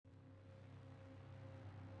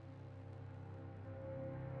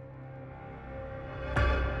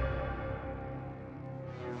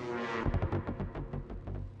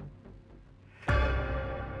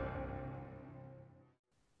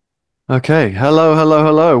Okay, hello, hello,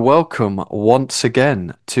 hello. Welcome once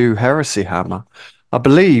again to Heresy Hammer. I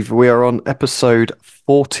believe we are on episode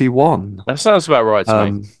 41, That sounds about right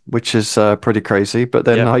to me. which is pretty crazy, but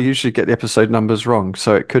then Yep. I usually get the episode numbers wrong,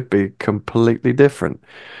 so it could be completely different.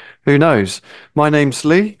 Who knows? My name's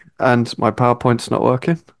Lee, and my PowerPoint's not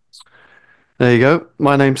working. There you go.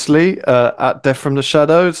 My name's Lee, at Death from the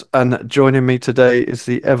Shadows, and joining me today is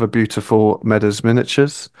the ever beautiful Meadows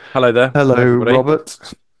Miniatures. Hello there, Hello, everybody. Robert.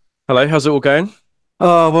 Hello, how's it all going?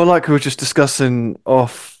 Oh, well, like we were just discussing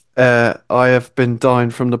off air, I have been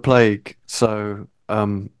dying from the plague. So,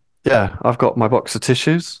 yeah, I've got my box of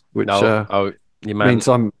tissues, which No, oh, you means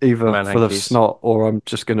I'm either man full of hankies. snot or I'm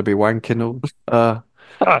just going to be wanking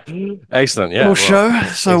Excellent. Yeah, all well, show.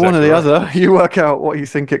 So one or exactly the right. other. You work out what you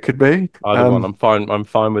think it could be. Either one. I'm fine. I'm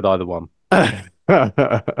fine with either one.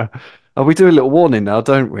 We do a little warning now,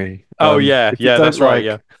 don't we? Oh yeah, If you yeah, don't that's right.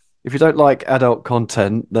 Yeah. like if you don't like adult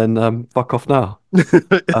content, then fuck off now.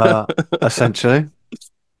 Uh, Essentially.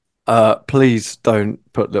 Please don't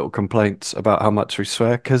put little complaints about how much we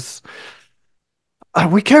swear because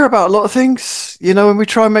we care about a lot of things, and we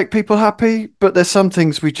try and make people happy, but there's some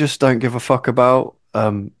things we just don't give a fuck about.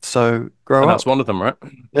 So grow And that's up. one of them, right?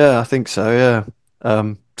 Yeah, I think so.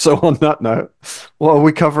 Yeah. So on that note, what are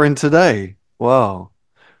we covering today? Well,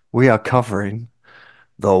 we are covering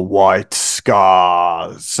the White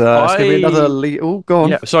Scars. It's gonna be another I lead. Oh, go on.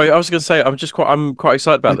 Yeah, sorry, I was gonna say I'm quite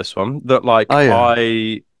excited about this one. That like Oh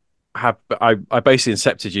yeah, I basically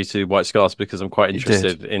incepted you to White Scars because I'm quite you did,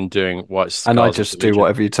 interested in doing White and I Scars of the just do Legion.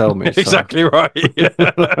 whatever you tell me. So. Exactly right.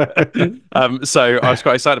 So I was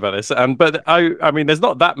quite excited about this. But I mean, there's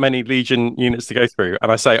not that many Legion units to go through,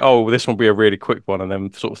 and I say, oh, this will be a really quick one, and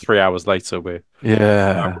then sort of 3 hours later, we're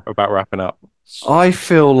Yeah. about wrapping up. I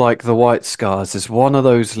feel like the White Scars is one of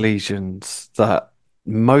those legions that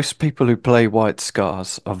most people who play White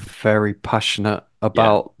Scars are very passionate Yeah,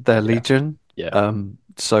 about their yeah, legion. yeah.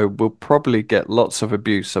 So we'll probably get lots of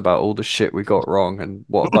abuse about all the shit we got wrong and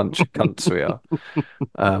what a bunch of cunts we are.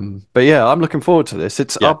 But yeah, I'm looking forward to this. I'll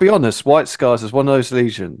Yeah. be honest, White Scars is one of those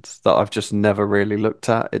legions that I've just never really looked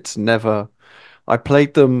at. I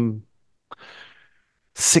played them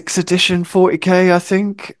sixth edition 40k, I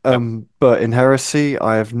think. Yep. But in Heresy,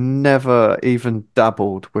 I have never even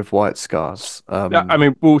dabbled with White Scars. Yeah, I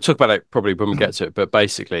mean, we'll talk about it probably when we get to it, but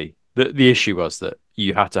basically, the issue was that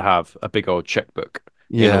you had to have a big old checkbook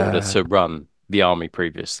in order Yeah, to run the army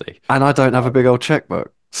previously. and I don't have a Um, big old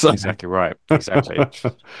checkbook, so exactly right, exactly.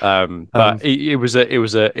 But um, it was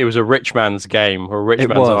a rich man's game or a rich it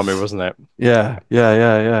man's army, was. wasn't it? Yeah, yeah,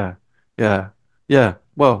 yeah, yeah, yeah, yeah.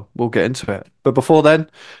 Well, we'll get into it. But before then,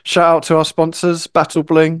 shout out to our sponsors,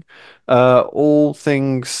 BattleBling. All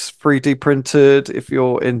things 3D printed. If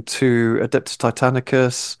you're into Adeptus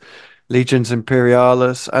Titanicus, Legions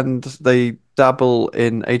Imperialis, and they dabble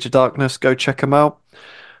in Age of Darkness, go check them out.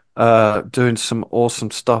 Doing some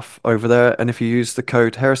awesome stuff over there. And if you use the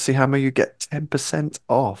code Heresy Hammer, you get 10%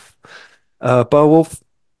 off. Beowulf,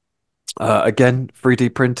 again, 3D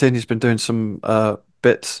printing. He's been doing some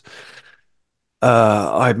bits.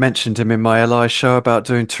 I mentioned him in my LI show about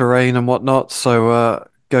doing terrain and whatnot, so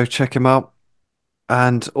go check him out.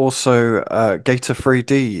 And also Gator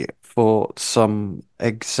 3D for some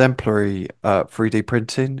exemplary 3D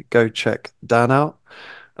printing. Go check Dan out.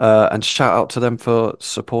 And shout out to them for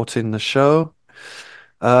supporting the show.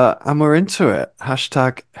 And we're into it.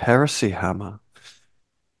 Hashtag Heresy Hammer.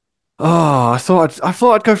 Oh, I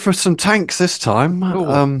thought I'd go for some tanks this time. Oh,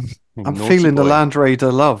 I'm naughty feeling the boy. Land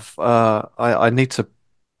Raider love. I need to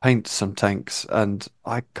paint some tanks, and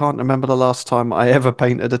I can't remember the last time I ever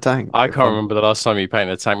painted a tank. I If can't I'm remember the last time you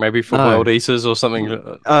painted a tank. Maybe for no, World Eaters or something, yeah,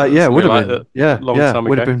 would something have like been. that. Yeah, Long yeah, time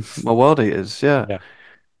would have ago. been my World Eaters. Yeah.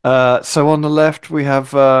 Yeah. So on the left we have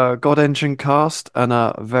God Engine cast and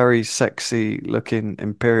a very sexy looking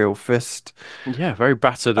Imperial Fist. Yeah, very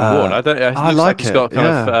battered and worn. Uh, I don't. It I looks like like it's it. got kind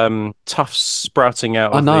of Yeah, tufts sprouting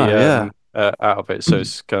out I of know. the Yeah. out of it, so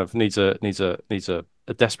it's kind of needs a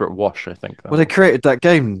desperate wash. I think that Well, they one. created that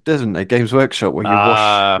game, didn't they? Games Workshop, where you wash.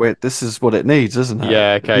 Ah, Where this is what it needs, isn't it?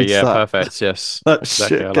 yeah. It Okay. needs Yeah. that Perfect. Yes. that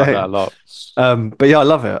Exactly. shit I like that a game. lot. But yeah, I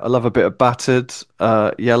love it. I love a bit of battered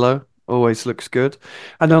yellow. Always looks good.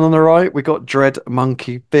 And then on the right, we got Dread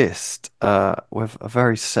Monkey Fist with a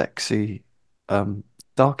very sexy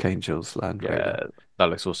Dark Angels Land Raider. Yeah, that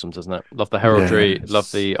looks awesome, doesn't it? Love the heraldry. Love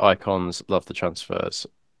Yes. the icons. Love the transfers.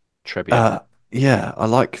 Trivia. Uh, yeah, I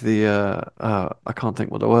like the I can't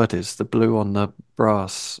think what the word is. The blue on the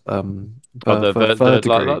brass. Oh, the Third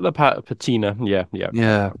like degree. the patina. Yeah. Yeah.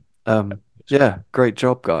 Yeah. Yeah, great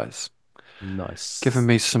job, guys. Giving Nice.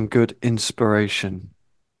 me some good inspiration.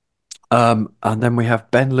 And then we have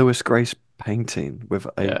Ben Lewis Grace painting with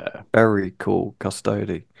a Yeah. very cool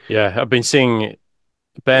custody. Yeah, I've been seeing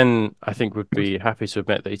Ben, I think would be happy to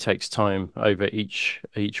admit that he takes time over each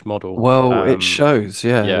model. Well, it shows,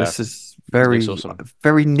 yeah, Yeah, this is it looks very, awesome.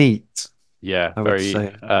 very neat, Yeah, I would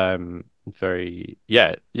say. very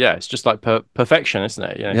yeah. It's just like perfection, isn't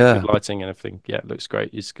it? You know, good Yeah. lighting and everything. Yeah, it looks great.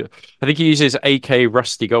 It's good. I think he uses AK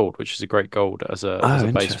Rusty Gold, which is a great gold as Oh,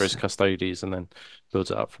 a base for his interesting. custodies, and then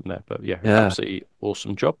builds it up from there. But yeah, Yeah, absolutely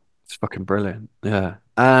awesome job. it's fucking brilliant. Yeah.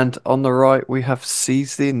 And on the right, we have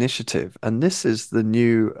Seize the Initiative. And this is the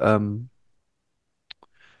new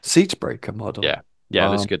Siege Breaker model. Yeah, yeah, it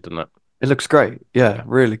looks Um, good, doesn't it? it looks great. Yeah, Yeah,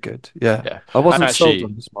 really good. Yeah. yeah, I and wasn't sold actually,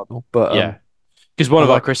 on this model, but yeah. Because one I of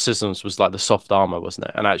our like criticisms was like the soft armor, wasn't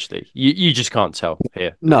it? And actually, you just can't tell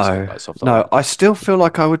here that it's got no, like soft armor. no. I still feel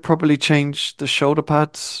like I would probably change the shoulder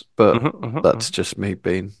pads, but that's Hmm. just me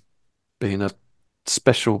being a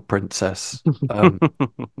special princess.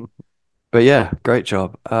 But yeah, great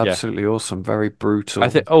job. Yeah, Absolutely awesome. Very I think. brutal.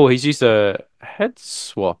 Oh, he's used a head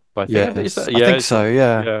swap. I think is Yes, that. I Yeah, think so.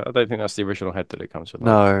 Yeah. yeah. I don't think that's the original head that it comes with,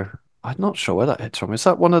 though. No, I'm not sure where that head's from. Is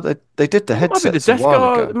that one of they did the I think it might be the headsets a Death while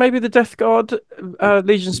Guard. ago? Maybe the Death Guard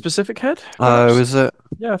Legion specific head, Oh, perhaps. is it?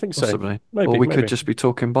 Yeah, I think so. Possibly. Or Maybe, we could maybe. just be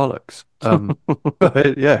talking bollocks.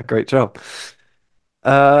 But yeah, great job.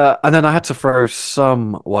 And then I had to throw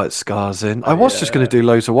some white scars in. I was just going to Yeah. do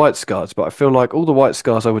loads of white scars, but I feel like all the white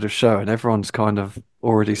scars I would have shown, everyone's kind of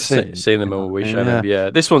already seen, Seeing if you them know all, what we I mean. shown him. Yeah,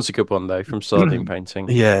 this one's a good one though, from Sardine Yeah. Painting.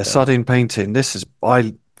 Yeah, Yeah. sardine painting.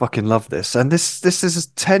 I fucking love this. And this is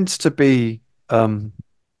tends to be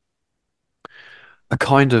a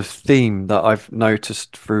kind of theme that I've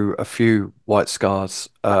noticed through a few White Scars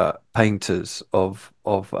painters of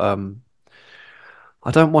I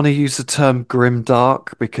don't want to use the term grim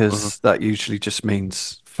dark Mhm. because that usually just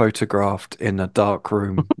means photographed in a dark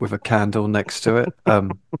room with a candle next to it.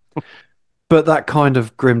 But that kind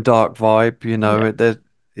of grim dark vibe, you know, Yeah.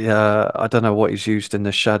 yeah, I don't know what he's used in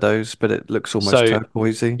the shadows, but it looks almost So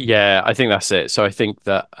turquoisey. yeah, I think that's it. So I think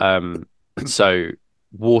that so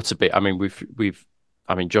Waterbeak. I mean,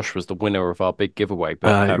 I mean, Josh was the winner of our big giveaway,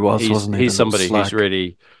 but He was, wasn't he, he's the little somebody who's slag?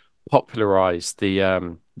 really popularized the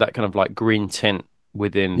that kind of like green tint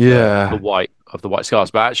within the Yeah, white of the white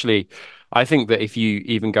scars. But actually, I think that if you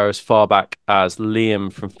even go as far back as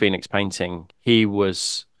Liam from Phoenix Painting, he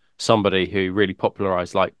was somebody who really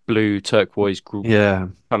popularized like blue, turquoise, yeah.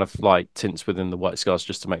 kind of like tints within the white scars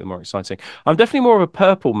just to make them more exciting. I'm definitely more of a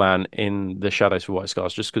purple man in the shadows for white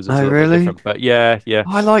scars just because it's a No, little bit really? different. But yeah, yeah,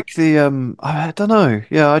 I like the I don't know.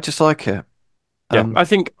 Yeah, I just like it. yeah. Um I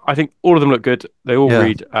think all of them look good. They all yeah.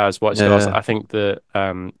 read as white scars. Yeah. I think that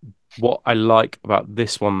what I like about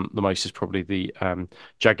this one the most is probably the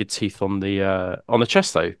jagged teeth on the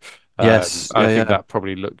chest though. Yes. I Yeah, think yeah. that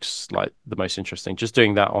probably looks like the most interesting. Just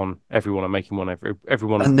doing that on everyone and making one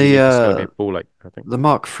everyone And unique is going to be a ball like I think. the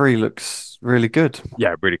Mark III looks really good.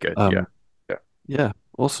 Yeah, really good. Yeah. Um Yeah. yeah,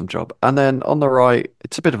 awesome job. And then on the right,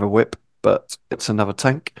 it's a bit of a whip, but it's another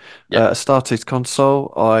tank. Yeah. Astartes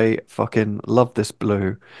console. I fucking love this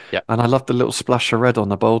blue. Yeah. And I love the little splash of red on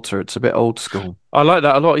the bolter. It's a bit old school. I like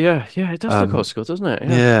that a lot. Yeah, yeah, it does look old Um school, doesn't it?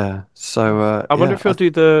 Yeah. yeah. So I wonder yeah, if he'll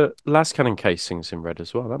do the las cannon casings in red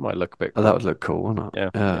as well. That might look a bit that cool. would look cool, wouldn't it? Yeah,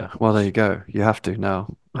 Yeah. yeah. Well, there you go. You have to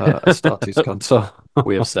now. Astartes console.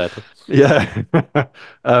 We have said Yeah.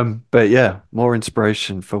 But yeah, more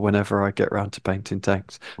inspiration for whenever I get around to painting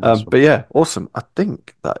tanks. nice one. But yeah, awesome. I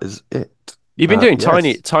think that is it. You've been doing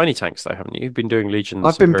Yes. tiny tanks though, haven't you? You've been doing I've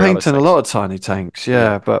Legions been Imperialis painting a lot tanks. of tiny tanks, Yeah.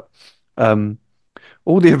 yeah, but um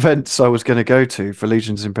all the events I was going to go to for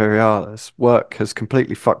Legions Imperialis, work has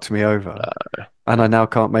completely fucked me over, and I now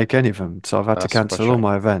can't make any of them, so I've had to That's cancel all frustrating.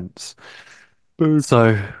 my events. Boo.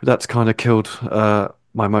 So that's kind of killed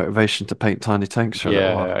my motivation to paint tiny tanks for a little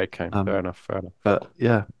Yeah, while. okay. Fair Um, enough, fair enough. but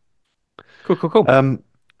yeah. Cool, cool, cool. Um,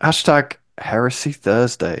 hashtag Heresy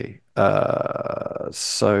Thursday.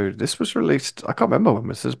 So this was released. I can't remember when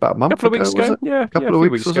this was. About a month Couple of ago, weeks was ago. it? Yeah, A yeah, a couple of few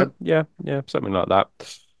weeks, weeks was it? ago. Yeah, yeah, something like that.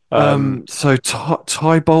 Um, So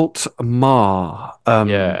Tybolt Mar.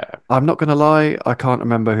 yeah. I'm not gonna lie, I can't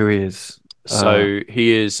remember who he is. So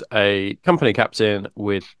he is a company captain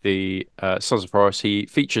with the Sons of Horus. He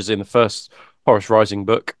features in the first Horus Rising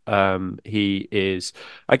book. He is,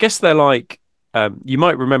 I guess they're like, you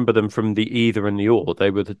might remember them from the Either and the Or. They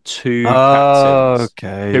were the two captains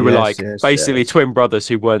Okay, who were yes, like yes, basically yes. twin brothers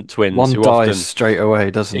who weren't twins, One who dies often straight away,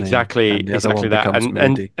 doesn't he? And the other exactly one that. becomes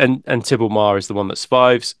moody. And Tibble Mar is the one that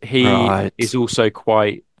survives. He is Right. also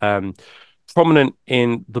quite prominent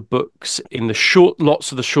in the books, in the short,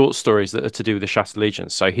 lots of the short stories that are to do with the Shattered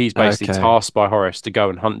Legions. So he's basically Okay. tasked by Horus to go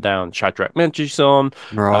and hunt down Shadrach Medusan,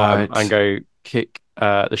 and Right. go kick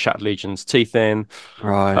the Shattered Legion's teeth in.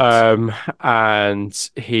 Right. Um, and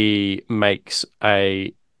he makes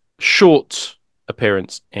a short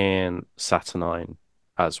appearance in Saturnine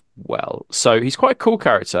as well. So he's quite a cool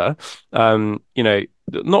character.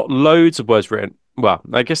 Not loads of words written. Well,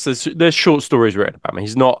 I guess there's short stories written about him.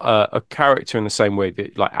 He's not a character in the same way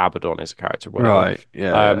that like Abaddon is a character, or whatever. Right.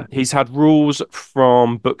 Yeah. He's had rules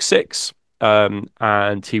from book six,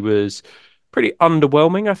 and he was pretty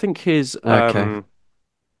underwhelming. I think Yeah. Okay.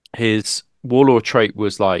 his warlord trait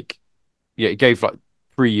was like, yeah, it gave like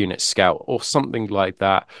 3 units scout or something like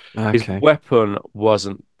that. His Okay. weapon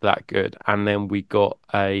wasn't that good. And then we got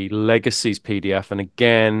a Legacies PDF, and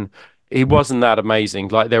again, he wasn't that amazing.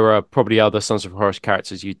 Like there were probably other Sons of Horus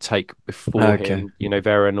characters you'd take before Okay. him,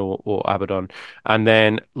 Varen or Abaddon. And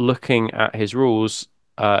then looking at his rules,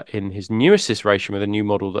 in his newest iteration with a new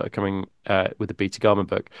model that are coming with the Beta Garment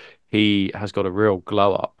book, he has got a real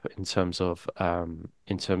glow up in terms of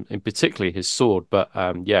in particularly his sword, but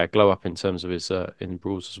yeah, glow up in terms of his in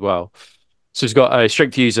rules as well. So he's got a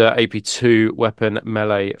strength user, AP2 weapon,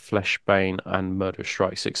 melee, fleshbane, and murder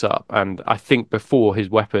strike 6 up. And I think before his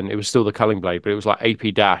weapon, it was still the culling blade, but it was like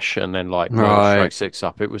AP dash and then like murder strike Right. 6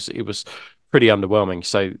 up. It was pretty underwhelming.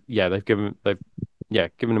 So yeah, they've given him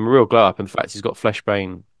a real glow up. And the fact he's got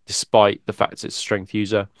fleshbane, despite the fact it's a strength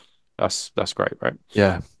user, that's great, right?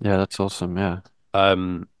 Yeah. Yeah. That's awesome. Yeah.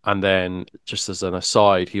 And then just as an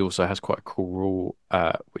aside, he also has quite a cool rule,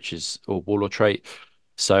 which is a warlord trait.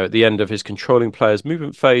 So at the end of his controlling player's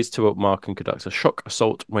movement phase, Tibalt Mark can conduct a shock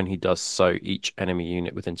assault. When he does so, each enemy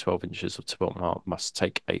unit within 12 inches of Tibalt Mark must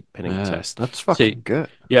take a pinning Yeah. test. That's See, fucking good.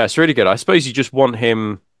 yeah, it's really good. I suppose you just want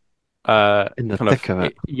him In the kind of thick of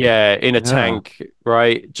it. yeah, in a Yeah. tank,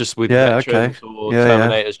 right? Just with Yeah. Okay. veterans or Yeah. Yeah.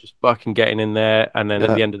 terminators just fucking getting in there, and then at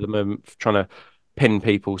Yeah. the end of the moment trying to pin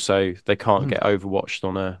people so they can't Mm. get overwatched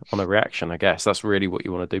on a reaction. I guess that's really what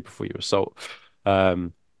you want to do before you assault.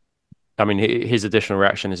 Um, I mean, his additional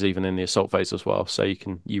reaction is even in the assault phase as well, so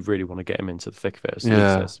you really want to get him into the thick of it, as Lee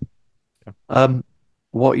Yeah. says. Yeah. Um,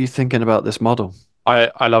 what are you thinking about this model?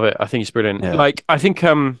 I love it. I think it's brilliant. Yeah. Like I think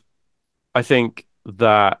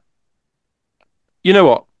that you know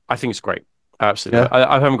what? I think it's great. I absolutely love Yeah. it.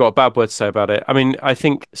 I haven't got a bad word to say about it. I mean, I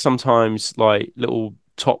think sometimes like little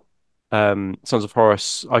top Sons of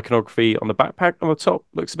Horus iconography on the backpack on the top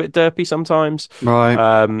looks a bit derpy sometimes. Right.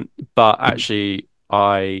 But actually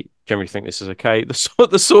I generally think this is okay. The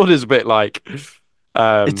sword is a bit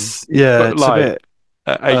um It's yeah. It's a like bit.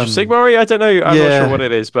 Age of Um. Sigmar. I don't know. I'm not sure what Yeah.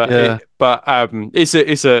 it is, but Yeah.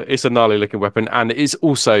 it's a gnarly looking weapon, and it's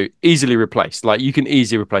also easily replaced. Like you can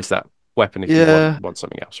easily replace that weapon if you want Yeah. want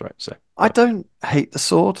something else, right? So I yeah. don't hate the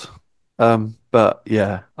sword. But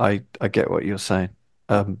yeah, I get what you're saying.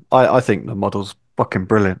 I think the model's fucking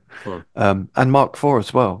brilliant. Hmm. And Mark IV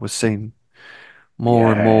as well. We're seeing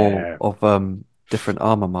more and more Yeah, of different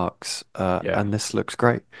armor marks. yeah. And this looks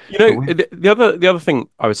great. You But know, we the other thing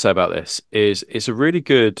I would say about this is it's a really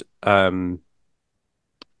good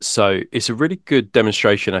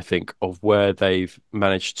demonstration, I think, of where they've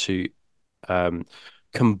managed to um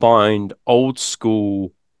combine old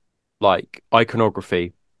school like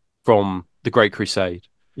iconography from the Great Crusade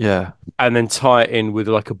yeah, and then tie it in with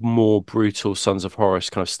like a more brutal Sons of Horus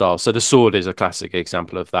kind of style. So the sword is a classic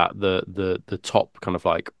example of that. The top kind of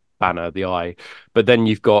like banner, the eye, but then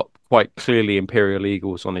you've got quite clearly Imperial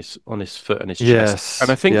eagles on his foot and his chest. And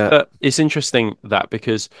I yes, think yeah, that it's interesting that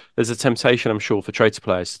because there's a temptation, I'm sure, for traitor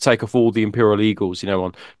players to take off all the Imperial eagles,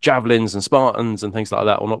 on javelins and Spartans and things like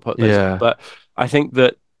that, or not put those on. yeah, But I think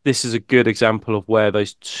that this is a good example of where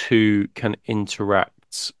those two can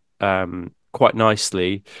interact quite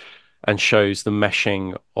nicely and shows the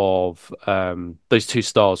meshing of those two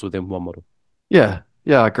styles within one model. yeah,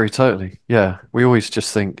 yeah, I agree totally. Yeah. We always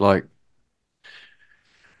just think like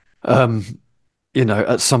um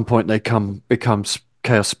at some point they become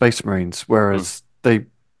Chaos Space Marines, Mm. whereas they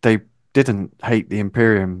didn't hate the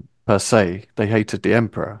Imperium per se. They hated the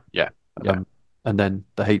Emperor. Yeah, yeah, Um, and then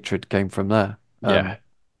the hatred came from there. yeah.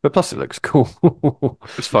 But plus it looks cool.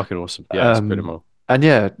 It's fucking awesome. Yeah, it's pretty Um, well. and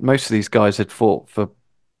yeah, most of these guys had fought for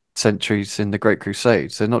centuries in the Great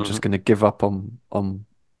Crusades. They're not Hmm. just going to give up on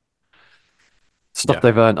stuff Yeah.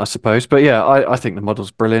 they've earned, I suppose. But yeah, I think the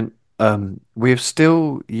model's brilliant. We have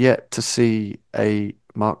still yet to see a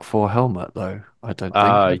Mark IV helmet, though. I don't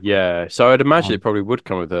think. Yeah. So I'd imagine it Um, probably would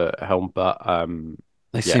come with a helm, but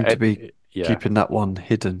they yeah, seem to be yeah, keeping that one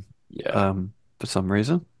hidden yeah. for some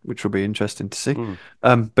reason, which will be interesting to see.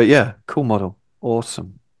 Mm. But yeah, cool model.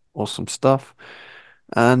 Awesome. Awesome stuff.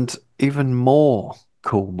 And even more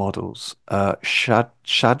cool models.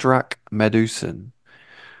 Shadrach Medusan.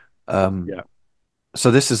 Um, Yeah.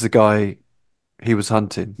 so this is the guy he was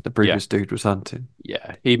hunting. The Yeah. previous dude was hunting.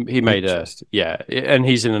 Yeah. He made a Interesting. yeah, and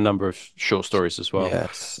he's in a number of short stories as well.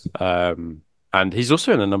 Yes. Um, and he's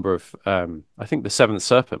also in a number of I think the Seventh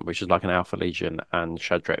Serpent, which is like an Alpha Legion and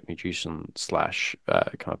Shadrach Medusan slash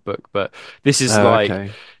kind of book. But this is Oh, like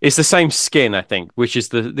okay. it's the same skin, I think, which is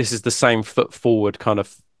this is the same foot forward kind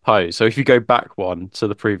of pose. So if you go back one to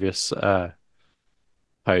the previous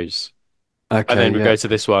pose, and Okay. then we Yeah. go to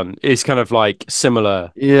this one, it's kind of like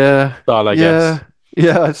similar Yeah. style, I guess. Yeah.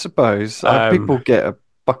 Yeah. I suppose. Um, People get a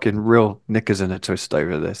fucking real knickers in a twist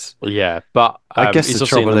over this. yeah, but I guess the it's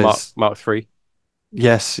also in the trouble is, Mark Three.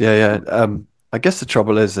 yes. Yeah. Yeah. I guess the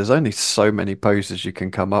trouble is, there's only so many poses you can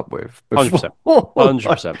come up with 100%, before. hundred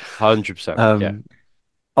Like, percent, 100%. Yeah. um,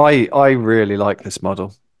 I really like this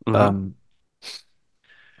model. Hmm. Um,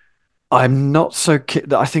 I'm not so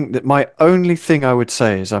keen. I think that my only thing I would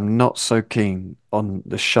say is I'm not so keen on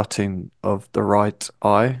the shutting of the right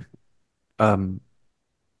eye. Um,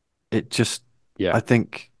 it just, Yeah. I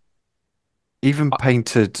think even I,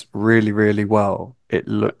 painted really, really well, it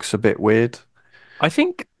looks a bit weird. I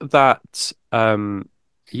think that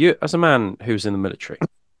you, as a man who's in the military,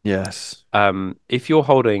 Yes. if you're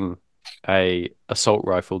holding a assault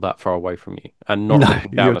rifle that far away from you and not No,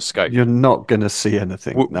 looking down a scope, you're not gonna see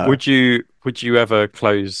anything. No, would you ever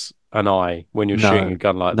close an eye when you're shooting a no,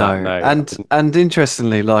 gun like that? no. No, I And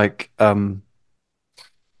interestingly, like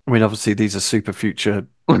I mean, obviously these are super future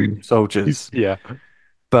wouldn't. soldiers, Yeah,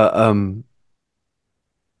 but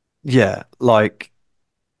yeah, like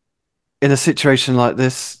in a situation like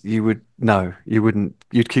this, you would no, you wouldn't.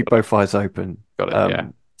 You'd keep got it, both eyes open. got it. Yeah,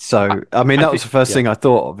 I, So I mean, I that was think the first yeah, thing I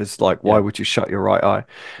thought of is like, why yeah, would you shut your right eye?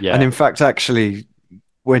 And yeah. in fact, actually,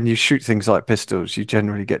 when you shoot things like pistols, you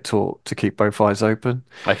generally get taught to keep both eyes open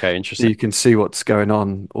Okay, so interesting. you can see what's going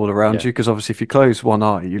on all around Yeah, you. Because obviously, if you close one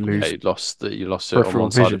eye, you yeah. lose You lost it on peripheral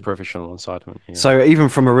one side, vision. provision on one side of it. Yeah. So even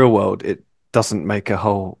from a real world, it doesn't make a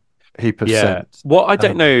whole heap of Yeah. sense. What I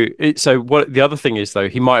don't Um, know. So what the other thing is though,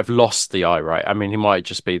 he might have lost the eye, right? I mean, he might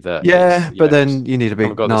just be that it's Yeah, but then you need a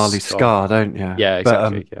kind of big got this gnarly scar. scar, don't you? Yeah,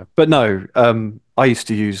 exactly. Yeah. But no, I used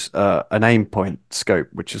to use an aim point scope,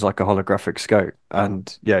 which is like a holographic scope, Uh-huh.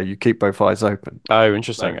 and yeah, you keep both eyes open. Oh, So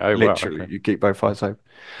interesting. Oh, wow. literally, Okay. you keep both eyes open.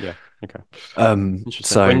 Yeah. Okay. Interesting.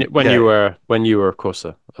 So yeah, When you were, of course,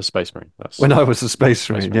 a space marine. when That's I was a space space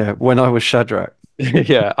marine, marine. yeah, when I was Shadrach,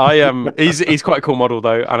 Yeah. He's quite a cool model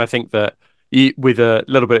though, and I think that with a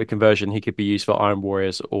little bit of conversion, he could be used for Iron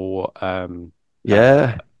Warriors or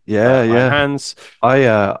yeah, yeah, Iron yeah. Hands.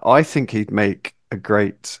 I think he'd make a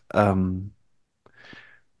great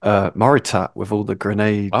Moritat with all the Oh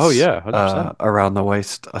grenades yeah, 100%. around the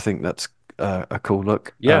waist. I think that's a cool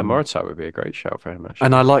look. Yeah, Moritz would be a great shout for him And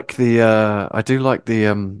actually. I do like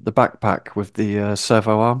the backpack with the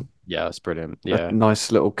servo arm. Yeah, that's brilliant. A Yeah,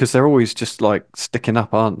 nice little because they're always just like sticking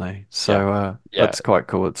up, aren't they? yeah, So yeah, that's quite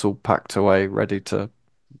cool. It's all packed away,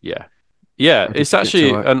 yeah, yeah. ready It's to get to actually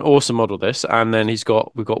work. an awesome model. This, and then we've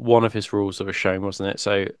got one of his rules that was shown, wasn't it?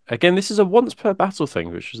 So again, this is a once per battle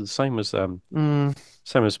thing, which is the Mm,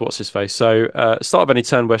 same as what's his face. So start of any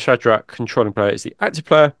turn where Shadrach controlling player is the active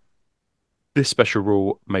player. This special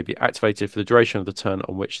rule may be activated for the duration of the turn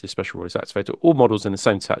on which this special rule is activated. All models in the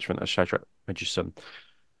same attachment as Shadrach Magician.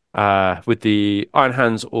 With the Iron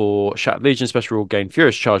Hands or Shattered Legion special rule, gain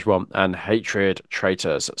Furious Charge 1 and Hatred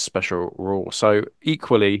Traitors special rule. So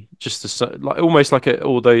equally, just like almost like a,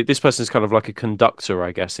 although this person's kind of like a conductor,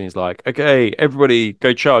 I guess, and he's like, okay, everybody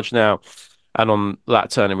go charge now. And on that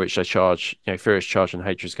turn in which they charge, Furious Charge and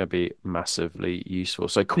Hatred is going to be massively useful.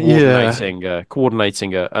 So yeah,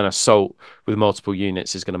 coordinating an assault with multiple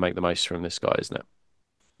units is going to make the most from this guy, isn't it?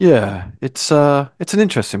 yeah. It's an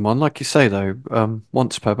interesting one, like you say though.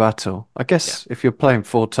 Once per battle. I Yeah, guess if you're playing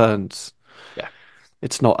 4 turns, yeah,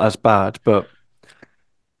 it's not as bad, but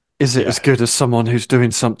is it as yeah. good as someone who's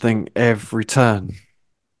doing something every turn?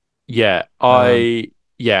 Yeah, Um,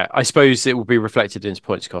 I suppose it will be reflected in his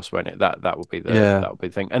points cost, won't it? yeah. That will be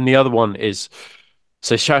the thing. And the other one is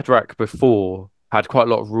so Shadrach before had quite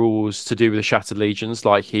a lot of rules to do with the Shattered Legions,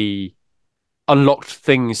 like he unlocked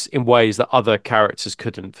things in ways that other characters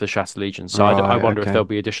couldn't for the Shattered Legions. So I Right, wonder if okay. there'll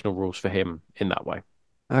be additional rules for him in that way.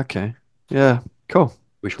 Okay. Yeah, cool.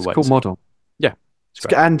 We shall It's a wait and cool see. model. Yeah, it's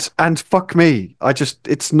great. And fuck me.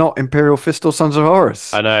 It's not Imperial Fist or Sons of I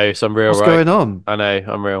Horus. know it's unreal, What's right? going on? I know,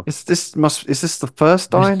 unreal. Is this the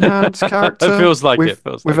first Iron Hands It character feels like it.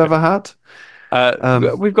 Feels we've like it. ever had?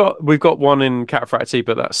 Um, we've got one in Cataphractii,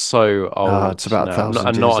 but that's so it's old about a now. Not, thousand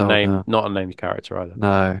and years not a old name, now. not a named character either.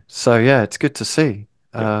 No. So yeah, it's good to see.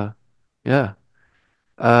 Yeah. Yeah.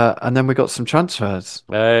 And then we got some transfers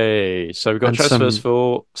Hey, so we've got and transfers some,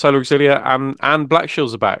 for Solar Auxilia and Black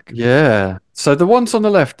Shields are back. yeah. So the ones on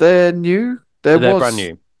the left, they're new. There They're brand was,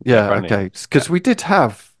 new. Yeah, yeah, brand new. okay, Yeah. because we did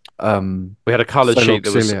have We had a coloured Solar sheet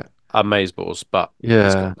that was Auxilia. amazeballs, but he's gone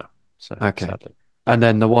Yeah. now. So Okay. sadly. Yeah. And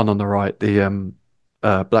then the one on the right, the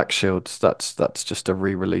Black Shields, that's just a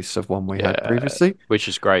re-release of one we had Yeah. previously. Which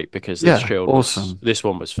is great because Yeah, awesome. this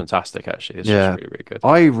one was fantastic actually. This was Yeah. really, really good.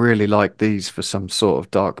 I really like these for some sort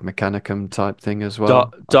of Dark Mechanicum type thing as well. I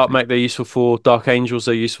Dark think. Mech they're useful for, Dark Angels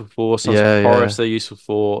they're useful for, Sons of Yeah, Horus yeah. they're useful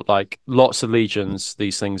for, like lots of legions,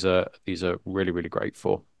 these are really, really great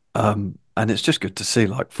for. And it's just good to see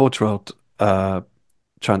like Forge World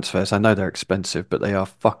transfers. I know they're expensive, but they are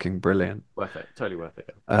fucking brilliant. Worth it, totally worth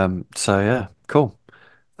it. So yeah, cool.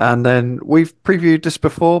 And then we've previewed this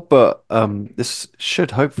before, but this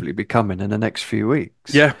should hopefully be coming in the next few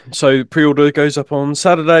weeks. Yeah, so pre-order goes up on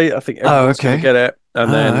Saturday. I think Oh, everyone's going to okay. get it, and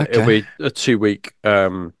Oh, then it'll okay. be a 2 week,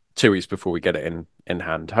 2 weeks before we get it in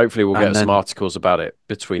hand. Hopefully, we'll And get some then articles about it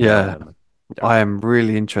between now and yeah, then. Yeah, I am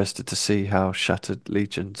really interested to see how Shattered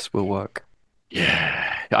Legions will work. yeah.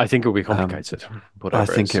 I think it'll be Um, complicated, I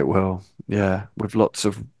whatever it think is. it will. Yeah. Yeah, with lots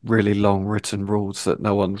of really long written rules that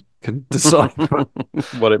no one can decipher.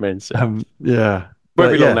 What it means. Yeah. Yeah,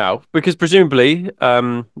 Won't be but long yeah, now because presumably,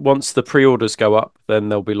 once the pre-orders go up, then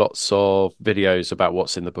there'll be lots of videos about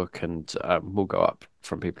what's in the book, and will go up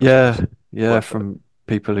from people as well. yeah, So yeah, worth it. from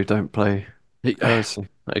people who don't play Yeah, Heresy.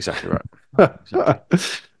 exactly right. Exactly.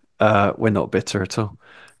 We're not bitter at all.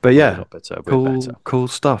 But We're yeah, not better. We're better. cool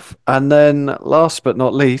stuff. And then last but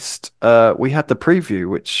not least, we had the preview,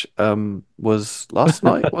 which was last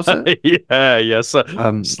night, was it? Yeah, yeah. So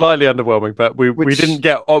Um, slightly underwhelming, but which we didn't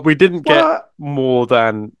get what? more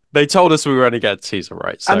than they told us we were only getting a teaser,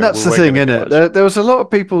 right? And So we that's the weren't thing, going to isn't get it? much. There was a lot of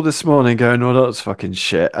people this morning going, "Well, that's fucking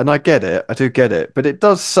shit," and I get it. I do get it, but it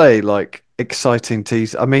does say like exciting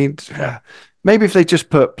teaser. I mean, Yeah. maybe if they just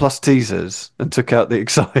put plus teasers and took out the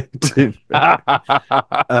exciting bit. But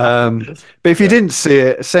if you Yeah. didn't see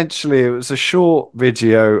it, essentially it was a short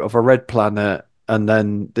video of a red planet, and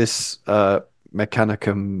then this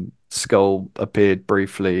Mechanicum skull appeared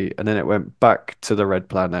briefly, and then it went back to the red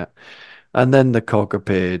planet, and then the cog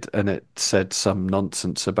appeared, and it said some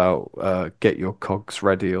nonsense about get your cogs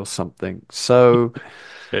ready or something. So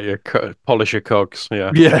Yeah, polish your cogs.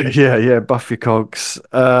 Yeah. yeah, yeah, buff your cogs.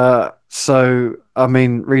 So I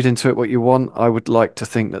mean, read into it what you want. I would like to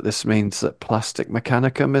think that this means that Plastic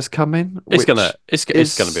Mechanicum is coming, which It's gonna be on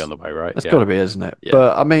is the way, right? it's got Yeah. to be, isn't it? Yeah.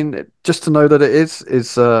 But I mean, just to know that it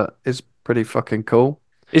is pretty fucking cool.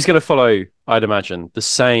 It's gonna follow, I'd imagine, the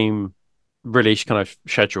same release kind of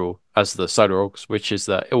schedule as the Solar Orcs, which is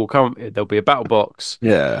that it will come. There'll be a battle box,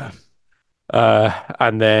 Yeah.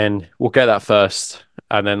 and then we'll get that first,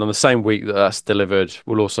 and then on the same week that that's delivered,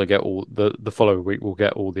 we'll also get all the following week. We'll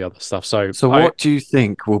get all the other stuff. So So what do you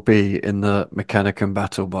think will be in the Mechanicum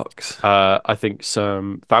battle box? I think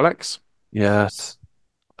some Thalax, Yes.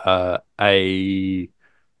 a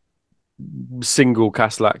single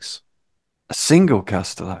Castellax. A single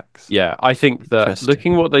Castellax. Yeah, I think that Interesting.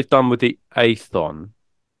 looking what they've done with the Aethon.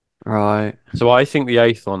 Right. So I think the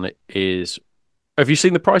Aethon is. Have you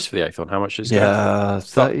seen the price for the Aethon? How much it's going for? Yeah,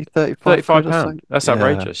 It's like 30, 35 quid or £35. something. That's Yeah.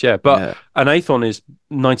 outrageous. Yeah, but Yeah. an Aethon is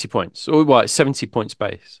 90 points, or what, 70 points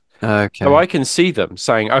base. So Okay. I can see them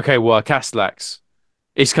saying, okay, well, a Castellax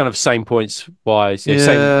is kind of same points wise, same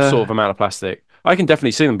sort of Yeah. amount of plastic. I can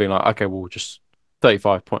definitely see them being like, okay, well, just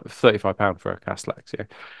 35 pound for a Castellax. Yeah.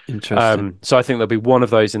 Interesting. So I think there'll be one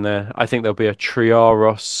of those in there. I think there'll be a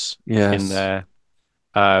Triaros in Yes. there.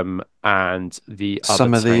 And the other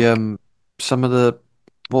Some of the tank, some of the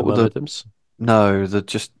the what were the Myrmidons. no, the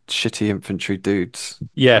just shitty infantry dudes. I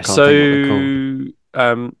Yeah, can't think what they're called.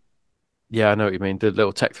 um, yeah, I know what you mean. The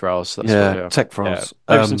little tech thralls. That's what. Yeah, Yeah, tech yeah. thralls.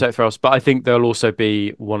 Maybe some tech thralls, but I think there'll also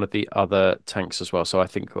be one of the other tanks as well. So I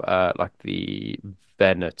think like the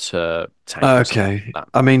Venator tank or something Okay. like that.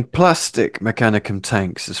 I mean, plastic Mechanicum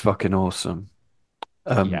tanks is fucking awesome.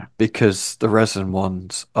 Yeah, Because the resin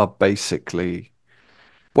ones are basically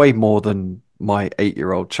way more than my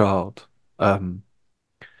 8-year-old child. Um,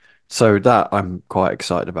 so that I'm quite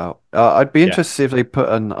excited about. I'd be yeah, interested to see if they put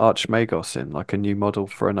an Archmagos in, like a new model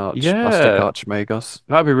for an plastic yeah. Archmagos.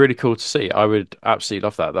 That'd be really cool to see. I would absolutely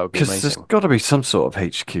love that. That would be Because there's amazing. got to be some sort of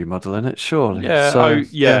HQ model in it, surely. Yeah. Oh, So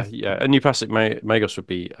yeah, yeah. A new plastic Magos would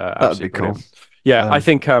be that would be absolutely cool. brilliant. Yeah, I Um,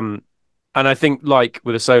 think and I think like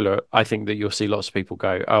with a solar, I think that you'll see lots of people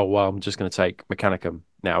go, oh well, I'm just going to take Mechanicum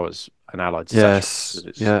now as an allied detachment. Yes.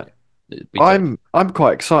 It's Yeah. yeah, it'd be dead. I'm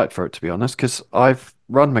quite excited for it, to be honest, because I've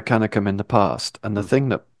run Mechanicum in the past, and the Mm. thing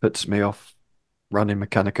that puts me off running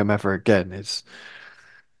Mechanicum ever again is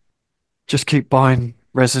just keep buying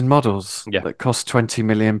resin models Yeah, that cost 20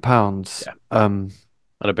 million pounds. yeah, and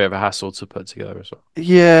a bit of a hassle to put together as well.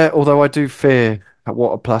 Yeah, although I do fear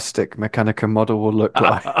what a plastic Mechanicum model will look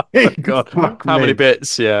like. God, Fuck how many me.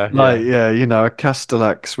 bits? Yeah, Like, yeah, yeah, a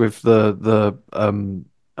Castellax with the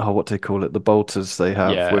oh, what do they call it? The bolters they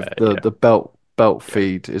have yeah, with the yeah, the belt yeah.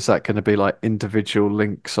 feed. Is that going to be like individual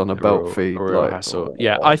links on a belt A feed? real Like, hassle.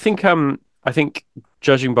 Yeah, oh, I think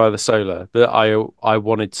judging by the solar that I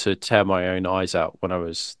wanted to tear my own eyes out when I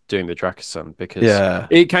was doing the Drakensund because yeah,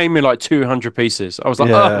 it came in like 200 pieces. I was like,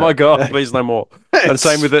 oh yeah. my God, please no more. And It's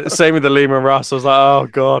same with the Lehman Russ. I was like, oh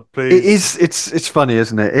God, it please. is it's funny,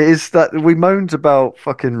 isn't it? It is that we moaned about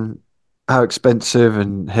fucking how expensive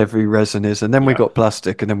and heavy resin is, and then we Yeah. got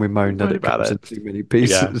plastic, and then we moaned that What it about comes in it? too many Yeah.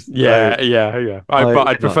 pieces. So, Yeah, yeah, yeah. But like, I'd we're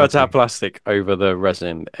not prefer to have happy. plastic over the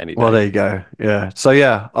resin any Well, day. there you go. Yeah. So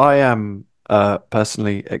yeah, I am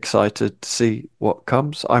personally excited to see what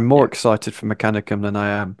comes. I'm more Yeah. excited for Mechanicum than I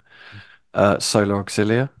am Solar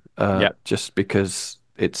Auxilia, Yeah. just because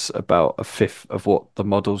it's about a fifth of what the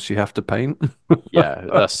models you have to paint. Yeah.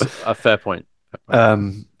 That's a fair point. Fair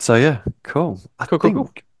point. So yeah, cool. I Cool, cool, cool.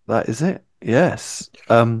 think that is it. Yes.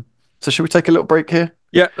 So should we take a little break here?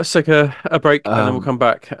 Yeah, let's take a break and then we'll Um, come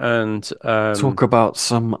back and talk about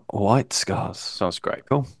some white scars. sounds great.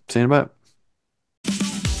 Cool. See you in a bit.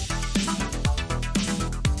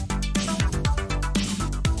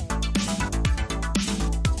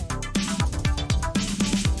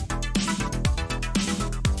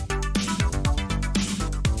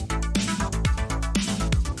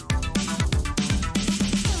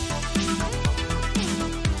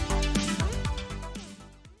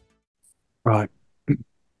 Right.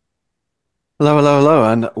 Hello, hello,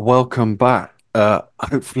 hello, and welcome back.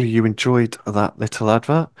 Hopefully you enjoyed that little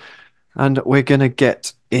advert, and we're going to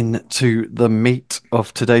get into the meat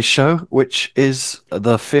of today's show, which is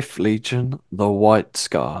the Fifth Legion, the White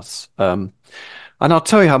Scars. And I'll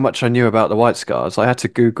tell you how much I knew about the White Scars. I had to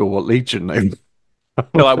Google what Legion they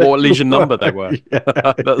Feel like what Legion number they were. were.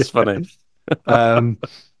 Yeah, That's funny. yeah. Um,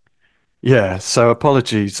 yeah, so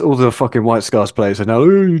apologies. All the fucking White Scars players are now, oh,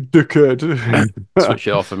 you dickhead. Switch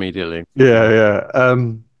it off immediately. Yeah, yeah.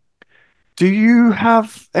 Do you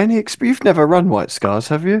have any You've never run White Scars,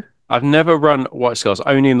 have you? I've never run White Scars,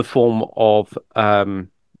 only in the form of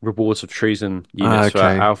rewards of treason units for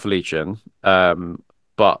Okay, Alpha Legion.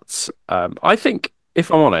 But I think,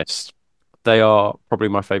 if I'm honest, they are probably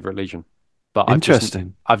my favorite Legion. But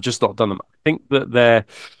interesting. I've just not done them. I think that their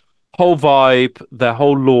whole vibe, their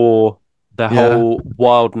whole lore, their Yeah, whole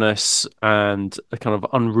wildness and a kind of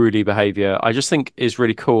unruly behavior, I just think is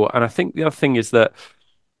really cool. And I think the other thing is that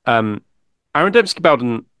um, Aaron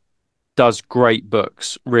Dembski does great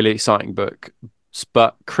books, really exciting books,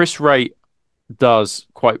 but Chris Wright does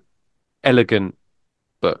quite elegant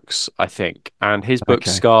books, I think. And his books,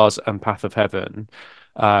 okay. Scars and Path of Heaven,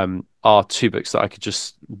 are two books that I could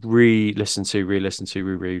just re-listen to, re-listen to,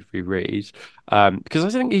 reread, reread. Because I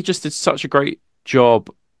think he just did such a great job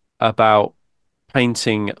about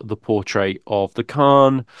painting the portrait of the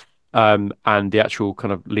Khan. And the actual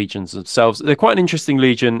kind of legions themselves. They're quite an interesting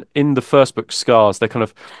legion. In the first book, Scars, they're kind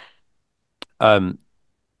of um,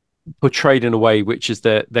 portrayed in a way which is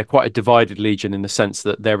they're quite a divided legion in the sense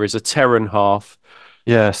that there is a Terran half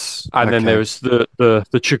Yes, and then okay. there's the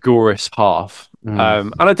Chagoris half.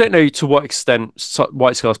 Mm. And I don't know to what extent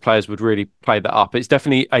White Scars players would really play that up. It's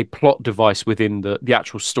definitely a plot device within the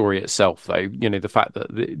actual story itself, though. You know, the fact that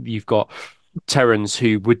you've got Terrans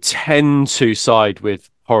who would tend to side with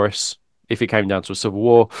Horus if it came down to a civil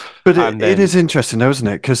war, But and it then is interesting though, isn't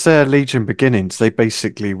it? Because their Legion beginnings, they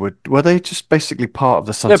basically were they just basically part of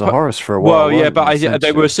the no, Sons of Horus for a while, well, yeah, weren't but they,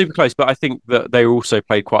 they were essentially? super close. But I think that they also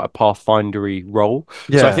played quite a pathfindery role.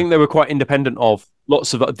 So I Yeah, think they were quite independent of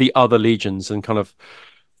lots of the other legions and kind of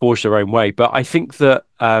forged their own way. But I think that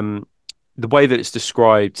the way that it's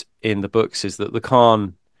described in the books is that the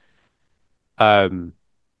Khan um,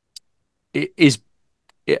 it is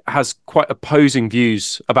it has quite opposing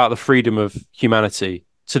views about the freedom of humanity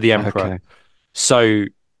to the Emperor. okay. So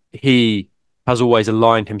he has always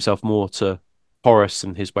aligned himself more to Horus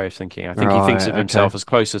and his way of thinking. I think he thinks Right, of okay. himself as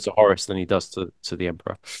closer to Horus than he does to the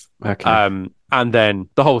Emperor. Okay. And then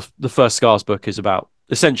the first Scars book is about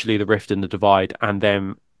essentially the rift and the divide, and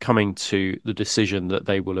them coming to the decision that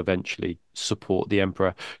they will eventually support the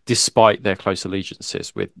Emperor despite their close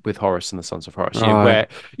allegiances with Horus and the Sons of Horus. You know, Right.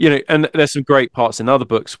 where and there's some great parts in other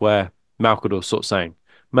books where Malcador's sort of saying,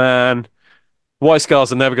 "Man, White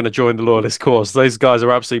Scars are never going to join the Loyalist cause. Those guys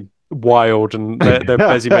are absolutely wild, and they're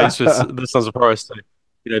busy mates with the Sons of Horus.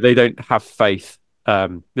 So, they don't have faith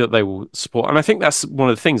that they will support. And I think that's one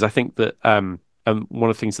of the things. I think that one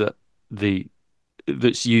of the things that the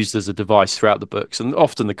that's used as a device throughout the books, and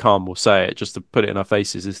often the Khan will say it just to put it in our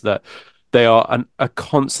faces, is that they are a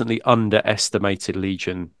constantly underestimated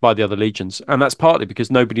legion by the other legions, and that's partly because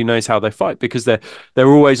nobody knows how they fight because they're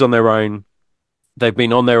always on their own. They've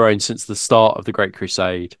been on their own since the start of the Great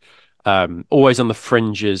Crusade, always on the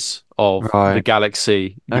fringes of the Right.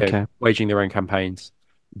 galaxy, Okay. waging their own campaigns.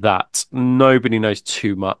 That nobody knows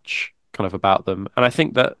too much kind of about them, and I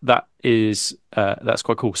think that's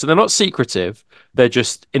quite cool. So they're not secretive; they're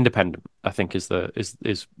just independent. I think is what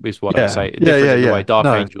I would Yeah. say. Yeah. Yeah. Different in the way Yeah. Dark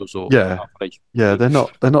No. Angels or Yeah. Alpha Legion Yeah. would be.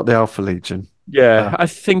 They're not the Alpha Legion. Yeah,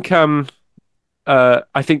 Uh,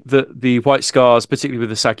 I think that the White Scars, particularly with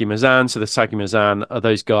the Sagi Mazan, so the Sagi Mazan are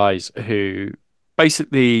those guys who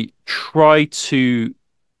basically try to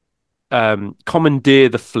commandeer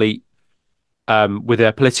the fleet with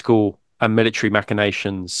their political and military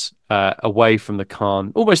machinations away from the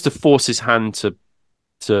Khan, almost to force his hand to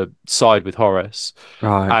side with Horus.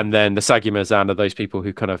 right. And then the Sagi Mazan are those people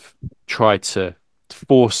who kind of try to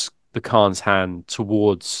force the Khan's hand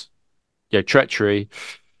towards treachery.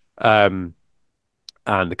 Um,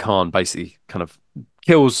 and the Khan basically kind of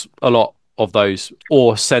kills a lot of those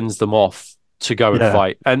or sends them off to go and Yeah.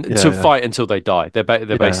 fight and Yeah. to Yeah. fight until they die. They're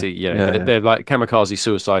Yeah. basically Yeah. Yeah. they're like kamikaze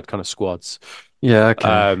suicide kind of squads. Yeah.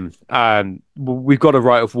 Okay. And we've got a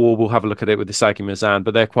right of war. We'll have a look at it with the Sagi Mazan,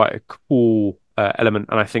 but they're quite a cool element,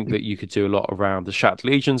 and I think that you could do a lot around the Shat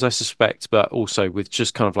Legions, I suspect, but also with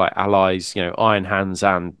just kind of like allies, Iron Hands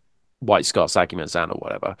and White Scar Sagi Mazan or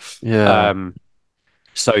whatever. Yeah. Um,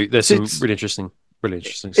 so there's See, some really interesting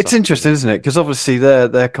it's stuff to do. interesting, isn't it? Because obviously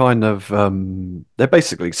they're kind of they're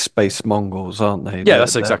basically space Mongols, aren't they? Yeah,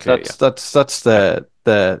 that's exactly it. That's Yeah, their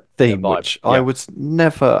their theme, vibe. which I Yeah. was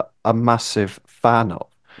never a massive fan of.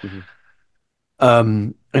 Hmm.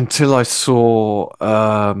 Until I saw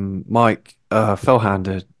Mike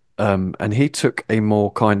Fellhanded, and he took a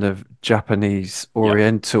more kind of Japanese Yeah.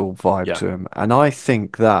 Oriental vibe Yeah. to him, and I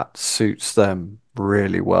think that suits them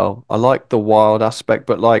really well. I like the wild aspect,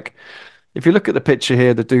 but like if you look at the picture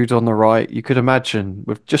here, the dude on the right, you could imagine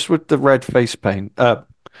with the red faceplate,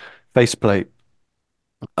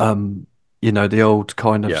 um, the old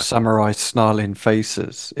kind of Yeah. samurai snarling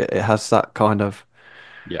faces. It has that kind of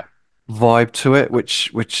Yeah. vibe to it,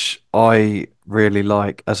 which I really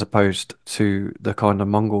like, as opposed to the kind of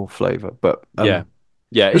Mongol flavor. But Yeah.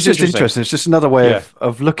 Yeah. it was It's just interesting. interesting. It's just another way Yeah.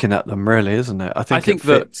 of looking at them, really, isn't it? I I think it think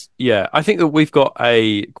that, fits. yeah, I think that we've got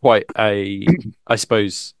quite I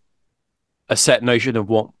suppose, a set notion of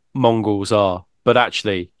what Mongols are. But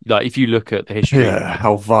actually, like, if you look at the history Yeah,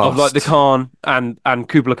 how of like the vast. Khan and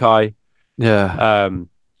Kublai Kai, Yeah, um,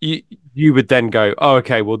 you you would then go, oh,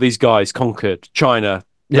 okay, well, these guys conquered China,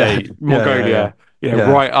 yeah, they yeah, yeah, yeah, Mongolia,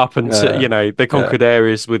 yeah, right up until yeah, they yeah, conquered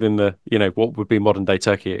areas within the what would be modern day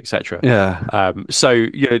Turkey, etc. yeah. So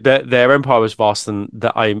their empire was vast, and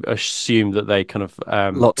that I assume that they kind of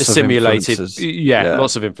Lots of assimilated, influences. yeah, Yeah,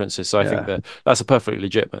 lots of influences. So I think yeah, that that's a perfectly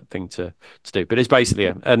legitimate thing to do. But it's basically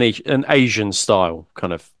an Asian style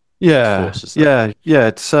kind of yeah, forces there.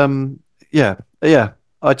 yeah, yeah. Yeah, yeah.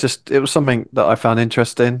 It was something that I found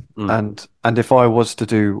interesting, Mm. and if I was to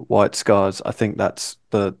do White Scars, I think that's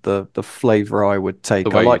the flavor I would The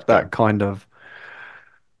take. I way like you'd go, that kind of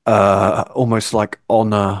almost like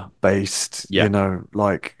honor based, yeah.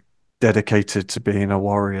 like dedicated to being a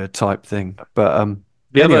warrior type thing. But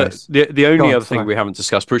The other, anyways, the go only on, other thing sorry. we haven't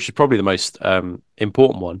discussed, which is probably the most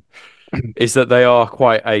important one, is that they are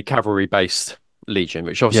quite a cavalry based legion,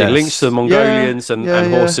 which obviously links to the Yes. Yeah, Mongolians yeah, and yeah.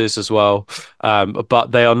 horses as well.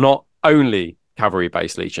 But they are not only cavalry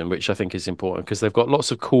based legion, which I think is important because they've got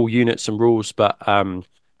lots of cool units and rules. But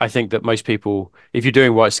I think that most people, if you're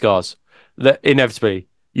doing White Scars, that inevitably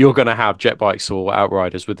you're going to have jet bikes or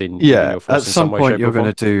outriders within Yeah, your at force in some some way, point shape, you're or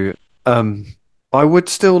going to form. do. I would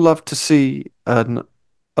still love to see an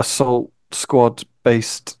assault squad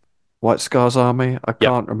based White Scars army. I Yeah,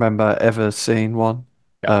 can't remember ever seeing one.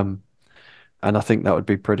 yeah, Um, and I think that would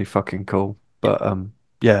be pretty fucking cool. yeah, But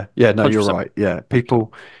yeah, yeah, no, you're 100%, right. Yeah,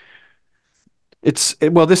 100%.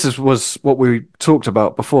 well, was what we talked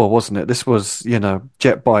about before, wasn't it? This was,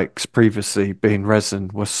 jet bikes previously being resin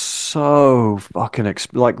was so fucking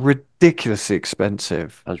like ridiculously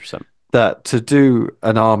expensive 100%. that to do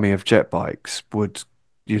an army of jet bikes would,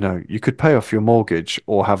 you could pay off your mortgage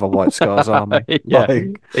or have a White Scars army. Yeah,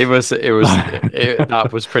 Like, that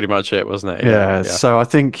was pretty much it, wasn't it? Yeah, yeah. yeah, So I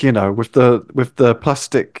think, with the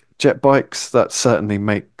plastic jet bikes, that certainly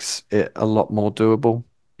makes it a lot more doable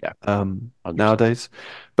Yeah, 100%. nowadays.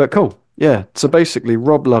 But cool. Yeah. So basically,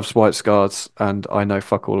 Rob loves white scars, and I know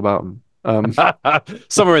fuck all about them.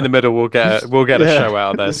 Somewhere in the middle, we'll get a Yeah, show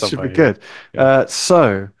out of there this should be somewhere. good. Yeah.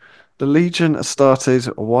 So the Legion started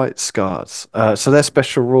White Scars. So their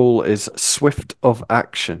special rule is Swift of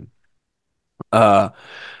Action. Uh,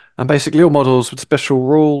 and basically, all models with special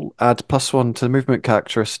rule add +1 to the movement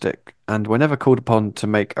characteristic, and whenever called upon to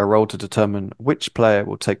make a roll to determine which player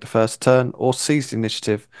will take the first turn or seize the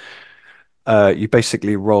initiative, you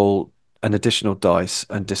basically roll an additional dice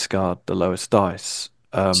and discard the lowest dice.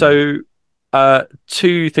 So,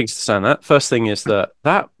 two things to say on that. First thing is that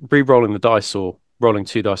re-rolling the dice or rolling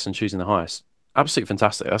two dice and choosing the highest, absolutely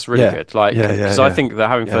fantastic. That's really Yeah, good. Like, yeah, yeah, because I yeah, think that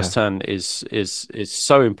having yeah. first turn is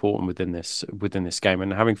so important within this game,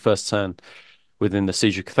 and having first turn within the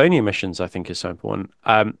Siege of Cathonia missions, I think, is so important.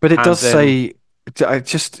 But it And does then, say, I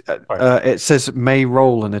just, sorry, it says may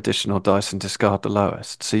roll an additional dice and discard the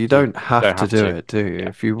lowest. So you you don't have don't to have do to. it, do you? Yeah,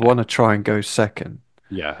 If you yeah. want to try and go second.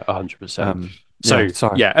 Yeah, 100%. Um, yeah, So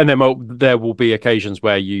sorry. yeah, and then there will be occasions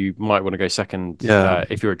where you might want to go second Yeah,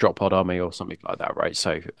 if you're a drop pod army or something like that, right?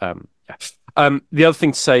 So yeah. The other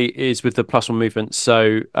thing to say is with the +1 movement.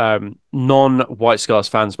 So non-White Scars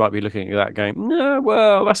fans might be looking at that going, no,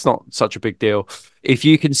 well, that's not such a big deal. If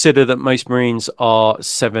you consider that most Marines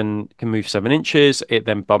can move 7 inches, it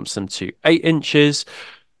then bumps them to 8 inches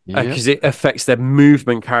yep, because it affects their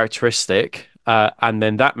movement characteristic. And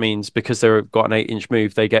then that means because they've got an 8 inch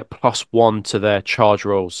move, they get +1 to their charge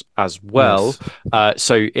rolls as well. yes.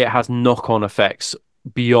 So it has knock on effects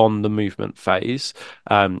beyond the movement phase,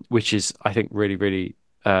 which is, I think, really, really,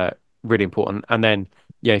 really important. And then,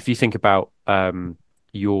 yeah, if you think about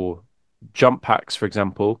your jump packs, for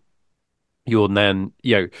example, you'll then,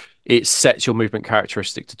 it sets your movement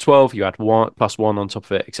characteristic to 12. You add one +1 on top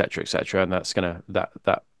of it, etc., etc., and that's gonna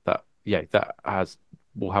that has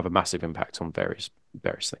will have a massive impact on various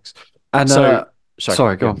things. And So, sorry,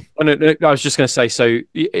 sorry, go yeah. on. Oh, no, no, I was just going to say, so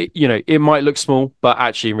it might look small, but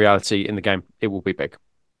actually, in reality, in the game, it will be big.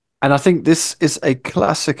 And I think this is a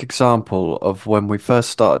classic example of when we first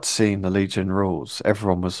started seeing the Legion rules.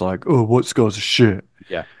 Everyone was like, "Oh, what scars are shit."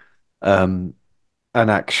 Yeah, Um,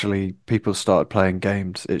 and actually people started playing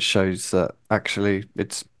games, it shows that actually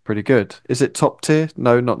it's pretty good. Is it top tier?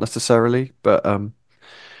 No, not necessarily, but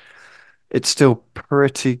it's still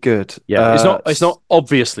pretty good. yeah. It's not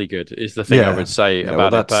obviously good, is the thing I Yeah, would say yeah. Well,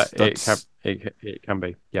 about it, that's but it can that's it can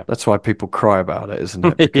be. Yeah, that's why people cry about it, isn't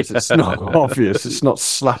it? Because it's not obvious. It's not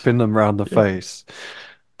slapping them round the yeah. face.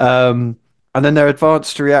 Um, and then their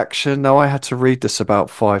advanced reaction. Now I had to read this about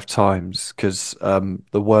 5 times because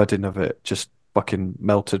the wording of it just fucking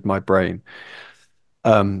melted my brain.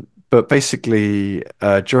 But basically,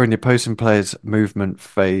 during the opposing player's movement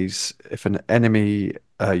phase, if an enemy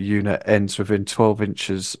unit ends within 12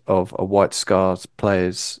 inches of a White Scars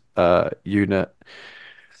player's unit,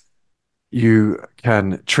 you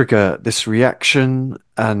can trigger this reaction,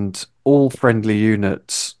 and all friendly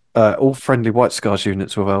White Scars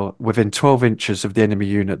units within 12 inches of the enemy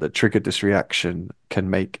unit that triggered this reaction can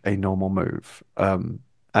make a normal move.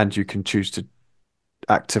 And you can choose to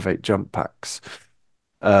activate jump packs.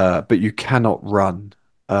 But you cannot run.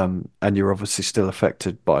 And you're obviously still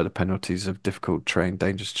affected by the penalties of difficult terrain,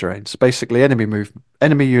 dangerous terrain. So basically,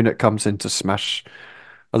 enemy unit comes in to smash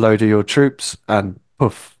a load of your troops, and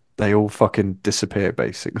poof, they all fucking disappear,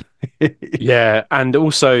 basically. Yeah, and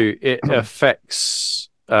also it affects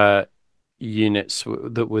units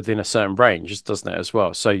that within a certain range, doesn't it, as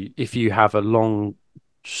well? So if you have a long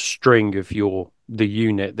string of the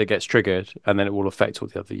unit that gets triggered, and then it will affect all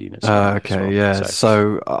the other units around it as Okay, well. yeah. So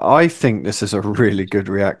So I think this is a really good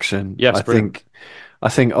reaction. yes, brilliant. I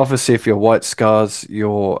think obviously if you're White Scars,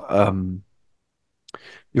 you're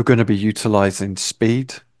going to be utilizing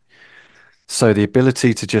speed. So the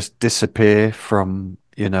ability to just disappear from,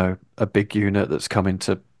 a big unit that's coming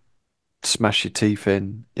to smash your teeth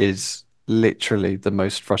in is literally the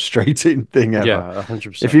most frustrating thing ever. Yeah,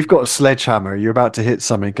 If 100%. you've got a sledgehammer, you're about to hit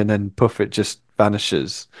something and then poof, it just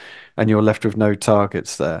vanishes and you're left with no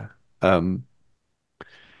targets there. Um,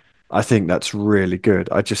 I think that's really good.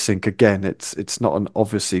 I just think again, it's not an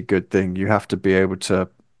obviously good thing. You have to be able to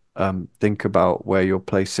think about where you're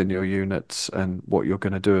placing your units and what you're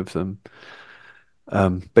going to do with them.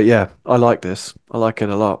 But yeah, I like this. I like it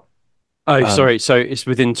a lot. Oh, Um, sorry. So it's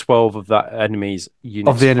within 12 of that enemy's of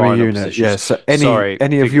unit's the enemy final unit, yeah. positions. So Sorry,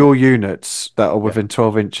 any of your units that are yeah. within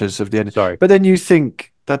 12 inches of the enemy, Sorry. but then you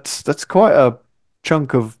think that's quite a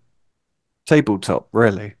chunk of tabletop,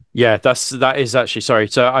 really. Yeah, that is actually sorry.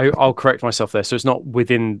 So I'll correct myself there. So it's not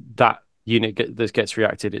within that that gets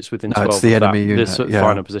reacted, it's within No, it's 12 the of that enemy this unit. Yeah.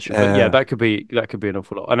 final position. But yeah, Yeah. that could be an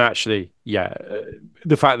awful lot. And actually, yeah,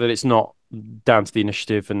 the fact that it's not down to the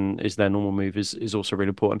initiative and is their normal move is also really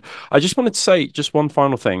important. I just wanted to say just one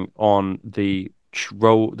final thing on the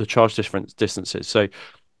charge difference distances. So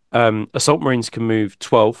assault marines can move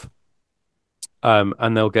 12,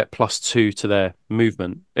 and they'll get +2 to their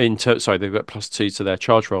movement. Sorry, they've got +2 to their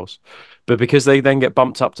charge rolls. But because they then get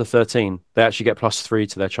bumped up to 13, they actually get +3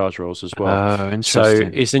 to their charge rolls as well. Oh, So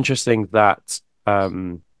interesting. it's interesting that,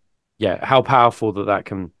 yeah, how powerful that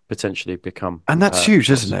can potentially become And that's huge,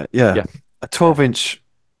 for isn't us. it? Yeah. Yeah, A yeah, 12-inch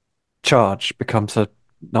charge becomes a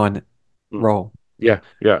 9 mm. roll. Yeah,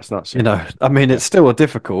 yeah. It's nuts. You Yeah, know, I mean, yeah, it's still a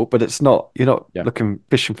difficult, but it's not, you're not yeah. looking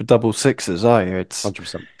fishing for double sixes, are you? It's,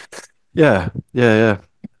 100%. yeah, yeah,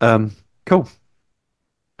 yeah. Cool.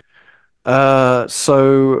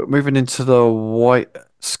 So moving into the White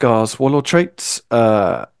Scars Warlord traits,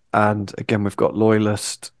 and again, we've got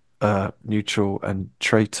Loyalist, Neutral, and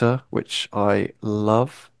Traitor, which I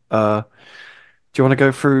love. Do you want to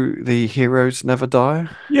go through the Heroes Never Die?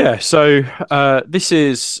 Yeah. So this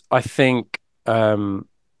is, I think, out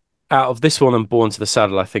of this one and Born to the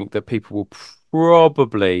Saddle, I think that people will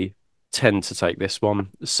probably tend to take this one.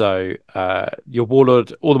 So your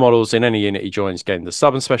warlord, all the models in any unit he joins gain the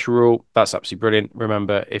stubborn special rule. That's absolutely brilliant.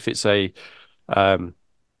 Remember, if it's um,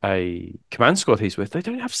 a command squad he's with, they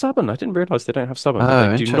don't have stubborn. I didn't realize they don't have stubborn, but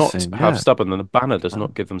they Oh, do not interesting. have Yeah. stubborn, and the banner does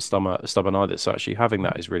not give them stubborn either. So actually having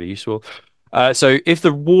that is really useful. So if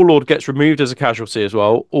the warlord gets removed as a casualty as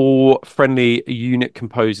well, or friendly unit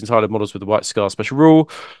composed entirely of models with the white scar special rule,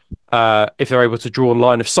 if they're able to draw a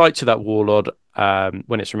line of sight to that warlord,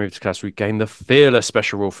 when it's removed as a casualty, gain the fearless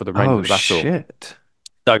special rule for the remainder Oh, of the battle. shit.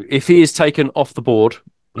 So if he is taken off the board,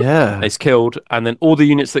 Yeah. is killed, and then all the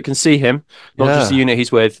units that can see him, not just the Yeah. unit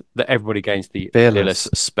he's with, that everybody gains the fearless Fearless.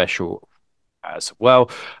 special as well.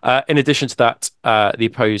 In addition to that,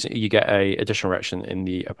 you get a additional reaction in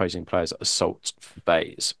the opposing player's assault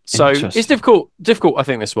phase. So it's Interesting. difficult. I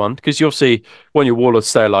think this one because you obviously want your warlord to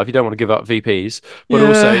stay alive. You don't want to give up VPs, but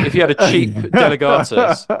also if you Yeah. had a cheap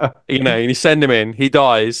delegatus, and you send him in, he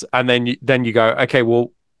dies, and then you go, okay,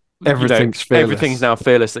 well, Everything's everything's fearless. now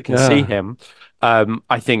fearless that can see Yeah. him.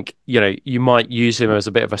 I think you might use him as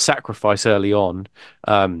a bit of a sacrifice early on,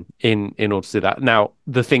 in order to do that. Now,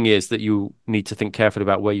 the thing is that you need to think carefully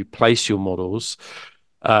about where you place your models,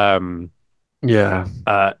 um, Yeah.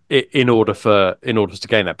 in order to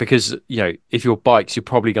gain that, because if your bikes, you're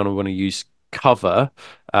probably going to want to use cover,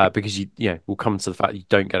 because we'll come to the fact that you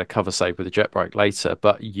don't get a cover save with a jet bike later,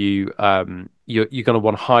 but you're going to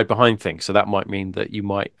want to hide behind things, so that might mean that you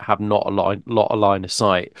might have not a line of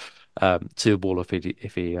sight, to the ball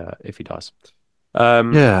if he dies.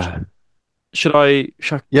 Um, Yeah. should I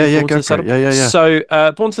Yeah. do Yeah. Born to Go the for it. Saddle? Yeah. Yeah. Yeah.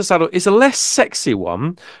 So, Born to the Saddle is a less sexy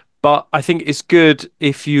one, but I think it's good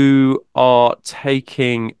if you are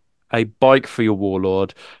taking a bike for your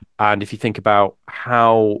warlord, and if you think about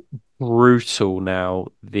how brutal now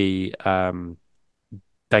the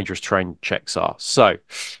dangerous terrain checks are. So,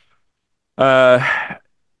 uh,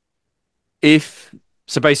 if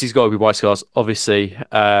so, basically, he's got to be white scars, obviously,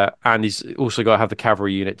 and he's also got to have the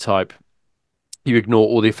cavalry unit type. You ignore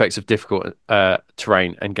all the effects of difficult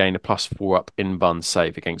terrain and gain a +4 up in bun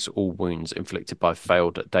save against all wounds inflicted by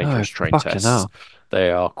failed Oh, dangerous terrain fucking tests hell. they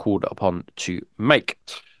are called upon to make.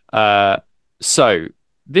 Uh, so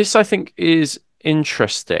this I think is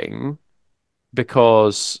interesting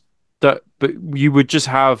because but you would just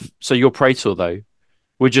have, so your Praetor though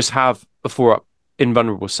would just have a 4 up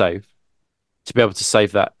invulnerable save to be able to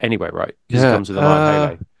save that anyway, right? Because it Yeah. comes with an Iron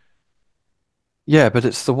Halo. Yeah, but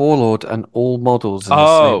it's the Warlord and all models in the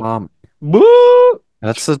same Oh, army. woo!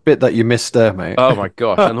 That's the bit that you missed there, mate. Oh my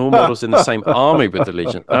gosh, and all models in the same army with the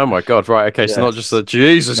Legion. Oh my God, right, okay, so not just Yes. the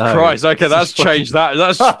Jesus No, Christ. Okay, this is that's changed fucking.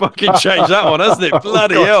 that. That's fucking changed that one, hasn't it? Oh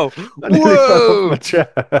Bloody God, hell. I nearly fell off my Whoa. chair.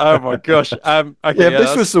 Oh my gosh. Yeah, Okay, if yeah, this was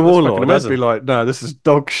that's the that's fucking Warlord, I'd be amazing. like, no, this is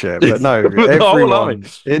dog shit. But no, The whole army. everyone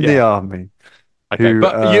in the Yeah. army Okay, who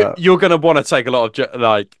but you're gonna want to take a lot of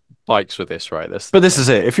like bikes with this, right? That's but the this thing. is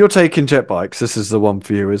it. If you're taking jet bikes, this is the one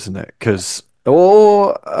for you, isn't it? Yeah. Because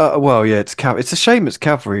well, yeah, it's a shame it's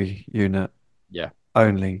cavalry unit Yeah.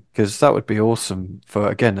 only because that would be awesome for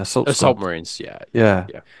again assault Assault squad. Marines, yeah, yeah,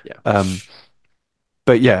 Yeah. yeah, yeah. Um,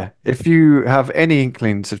 but yeah, if you have any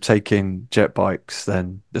inklings of taking jet bikes,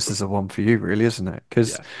 then this is the one for you, really, isn't it?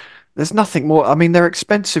 Because Yeah. there's nothing more. I mean, they're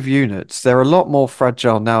expensive units. They're a lot more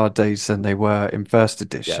fragile nowadays than they were in first Yeah.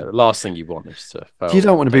 The edition. last thing you want is to You fail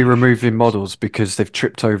don't want to be dangerous removing tricks. models because they've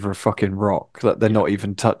tripped over a fucking rock that they're Yeah. not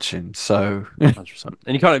even touching. So 100%.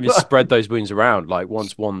 And you can't even spread those wounds around. Like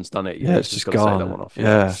once one's done it, yeah, you've it's just just got to take that gone. one off.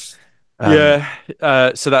 Yeah. Yeah.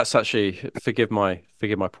 Um, So that's actually forgive my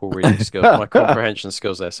poor reading skills. My comprehension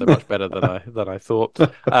skills are so much better than I thought.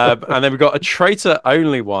 And then we've got a traitor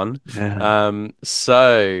only one. yeah.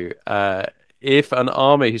 If an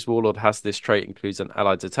army whose warlord has this trait includes an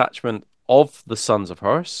allied detachment of the Sons of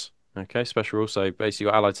Horus, okay, special rule. So basically,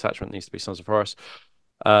 your allied detachment needs to be Sons of Horus.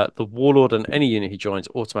 The warlord and any unit he joins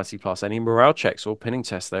automatically pass any morale checks or pinning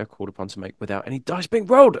tests they are called upon to make without any dice being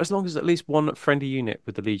rolled, as long as at least one friendly unit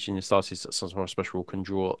with the Legion status at Sons of Horus special rule can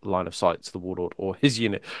draw line of sight to the warlord or his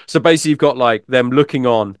unit. So basically, you've got like them looking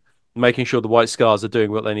on, making sure the White Scars are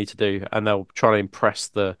doing what they need to do, and they'll try to impress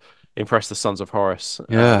the Sons of Horus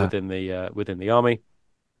Yeah. within the army.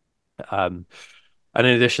 Um, and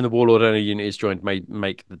in addition, the Warlord only unit is joined may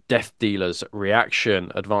make the Death Dealer's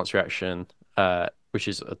reaction, advanced reaction, which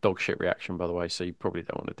is a dog shit reaction, by the way, so you probably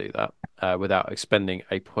don't want to do that, without expending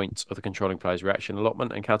a point of the controlling player's reaction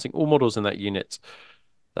allotment and counting all models in that unit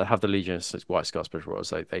that have the Legion's White Scar special rule.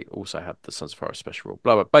 So they also have the Sons of Horus special rule.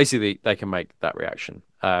 Blah, blah. Basically, they can make that reaction.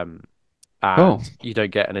 Cool. And you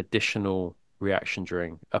don't get an additional reaction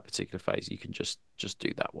during a particular phase. You can just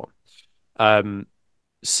do that one. Um,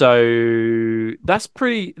 so that's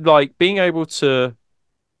pretty like being able to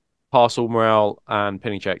pass all morale and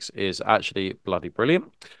pinning checks is actually bloody brilliant.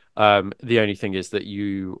 The only thing is that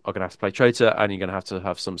you are going to have to play traitor and you're going to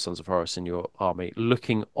have some Sons of Horus in your army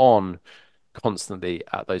looking on constantly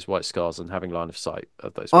at those white scars and having line of sight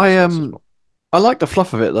of those white I scars as well. I like the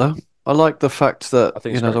fluff of it though. I like the fact that, I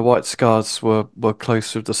think it's the great. White Scars were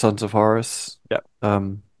close with the Sons of Horus. Yeah,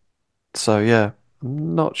 Um, so yeah,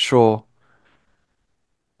 I'm not sure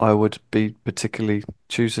I would be particularly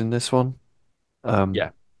choosing this one. Um,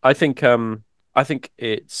 yeah. I think um I think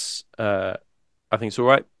it's uh I think it's all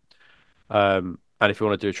right. And if you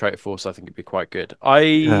want to do a traitor force, I think it'd be quite good.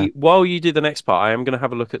 yeah. While you do the next part, I am going to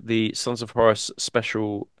have a look at the Sons of Horus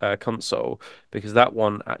special console because that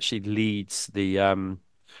one actually leads the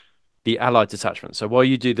allied detachment. So while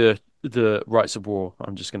you do the rights of war,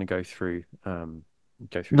 I'm just going to go through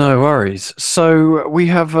that No with you. worries. So we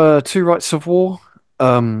have two rights of war.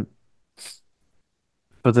 Um,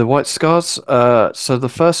 for the White Scars. So the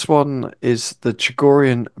first one is the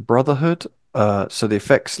Chagorian Brotherhood. So the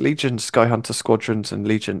effects Legion Skyhunter squadrons and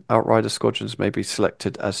Legion Outrider squadrons may be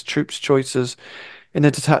selected as troops choices in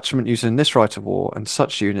a detachment using this right of war, and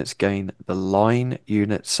such units gain the line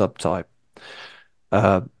unit subtype.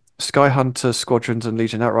 Uh, Skyhunter squadrons and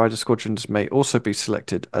Legion Outrider squadrons may also be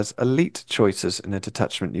selected as elite choices in a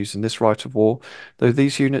detachment using this right of war, though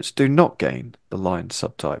these units do not gain the line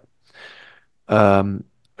subtype. Um,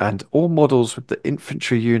 and all models with the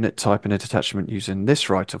infantry unit type in a detachment using this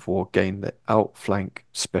right of war gain the outflank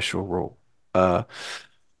special rule. Uh,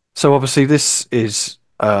 so obviously this is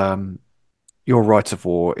your right of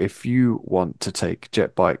war if you want to take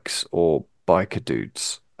jet bikes or biker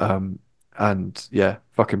dudes. And yeah,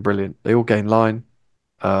 fucking brilliant. They all gain line.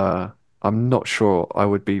 Uh, I'm not sure I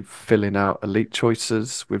would be filling out elite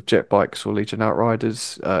choices with jet bikes or Legion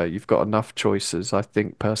Outriders. You've got enough choices, I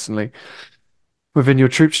think, personally within your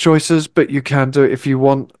troops choices, but you can do it if you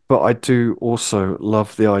want. But I do also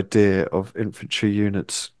love the idea of infantry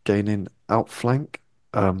units gaining outflank.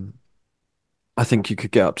 Um, I think you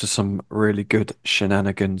could get up to some really good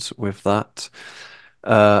shenanigans with that.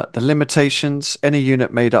 The limitations, any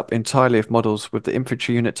unit made up entirely of models with the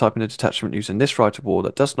infantry unit type in a detachment using this right of war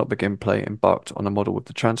that does not begin play embarked on a model with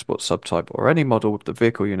the transport subtype or any model with the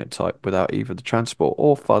vehicle unit type without either the transport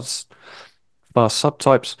or fast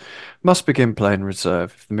subtypes must begin play in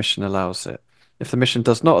reserve if the mission allows it. If the mission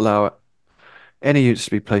does not allow it, any units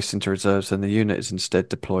to be placed into reserves, then the unit is instead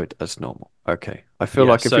deployed as normal. Okay. I feel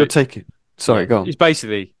Yeah, like if you're so taking, yeah, sorry, go on. it's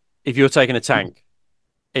basically if you're taking a tank,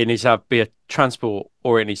 it needs to be a transport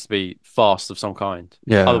or it needs to be fast of some kind.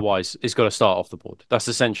 Yeah. Otherwise, it's got to start off the board. That's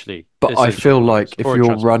But I essentially feel all it is, like if or a you're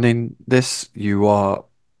transport. running this, you are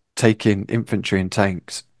taking infantry and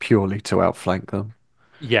tanks purely to outflank them.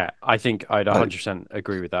 Yeah, I think I'd I, 100%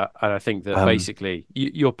 agree with that. And I think that um, basically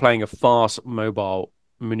you're playing a fast, mobile,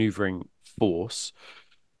 maneuvering force.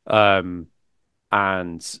 Um,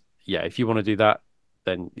 and yeah, if you want to do that,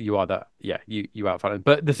 then you are that. Yeah, you outflank them.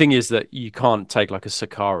 But the thing is that you can't take like a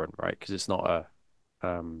Sakaran, right? Because it's not a.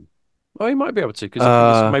 Well, you might be able to because I think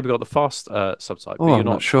it's uh, maybe got the fast subtype, oh, but you're I'm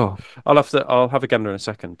not not. sure. I'll have a gander in a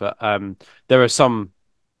second. But there are some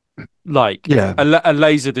like Yeah. a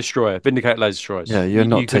laser destroyer, Vindicator laser destroyers. Yeah. You're You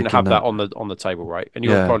not couldn't taking have that that. on the table, right? And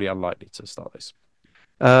you're Yeah. probably unlikely to start this.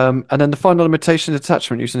 And then the final limitation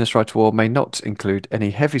attachment using this right of war may not include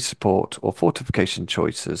any heavy support or fortification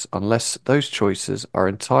choices unless those choices are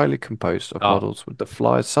entirely composed of Ah, models with the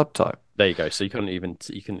flyer's subtype. there you go. So you couldn't even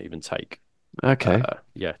take. Okay.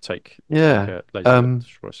 Yeah, take Yeah. a laser that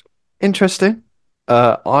destroys. Interesting.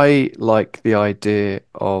 I like the idea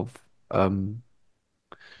of um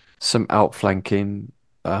some outflanking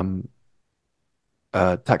um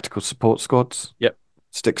tactical support squads. Yep.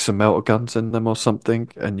 Stick some melter guns in them or something,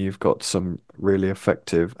 and you've got some really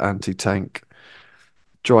effective anti-tank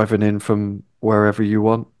driving in from wherever you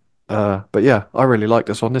want. But yeah, I really like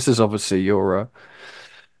this one. This is obviously your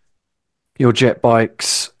jet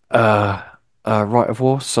bikes right of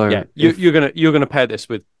war. Yeah, So you're if gonna pair this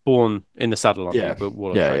with Born in the Saddle, aren't you? yeah, But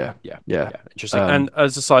Wall of yeah, Train. yeah, Yeah, yeah. yeah, interesting. And Um,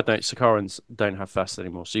 as a side note, Sakarans don't have fast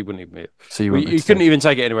anymore, so you wouldn't even. so you We wouldn't be able you to couldn't take it. even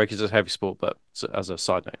take it anyway because it's heavy sport. But as a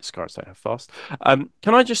side note, Sakarans don't have fast.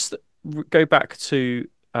 Can I just go back to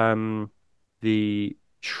the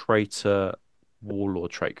traitor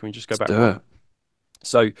warlord trait? Can we just go Let's back do one? it.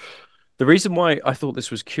 So the reason why I thought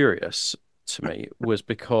this was curious to me was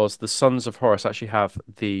because the Sons of Horus actually have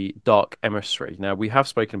the Dark Emissary. Now, we have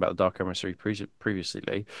spoken about the Dark Emissary previously,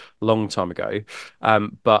 a long time ago,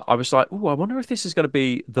 but I was like, oh, I wonder if this is going to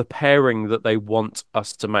be the pairing that they want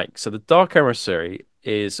us to make. So the Dark Emissary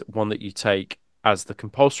is one that you take as the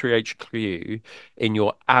compulsory HQ in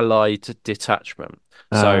your allied detachment.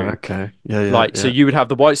 So Okay. Yeah, yeah, like, so yeah, you would have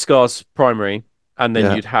the White Scars primary, and then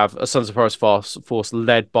yeah, you'd have a Sons of Horus force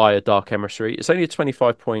led by a Dark Emissary. It's only a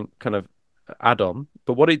 25 point kind of add on,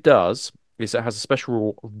 but what it does is it has a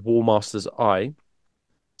special War Master's Eye.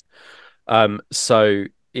 So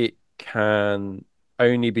it can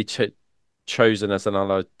only be chosen as an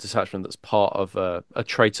allied detachment that's part of a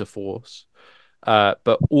traitor force.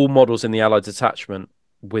 But all models in the allied detachment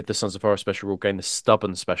with the Sons of Horus special rule gain the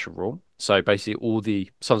stubborn special rule. So basically, all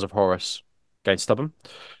the Sons of Horus gain stubborn.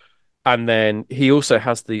 And then he also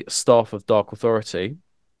has the Staff of Dark Authority.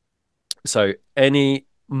 So any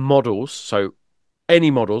models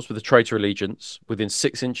with a traitor allegiance within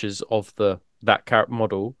 6 inches of the that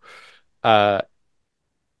model uh,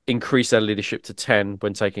 increase their leadership to 10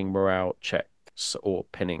 when taking morale checks or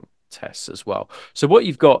pinning tests as well. So what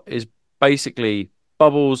you've got is basically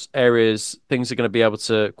bubbles, areas, things are going to be able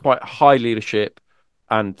to quite high leadership,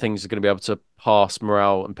 and things are going to be able to pass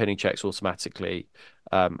morale and pinning checks automatically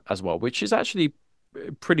as well, which is actually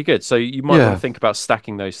pretty good. So you might want to yeah, think about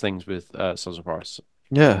stacking those things with Sons of Horus.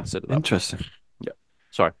 yeah. Consider that. Interesting. Yeah.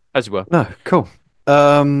 Sorry, as you were. No, cool.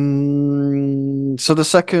 So the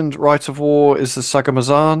second rite of war is the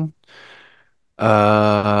Sagamazan.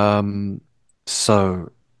 Um,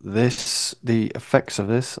 so the effects of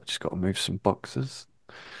this, I just got to move some boxes.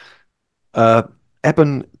 Uh,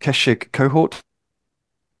 Eben Keshig cohort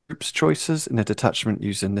groups choices in a detachment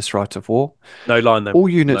using this rite of war. No line then. All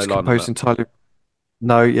No units line on composed that. entirely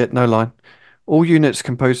no, yet no line. All units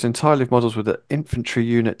composed entirely of models with an infantry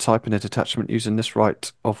unit type in a detachment using this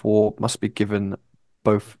rite of war must be given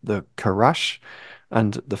both the Karash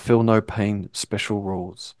and the Feel No Pain special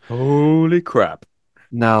rules. Holy crap.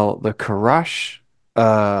 Now, the Karash,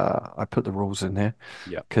 I put the rules in here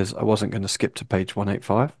Yeah. because I wasn't going to skip to page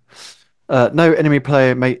 185. No enemy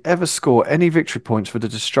player may ever score any victory points for the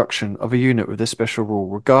destruction of a unit with this special rule,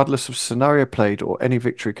 regardless of scenario played or any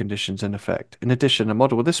victory conditions in effect. In addition, a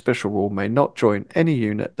model with this special rule may not join any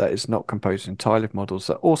unit that is not composed entirely of models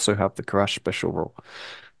that also have the Karash special rule.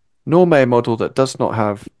 Nor may a model that does not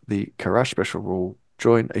have the Karash special rule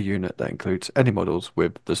join a unit that includes any models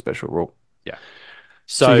with the special rule. Yeah.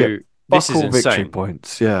 So you So get this fuck is all victory insane.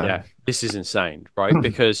 points. Yeah. Yeah, this is insane, right?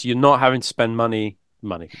 Because you're not having to spend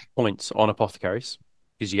points on apothecaries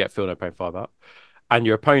because you get feel no pain 5 up, and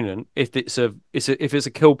your opponent, if it's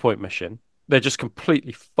a kill point mission, they're just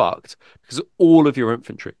completely fucked because all of your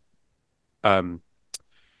infantry, um,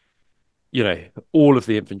 all of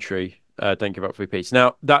the infantry don't give up VPs.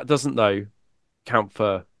 Now that doesn't though count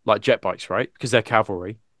for like jet bikes, right? Because they're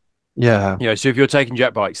cavalry. Yeah. So if you're taking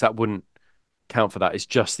jet bikes, that wouldn't count for that. It's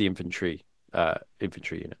just the infantry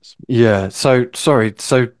units. Yeah, so sorry.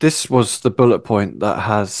 So this was the bullet point that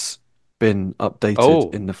has been updated Oh,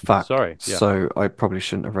 in the fact. sorry. Yeah. So I probably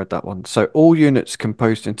shouldn't have read that one. So all units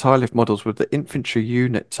composed entirely of models with the infantry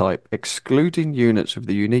unit type, excluding units with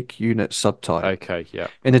the unique unit subtype, Okay. Yeah.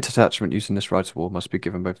 in a detachment using this right of war must be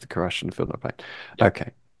given both the Karash and the field no pain. Yeah.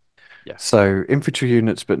 Okay. Yeah. So infantry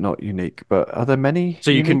units, but not unique. But are there many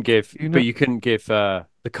So unique but unit? you couldn't give the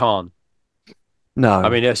Khan. I No.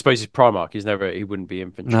 mean, I suppose he's Primarch. He wouldn't be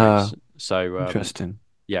infantry. No. So, Interesting.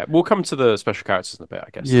 yeah, we'll come to the special characters in a bit, I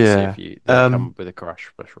guess, and see if Yeah. they come with a crash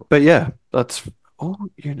special. But yeah, that's all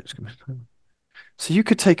units. So you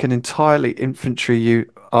could take an entirely infantry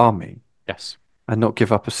army Yes, and not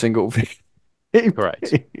give up a single correct.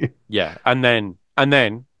 VP. Yeah, and then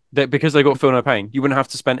because they got feel no pain, you wouldn't have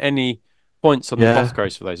to spend any points on the Yeah,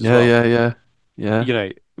 apothecaries for those as yeah, well. yeah, yeah. Yeah. you know,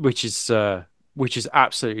 which is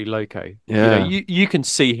absolutely loco. You know, Yeah. you can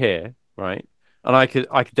see here, right? And I could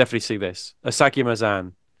definitely see this. A Sagi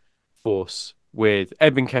Mazan force with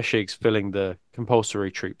Ebn Keshigs filling the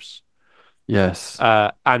compulsory troops. Yes.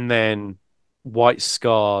 And then White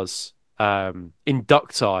Scars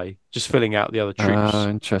inducti just filling out the other troops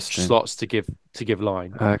Interesting. slots to give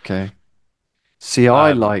line. Okay. See, Um,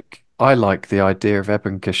 I like the idea of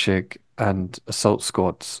Eben Kashig and assault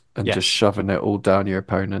squads and just yes, shoving it all down your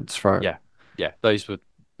opponent's throat. yeah, yeah, those would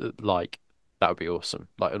like that would be awesome,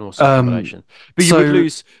 like an awesome Um, combination. But you would so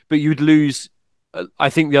lose, but you would lose. I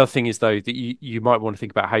think the other thing is though that you might want to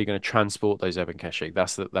think about how you're going to transport those Eben Keshik.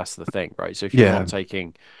 That's the thing, right? So if you're yeah, not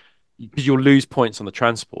taking, because you'll lose points on the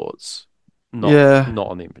transports, yeah, not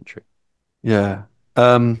on the infantry. yeah.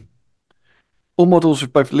 Um, all models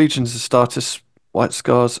with both Legions of Astartes, White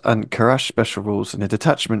Scars, and Karash special rules in a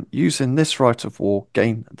detachment using this rite of war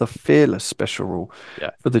gain the Fearless special rule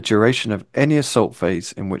Yeah. for the duration of any assault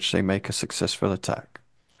phase in which they make a successful attack.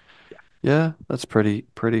 Yeah, that's pretty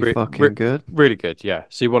Re re fucking good. really good, yeah.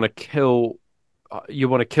 So you want to kill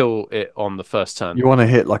it on the first turn. You want to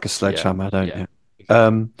hit like a Yeah, sledgehammer, don't yeah, you?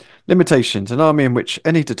 exactly. Limitations. An army in which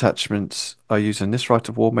any detachments are using this right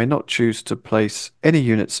of war may not choose to place any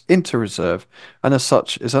units into reserve, and as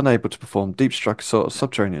such is unable to perform deep strike assault, Yeah,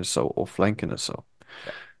 subterranean assault, or flanking assault.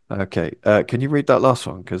 yeah, Okay. Can you read that last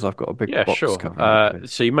one? Because I've got a big yeah, box sure. covering it,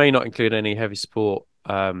 please. So you may not include any heavy support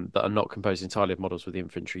that are not composed entirely of models with the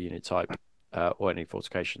infantry unit type or any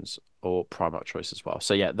fortifications or Primarch choice as well.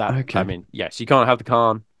 So yeah, that I Okay. mean, yes, you can't have the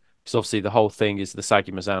Khan because obviously the whole thing is the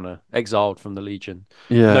Sagi Mazana exiled from the Legion,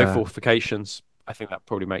 no Yeah. fortifications. I think that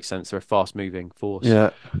probably makes sense. They're a fast-moving force Yeah.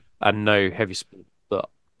 and no heavy support that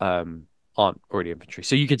aren't already infantry.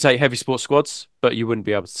 So you could take heavy support squads, but you wouldn't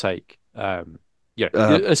be able to take Uh,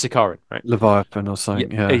 a Sikaran, right? Leviathan or Yeah,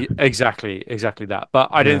 something. Yeah. exactly that. But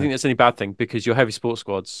I don't Yeah. think that's any bad thing because your heavy support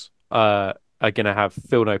squads are going to have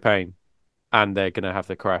feel no pain and they're going to have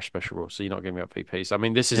the crash special rule, so you're not giving up VPs. I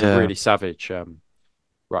mean, this is a Yeah. really savage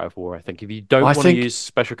right of war. I think if you don't I want to think use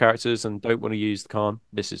special characters and don't want to use the Khan,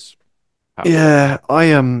 this is powerful. Yeah,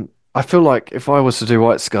 I feel like if I was to do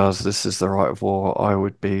White Scars, this is the right of war I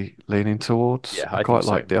would be leaning towards. Yeah, I I think quite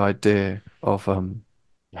so. like the idea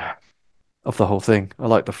Yeah, of the whole thing. I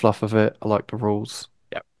like the fluff of it. I like the rules.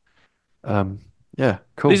 yeah. Um yeah,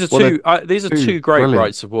 cool. Well, they're These are two two great brilliant.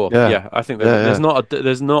 rights of war. Yeah. Yeah, I think Yeah, yeah.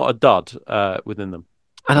 there's not a dud within them.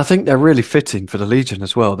 And I think they're really fitting for the Legion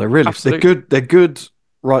as well. Absolutely. They're good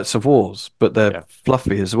rights of wars, but they're Yeah,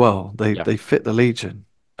 fluffy as well. yeah. They fit the Legion.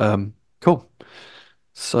 Cool.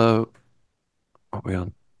 So what are we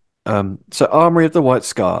on? So Armory of the White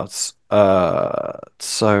Scars.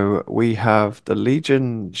 So we have the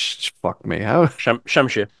Legion. Fuck me, how?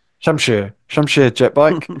 Shamshir. Shamshir jet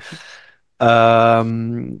bike.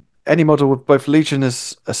 Any model with both Legion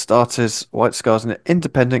as Astartes, White Scars, and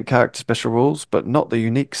independent character special rules, but not the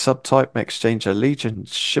unique subtype, may exchange a Legion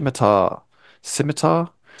scimitar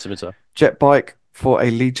Scimitar. jet bike for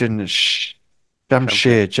a Legion Shamshir.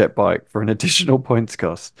 Shamshir jet bike for an additional points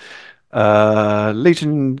cost.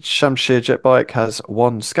 Legion Shamshir jet bike has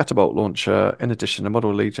one scatterbolt launcher. In addition, a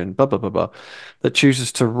model Legion, blah blah blah blah, that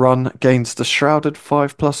chooses to run gains the Shrouded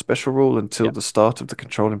 5+ special rule until Yeah. the start of the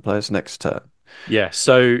controlling player's next turn. Yeah,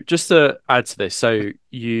 so just to add to this, so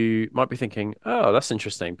you might be thinking, oh, that's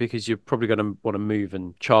interesting because you're probably going to want to move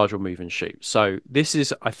and charge or move and shoot. So this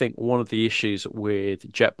is, I think, one of the issues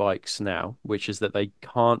with jet bikes now, which is that they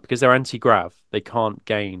can't, because they're anti-grav, they can't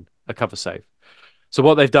gain a cover save. So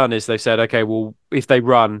what they've done is they've said, okay, well, if they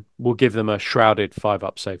run, we'll give them a shrouded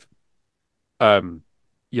 5-up save. Um,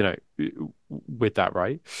 you know, with that,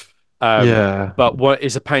 right? Yeah, But what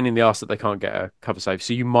is a pain in the ass that they can't get a cover save.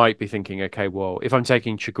 So you might be thinking, okay, well, if I'm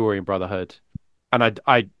taking Chagorian Brotherhood and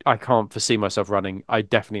I can't foresee myself running, I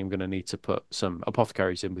definitely am going to need to put some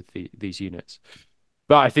apothecaries in with these units.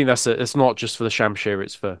 But I think it's not just for the Shamshir,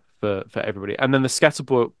 it's for everybody. And then the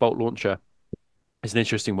Scatterbolt launcher is an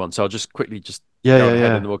interesting one. So I'll just quickly just yeah, go yeah, on ahead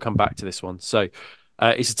yeah, and then we'll come back to this one. So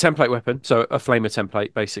it's a template weapon, so a flamer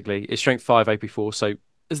template basically. It's strength 5, AP4, so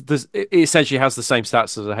it essentially has the same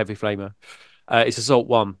stats as a heavy flamer. It's assault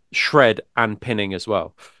 1, shred and pinning as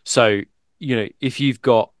well. So if you've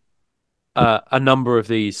got a number of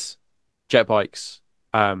these jet bikes,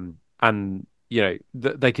 and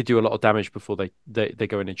they could do a lot of damage before they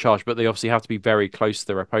go in charge, but they obviously have to be very close to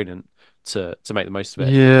their opponent to make the most of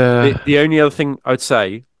it. yeah, The only other thing I'd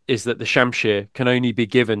say is that the Shamshir can only be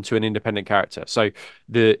given to an independent character. So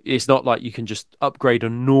it's not like you can just upgrade a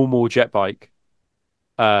normal jet bike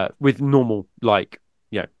with normal, like,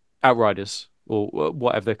 Outriders or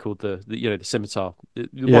whatever they're called, the scimitar, the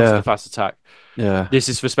ones with the Yeah, fast attack. yeah. This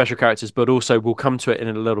is for special characters, but also we'll come to it in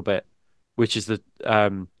a little bit, which is the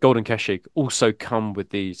Golden Keshig also come with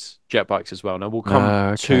these jet bikes as well. Now we'll come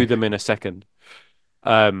to Okay. them in a second.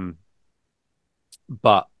 Um,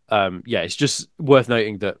 but yeah, it's just worth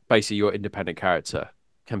noting that basically your independent character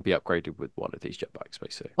can be upgraded with one of these jet bikes,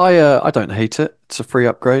 basically. I don't hate it. It's a free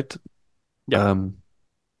upgrade. Yeah, Um,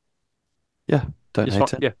 yeah, don't it's fine.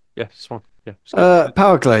 hate it. Yeah, yeah, it's fine. Yeah, it's good.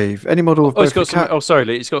 Power glaive. Any model with Oh, it's both the got some. cat. Oh, sorry,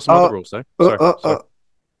 Lee, it's got some other Uh, rules though. uh, Sorry, uh, sorry. uh,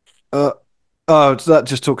 uh, oh, that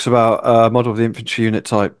just talks about model of the infantry unit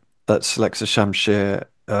type that selects a Shamshir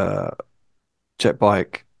jet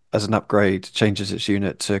bike as an upgrade, changes its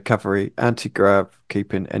unit to cavalry, anti-grav,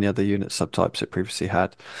 keeping any other unit subtypes it previously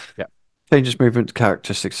had. Yeah, Changes movement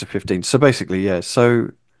characteristics to 15. So basically, yeah. So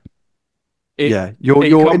it yeah, your it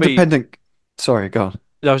your can't be. independent. Sorry, go on.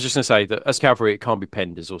 I was just going to say that as cavalry, it can't be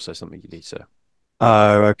penned. Is also something you need to note.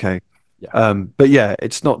 Oh, okay. Yeah, But yeah,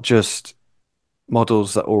 it's not just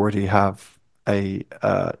models that already have a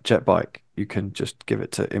jet bike. You can just give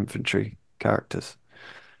it to infantry characters.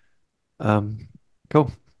 Um,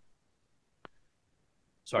 cool.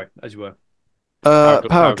 sorry, as you were. Power, Power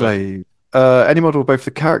power glaive. glaive. Any model, both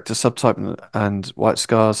the character subtype and White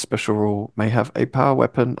Scars special rule may have a power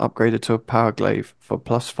weapon upgraded to a power glaive for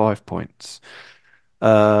plus 5 points.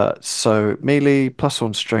 So melee plus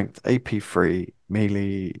one strength, AP free,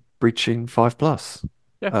 melee breaching 5 plus.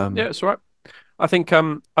 Yeah, yeah, Um, it's all right. I think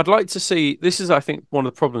I'd like to see this is I think one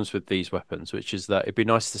of the problems with these weapons, which is that it'd be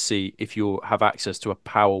nice to see if you have access to a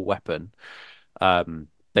power weapon,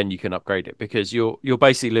 then you can upgrade it because you're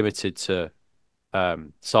basically limited to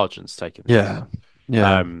sergeants taking these. yeah,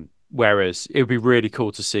 yeah, Whereas it would be really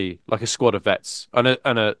cool to see like a squad of vets and a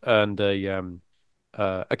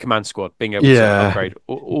command squad being able to yeah, upgrade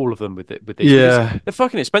all of them with these because yeah, they're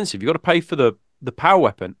fucking expensive. You've got to pay for the power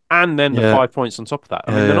weapon and then the yeah, 5 points on top of that. I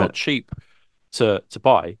yeah, mean, they're yeah, not cheap to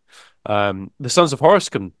buy. The Sons of Horus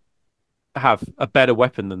can have a better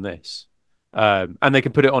weapon than this, and they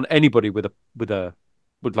can put it on anybody with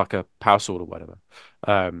like a power sword or whatever,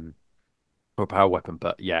 or a power weapon.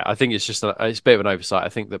 But yeah, I think it's a bit of an oversight. I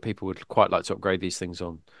think that people would quite like to upgrade these things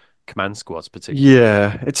on command squads, particularly.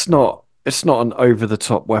 yeah. It's not an over the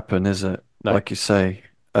top weapon, is it? No, Like you say.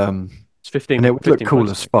 Um, it's and it 15, would look 15 cool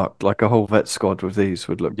points, I as think. fuck. Like a whole vet squad with these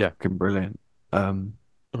would look Yeah, fucking brilliant. Um,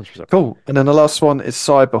 100%. Cool. And then the last one is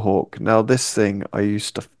Cyberhawk. Now, this thing I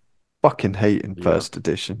used to fucking hate in Yeah, first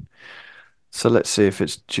edition. So let's see if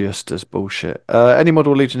it's just as bullshit. Any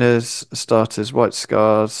model Legionnaires, starters, White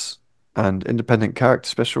Scars, and independent character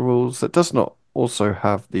special rules that does not also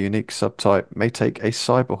have the unique subtype may take a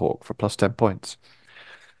Cyberhawk for plus 10 points.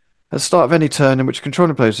 At the start of any turn in which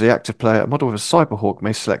controlling player is the active player, a model with a Cyberhawk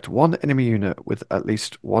may select one enemy unit with at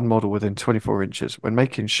least one model within 24 inches. When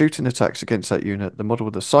making shooting attacks against that unit, the model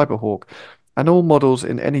with the Cyberhawk and all models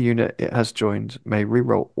in any unit it has joined may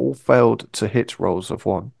reroll all failed to hit rolls of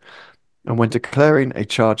one. And when declaring a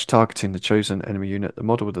charge targeting the chosen enemy unit, the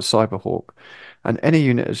model with the Cyberhawk and any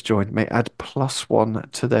unit has joined may add plus one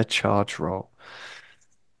to their charge roll.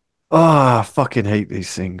 Ah, I fucking hate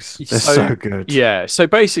these things. They're So so good. yeah, so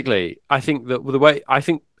basically, I think that the way I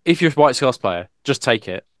think if you're a White Scars player, just take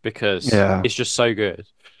it because Yeah, it's just so good,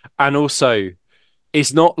 and also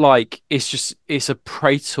it's not like it's a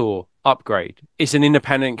Praetor upgrade. It's an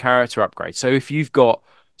independent character upgrade. So if you've got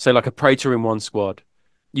say like a Praetor in one squad,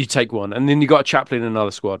 you take one, and then you got a chaplain in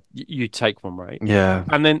another squad, you take one, right? yeah,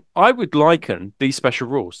 And then I would liken these special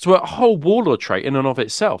rules to a whole warlord trait in and of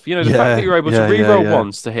itself. You know, the fact that yeah, you're able to yeah, yeah, re-roll yeah.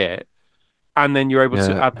 ones to hit and then you're able to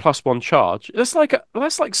Yeah, add plus one charge. That's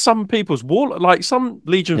like some people's wall, like some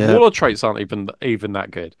legions yeah, warlord traits aren't even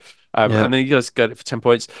that good. yeah, And then you guys get it for 10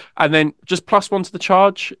 points, and then just plus one to the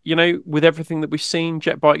charge. You know, with everything that we've seen,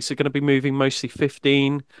 jet bikes are going to be moving mostly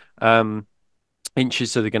 15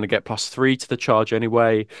 inches, so they're going to get plus three to the charge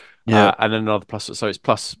anyway, yeah. and then another plus. So it's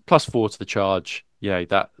plus four to the charge. Yeah,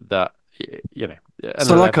 that you know, and So,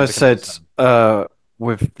 then like I they're going to be said, seven.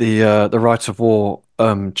 with the Right of War,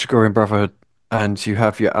 Chagorian Brotherhood, and you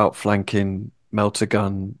have your outflanking melter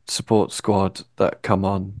gun support squad that come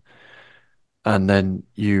on, and then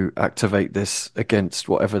you activate this against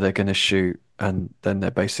whatever they're going to shoot, and then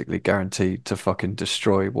they're basically guaranteed to fucking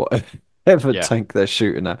destroy whatever Yeah, tank they're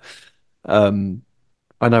shooting at. Um,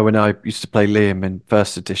 I know when I used to play Liam in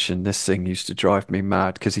first edition, this thing used to drive me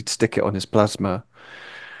mad because he'd stick it on his plasma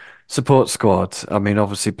support squad. I mean,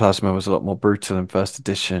 obviously, plasma was a lot more brutal in first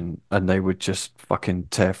edition, and they would just fucking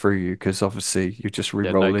tear through you because obviously you're just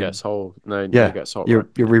yeah. No re-rolling. gets hole. No Yeah, gets hot. Right.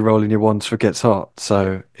 you're Yeah, re-rolling your ones for gets hot.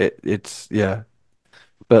 yeah. So it's yeah.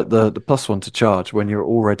 But the plus one to charge when you're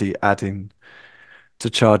already adding. to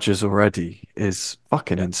charges already is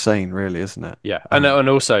fucking Yeah. insane, really, isn't it? Yeah, and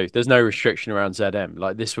also there's no restriction around ZM.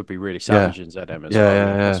 Like this would be really Yeah, savage in ZM as yeah, well. You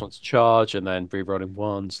know, yeah, yeah, +1 to charge and then rerolling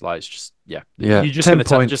ones. Like it's just yeah, yeah. you're just 10 gonna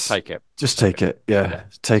just points. take it, just Just take it. take it. Yeah, Yeah,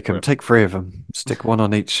 take them. brilliant. Take three of them. Stick one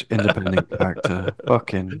on each independent character.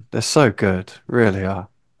 Fucking, they're so good. Really are.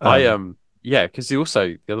 I Um, yeah, because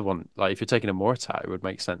also the other one, like if you're taking a Moritat, it would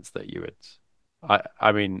make sense that you would.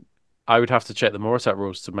 I mean, I would have to check the Moritat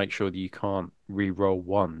rules to make sure that you can't re-roll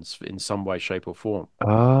ones in some way, shape, or form.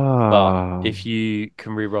 But ah, if you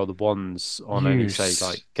can re-roll the ones on any, you say,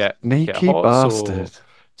 like get sneaky hots or bastard.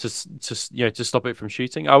 to stop it from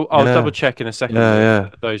shooting, I'll double Yeah, check in a second yeah, yeah,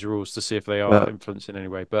 those rules to see if they are yeah, influenced in any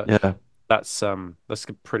way. But yeah, that's a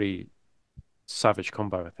pretty savage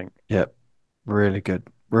combo, I think. yeah. Really good.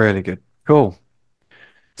 Really good. Cool.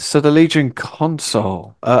 So the Legion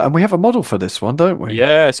console, and we have a model for this one, don't we?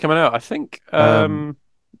 Yeah, it's coming out. I think. Um,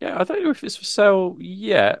 Yeah, I don't know if it's for sale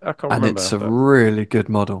yet. I can't and remember, it's a but really good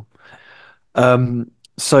model.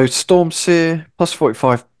 So Stormseer plus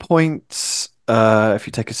 45 points. If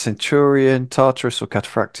you take a Centurion, Tartarus or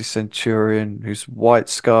Cataphractii Centurion, whose white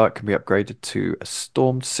scar can be upgraded to a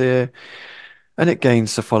Stormseer, and it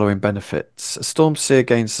gains the following benefits. A Stormseer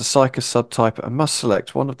gains the Psyker subtype and must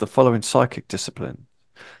select one of the following psychic disciplines: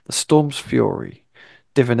 the Storm's Fury,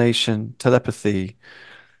 Divination, Telepathy,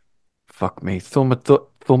 fuck me,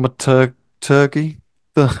 Thaumaturgy.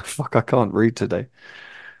 The fuck, I can't read today.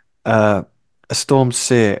 Uh, a Storm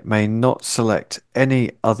Seer may not select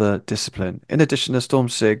any other discipline. In addition, a Storm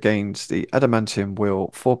Seer gains the Adamantium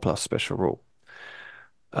Will 4 plus special rule.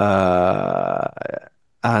 Uh,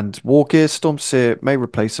 and War Gear, Storm Seer may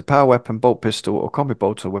replace a power weapon, bolt pistol, or combi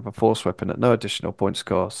bolter with a force weapon at no additional points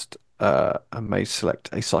cost, and may select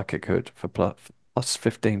a Psychic Hood for plus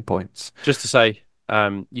 15 points. just to say,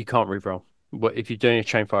 you can't re-roll. But if you're doing a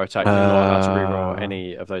chain fire attack, you're not allowed to re-roll Uh,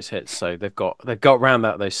 any of those hits. So they've got around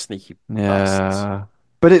that those sneaky bastards. yeah.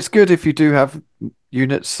 But it's good if you do have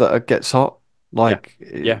units that gets hot. Yeah, Like,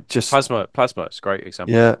 yeah. just, Plasma is a great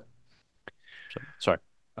example. yeah. So, sorry,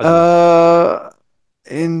 as you were. Uh,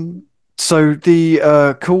 in so the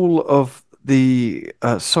call of the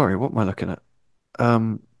sorry, what am I looking at?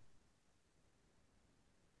 Um,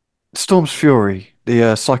 Storm's Fury,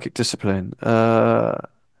 the psychic discipline. A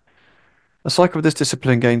psychic of this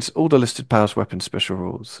discipline gains all the listed powers, weapons, special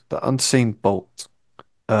rules. The Unseen Bolt.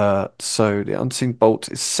 So the Unseen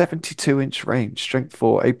Bolt is 72-inch range, strength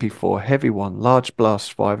 4, AP 4, heavy 1, large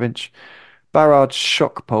blast 5-inch, barrage,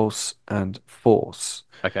 shock pulse, and force.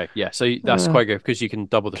 Okay, yeah. So that's Uh, quite good because you can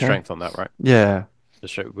double the okay. strength on that, right? Yeah. The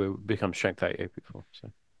strength will become strength 8 AP4.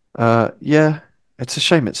 So, Yeah. It's a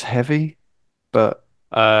shame it's heavy, but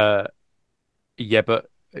uh, yeah,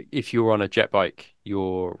 but if you're on a jet bike,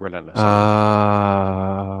 you're relentless, aren't you?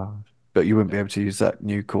 uh but you wouldn't be Yeah. able to use that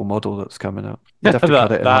new cool model that's coming out. You'd have to cut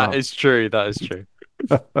That it in that half. is true. That is true.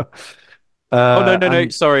 Oh no, no, no. And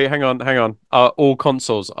Sorry, hang on, hang on. All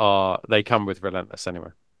consoles are they come with relentless anyway.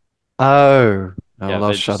 oh, oh, Yeah, well,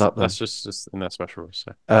 I'll they shut just up that's then. just in their special rules.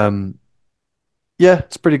 So Um, yeah,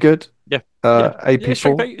 it's pretty good. yeah, yeah, yeah. Strength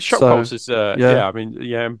AP4. 8 shock So pulse is yeah, yeah. I mean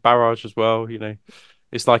yeah, and barrage as well. You know,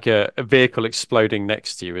 it's like a vehicle exploding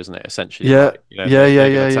next to you, isn't it? Essentially, yeah, like you know yeah, yeah,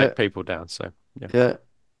 they're going yeah, to yeah, take people down. So yeah, yeah.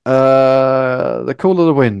 The Call of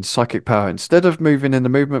the Wind, psychic power. Instead of moving in the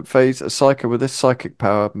movement phase, a psyker with this psychic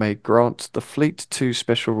power may grant the Fleet 2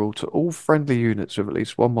 special rule to all friendly units with at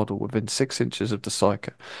least one model within 6 inches of the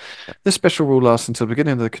psyker. yeah, This special rule lasts until the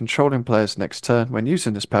beginning of the controlling player's next turn. When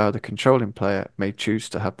using this power, the controlling player may choose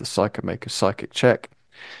to have the psyker make a psychic check.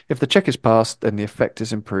 If the check is passed, then the effect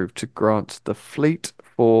is improved to grant the Fleet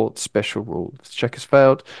 4 special rule. If the check is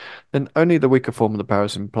failed, then only the weaker form of the power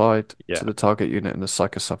is implied yeah, to the target unit and the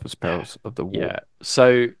psyker suffers yeah, perils of the war. yeah.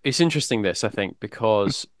 So it's interesting this I think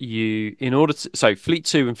because you in order to so Fleet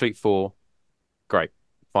 2 and Fleet 4 great,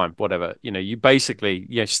 fine, whatever. You know, you basically,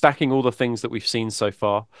 stacking all the things that we've seen so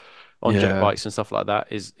far on jet Yeah, bikes and stuff like that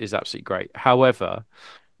is absolutely great. However,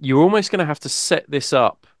 you're almost going to have to set this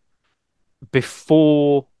up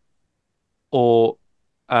before or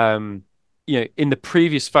um in the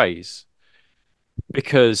previous phase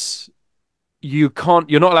because you're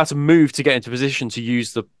not allowed to move to get into position to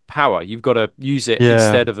use the power. You've got to use it yeah,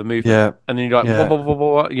 instead of the movement. yeah, And then you're like, wah, yeah, wah, wah,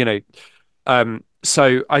 wah, wah,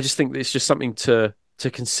 so I just think it's just something to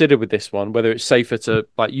consider with this one, whether it's safer to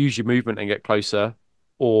like use your movement and get closer,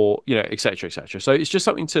 or et cetera, et cetera. So it's just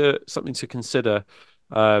something to consider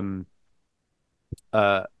um,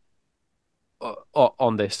 uh,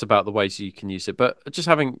 on this about the ways you can use it. But just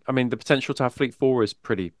having, I mean, the potential to have Fleet 4 is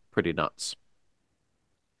pretty nuts.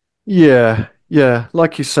 yeah, yeah.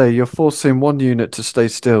 Like you say, you're forcing one unit to stay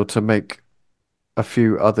still to make a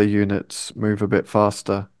few other units move a bit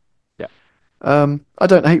faster. Yeah. I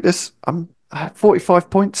don't hate this. 45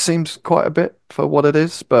 points seems quite a bit for what it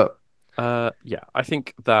is, but Yeah, I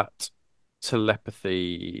think that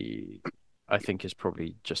telepathy, I think, is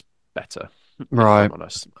probably just better, if I'm right.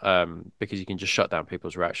 honest. Because you can just shut down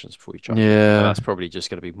people's reactions before you charge in, and Yeah. that's probably just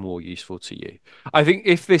going to be more useful to you. I think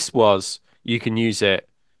if this was, you can use it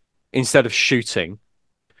instead of shooting,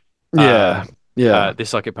 Yeah. Yeah. this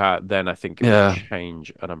psychic power, then I think it would Yeah.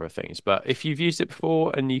 change a number of things. But if you've used it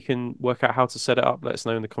before and you can work out how to set it up, let us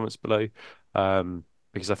know in the comments below.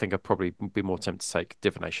 Because I think I'd probably be more tempted to take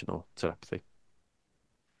divination or telepathy.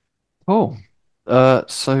 Cool.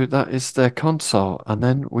 So that is their console, and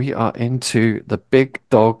then we are into the big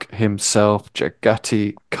dog himself,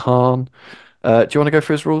 Jagati Khan. Do you want to go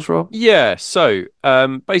through his rules, Rob? Yeah, so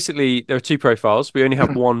basically there are two profiles. We only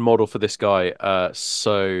have one model for this guy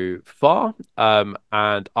so far.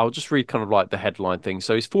 And I'll just read kind of like the headline thing.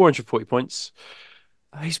 So he's 440 points.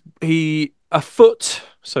 He a foot.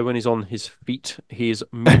 So when he's on his feet, he is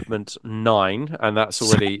movement 9, and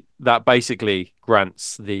that basically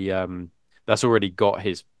grants the that's already got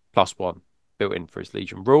his +1 built in for his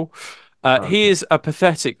Legion rule. He Okay. is a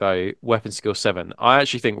pathetic though weapon skill 7. I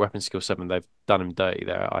actually think weapon skill 7 they've done him dirty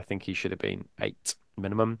there. I think he should have been 8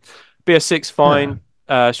 minimum. BS 6 Yeah. fine.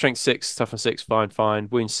 Strength 6, toughness 6, fine, fine.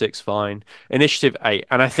 Wound 6, fine. Initiative 8.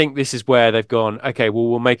 And I think this is where they've gone, okay, well,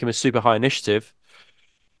 we'll make him a super high initiative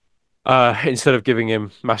instead of giving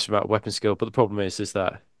him massive amount of weapon skill. But the problem is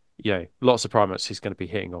that lots of primates he's going to be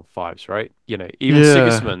hitting on 5s, right? Even Yeah.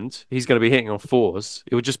 Sigismund, he's going to be hitting on 4s.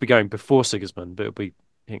 It would just be going before Sigismund, but it'll be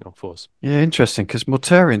hitting on 4s. Yeah, interesting, because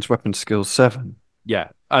Mortarian's weapon skill's 7, Yeah,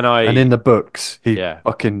 and and in the books, he yeah,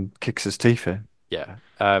 fucking kicks his teeth in. yeah.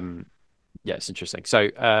 Yeah, it's interesting. So,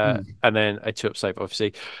 Hmm. and then a 2-up save,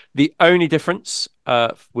 obviously. The only difference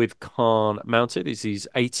with Khan mounted is he's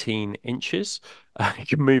 18 inches. He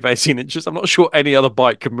can move 18 inches. I'm not sure any other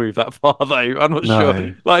bike can move that far, though. I'm not sure.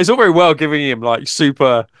 No, Like, it's all very well giving him like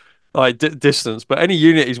super like distance, but any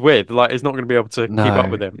unit he's with, like, is not going to be able to keep up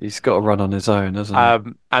with no, him. he's got to run on his own, hasn't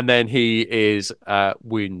he? And then he is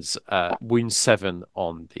wounds 7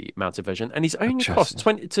 on the mounted version, and he's only cost Interesting.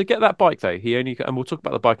 20 to get that bike though. He only, and we'll talk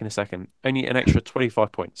about the bike in a second. Only an extra 25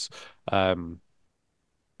 points um,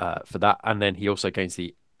 for that, and then he also gains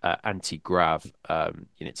the anti-grav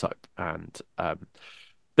unit type, and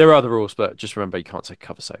there are other rules, but just remember you can't take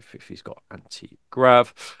cover save if he's got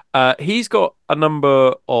anti-grav. He's got a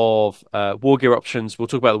number of war gear options. We'll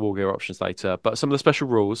talk about the war gear options later, but some of the special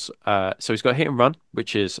rules. So he's got hit and run,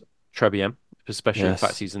 which is Trebien, especially the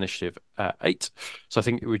fact Yes. he's initiative 8. So I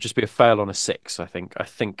think it would just be a fail on a 6. I think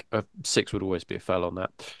a 6 would always be a fail on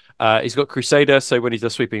that. He's got Crusader, so when he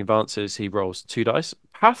does sweeping advances, he rolls 2 dice.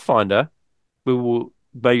 Pathfinder, we will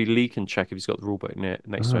maybe Lee can check if he's got the rulebook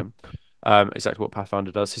next to Uh, him. Exactly what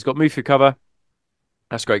Pathfinder does. He's got move through cover.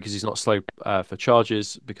 That's great because he's not slow for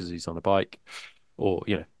charges because he's on a bike, or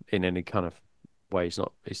in any kind of way he's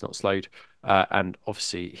not slowed. And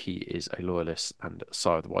obviously he is a loyalist and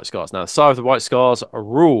Sire of the White Scars. Now the Sire of the White Scars are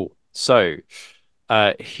rule. So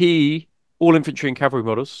he all infantry and cavalry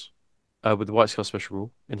models with the White Scar special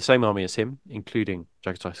rule in the same army as him, including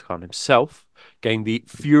Jagatai Khan himself, gain the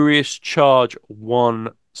Furious Charge 1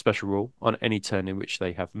 special rule on any turn in which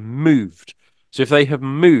they have moved. So if they have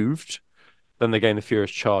moved, then they gain the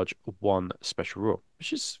Furious Charge 1 special rule,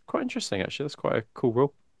 which is quite interesting, actually. That's quite a cool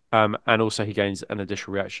rule. And also he gains an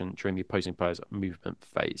additional reaction during the opposing player's movement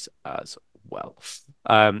phase as well.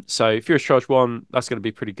 So Furious Charge 1, that's going to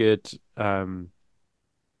be pretty good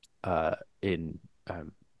in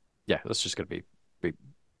yeah, that's just going to be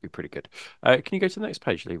pretty good. Can you go to the next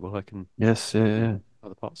page, Lee? Well, I can yes, yeah, yeah.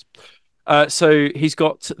 other parts. So he's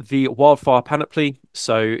got the Wildfire Panoply.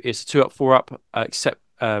 So it's a 2-up, 4-up, except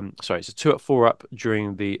sorry, it's a 2-up, 4-up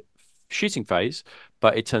during the shooting phase,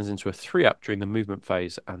 but it turns into a 3-up during the movement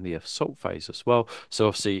phase and the assault phase as well. So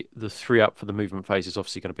obviously the 3-up for the movement phase is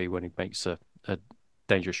obviously going to be when he makes a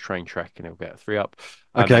dangerous train trek and he'll get a 3-up.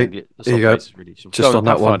 And then Okay, the here you assault go. phase is really useful. Go Just on, on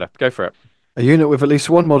that one. Pathfinder, go for it. A unit with at least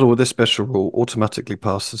one model with this special rule automatically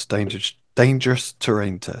passes dangerous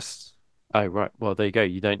terrain tests. Oh, right. Well, there you go.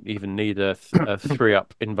 You don't even need a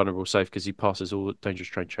 3-up invulnerable save because he passes all dangerous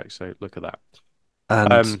train checks. So look at that.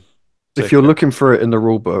 And Um, so if you're go. looking for it in the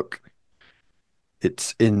rule book,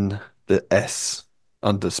 it's in the S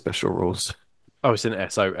under special rules. Oh, it's in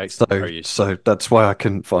SO. Excellent. So, Very useful. so that's why I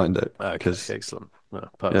couldn't find it Okay, because excellent. Well,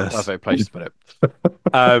 yes, perfect place to put it.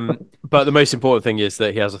 But the most important thing is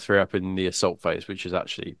that he has a 3-up in the assault phase, which is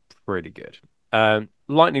actually pretty good.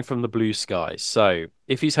 Lightning from the blue sky. So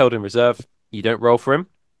if he's held in reserve, you don't roll for him.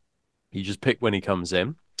 You just pick when he comes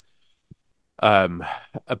in. Um,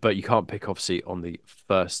 but you can't pick obviously on the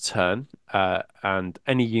first turn. And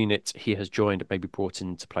any unit he has joined may be brought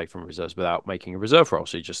into play from reserves without making a reserve roll.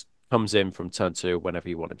 So he just comes in from turn two whenever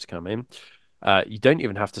you want him to come in. You don't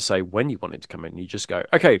even have to say when you want him to come in. You just go,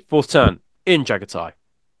 okay, fourth turn in Jagatai.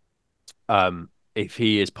 If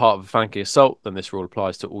he is part of a flanking assault, then this rule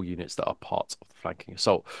applies to all units that are part of the flanking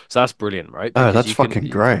assault. So that's brilliant, right? Oh, Because that's you can, fucking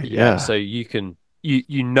great. yeah. Yeah. So you can,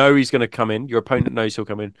 you know he's going to come in. Your opponent knows he'll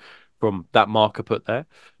come in from that marker put there.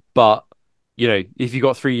 But if you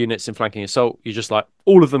got three units in flanking assault, you're just like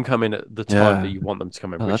all of them come in at the time that Yeah. you want them to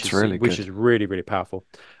come in, Oh, which that's is really which good. is really really powerful.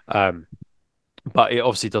 Um, but it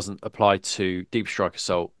obviously doesn't apply to deep strike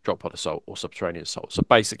assault, drop pod assault, or subterranean assault. So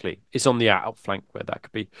basically, it's on the outflank where that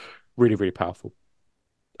could be really really powerful.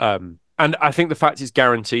 And I think the fact it's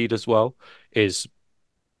guaranteed as well is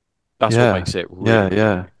that's what Yeah. makes it really, Yeah. really,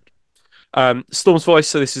 Yeah. really good. Storm's Voice.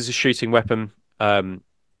 So this is a shooting weapon.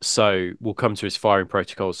 So we'll come to his firing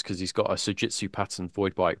protocols because he's got a Sujitsu pattern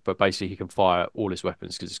void bike, but basically he can fire all his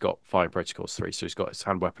weapons because he's got firing protocols three. So he's got his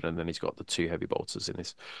hand weapon and then he's got the two heavy bolters in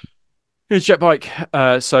his jet bike.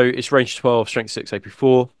 So it's range 12, strength 6, AP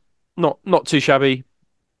 4. Not too shabby.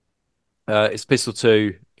 It's pistol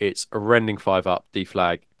 2. It's a rending 5 up,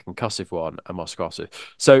 deflag, concussive 1, and muscasive.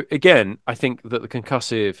 So again, I think that the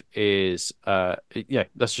concussive is yeah,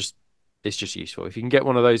 it's just useful. If you can get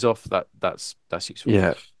one of those off, that's useful.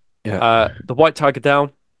 Yeah. Yeah. The white tiger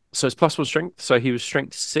down, so it's plus 1 strength. So he was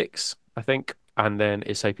strength 6, I think, and then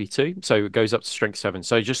it's AP 2. So it goes up to strength 7.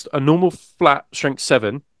 So just a normal flat strength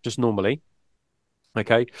 7, just normally.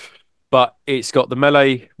 Okay. But it's got the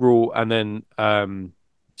melee rule, and then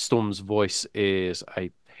Storm's Voice is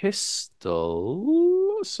a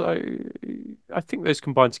pistol. So I think those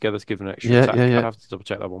combined together to give an extra Yeah. Yeah. attack. I'd Yeah. have to double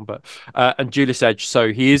check that one. But and Duelist Edge.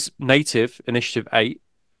 So he is native initiative 8,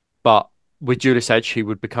 but with Duelist Edge, he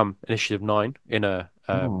would become initiative 9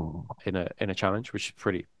 Oh. in a challenge, which is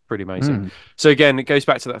pretty amazing. Mm. So again, it goes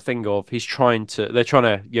back to that thing of they're trying to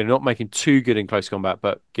not make him too good in close combat,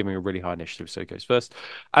 but giving a really high initiative, so he goes first.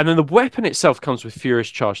 And then the weapon itself comes with Furious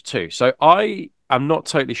Charge too. So I am not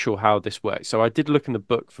totally sure how this works. So I did look in the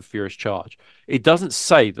book for Furious Charge. It doesn't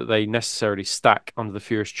say that they necessarily stack under the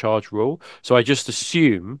Furious Charge rule. So I just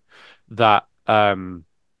assume that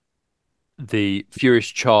the Furious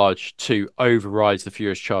Charge 2 overrides the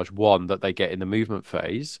Furious Charge 1 that they get in the movement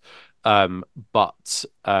phase. But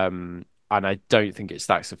and I don't think it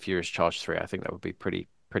stacks the Furious Charge 3. I think that would be pretty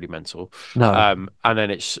mental. No. And then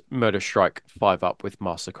it's Murder Strike 5 up with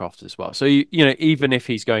Mastercraft as well. So even if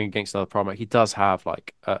he's going against another Primarch, he does have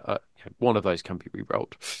like one of those can be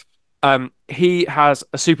re-rolled. He has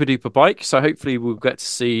a super duper bike, so hopefully we'll get to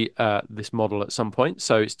see this model at some point.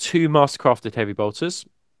 So it's two mastercrafted heavy bolters.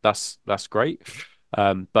 That's great.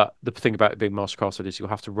 But the thing about it being mastercrafted is you'll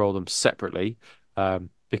have to roll them separately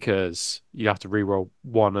because you have to re-roll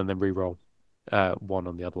one and then re-roll one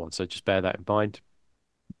on the other one. So just bear that in mind.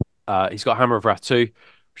 He's got Hammer of Wrath too,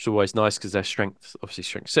 which is always nice because they're strength, obviously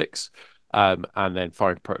strength 6. And then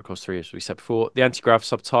firing protocols 3, as we said before. The anti-grav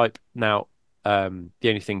subtype. Now, the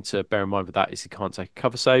only thing to bear in mind with that is he can't take a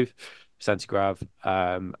cover save. It's anti-grav,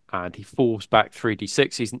 and he falls back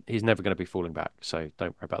 3d6. He's never going to be falling back, so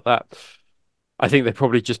don't worry about that. I think they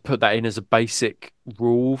probably just put that in as a basic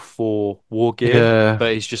rule for war gear, Yeah. but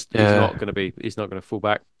Yeah. he's not going to fall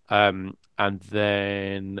back. And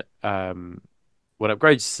then when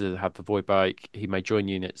upgrades to have the void bike, he may join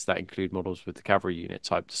units that include models with the cavalry unit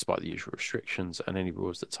type, despite the usual restrictions, and any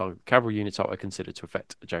rules that target the cavalry unit type are considered to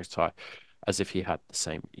affect a Jagdtai as if he had the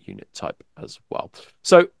same unit type as well.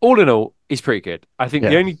 So all in all, he's pretty good. I think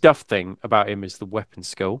the Yeah. only duff thing about him is the weapon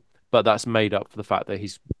skill, but that's made up for the fact that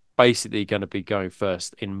he's basically going to be going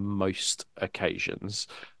first in most occasions.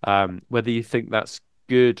 Whether you think that's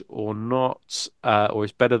good or not, or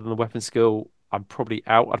is better than the weapon skill, I'm probably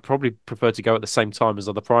out. I'd probably prefer to go at the same time as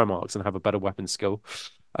other Primarchs and have a better weapon skill.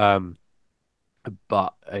 Um,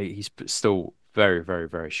 but he's still very, very,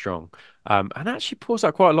 very strong. And actually pours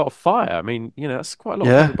out quite a lot of fire. I mean, that's quite a lot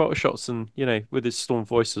of heavy Yeah. bolter shots, and with his Storm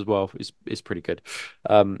Voice as well is pretty good.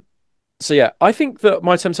 So yeah, I think that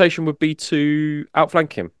my temptation would be to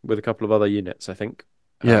outflank him with a couple of other units. I think.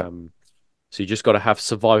 Yeah. So you just got to have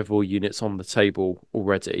survivable units on the table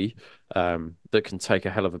already that can take a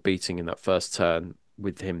hell of a beating in that first turn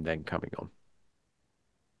with him then coming on.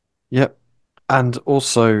 Yep. And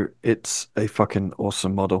also, it's a fucking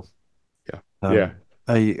awesome model. Yeah. Yeah. Um,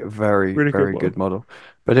 a very, Really good very one. good model.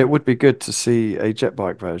 But it would be good to see a jet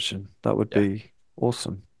bike version. That would Yeah. be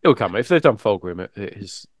awesome. It'll come. If they've done Fulgrim,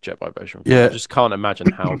 his jet bike version will come. I Yeah. just can't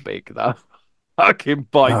imagine how big that fucking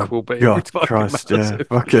bike Oh will be. It's God, fucking Christ, yeah. massive.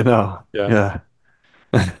 Fucking hell. Yeah.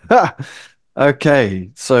 Yeah.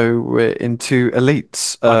 Okay, so we're into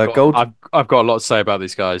elites. I've got Gold. I've I've got a lot to say about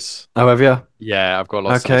these guys. However, Yeah, I've got a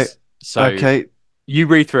lot to okay, say. So okay, you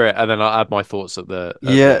read through it, and then I'll add my thoughts at the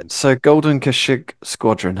yeah. end. So Golden Kashig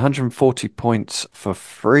Squadron, 140 points for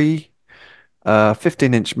free.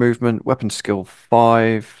 15-inch movement, weapon skill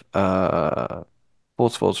 5.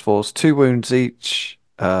 Force, 2 wounds each.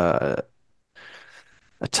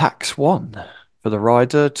 Attacks 1 for the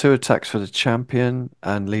rider, 2 attacks for the champion,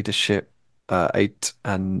 and leadership 8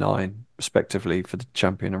 and 9 respectively for the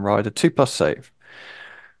champion and rider. 2+ save.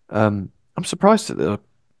 I'm surprised at the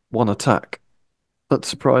 1 attack. That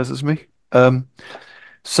surprises me.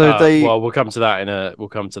 So they. Well, we'll come to that in a Oh,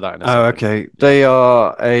 second. okay. Yeah. They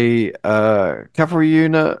are a cavalry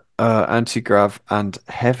unit, anti-grav, and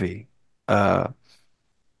heavy. Uh,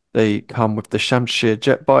 they come with the Shamshir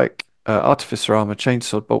jet bike, artificer armor,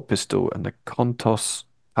 chainsword, bolt pistol, and the Kontos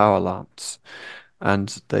power lance.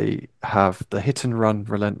 And they have the hit and run,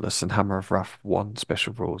 relentless, and hammer of wrath 1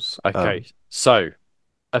 special rules. Okay. So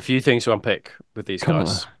a few things to unpick with these Come on,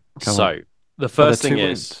 guys. come on. So the Oh, they're first thing two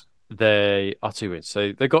is wounds. they are two wins.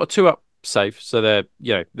 So they've got a 2 up save. So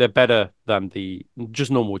they're better than the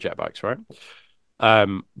just normal jetbikes, right?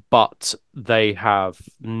 But they have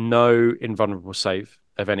no invulnerable save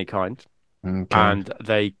of any kind, Okay. and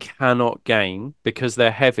they cannot gain because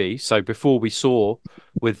they're heavy. So before we saw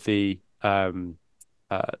with the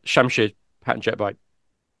Shamshir pattern jetbike,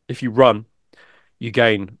 if you run, you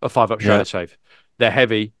gain a 5 up Yeah, shadow save. They're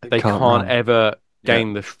heavy. they They can't can't run. ever Yeah.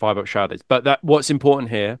 gain the 5 up shadows. But that what's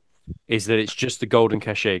important here is that it's just the golden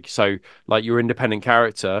Keshig. So like your independent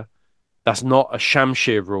character, that's not a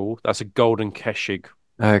Shamshir rule. That's a golden Keshig.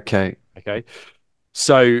 Okay. Okay.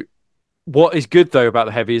 So what is good though about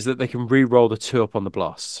the heavy is that they can re-roll the 2 up on the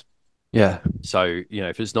blast. Yeah. So,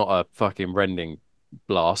 if it's not a fucking rending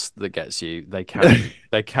blast that gets you, they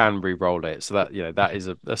can re-roll it. So that, that is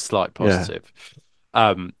a slight Yeah. positive.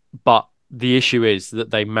 But the issue is that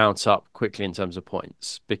they mount up quickly in terms of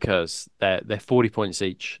points because they're 40 points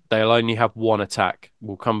each. They'll only have 1 attack.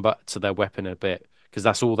 We'll come back to their weapon in a bit because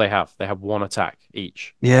that's all they have. They have 1 attack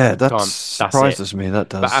each. Yeah, You that can't, that's it. surprises me. That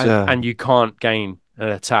But does. Yeah. and you can't gain an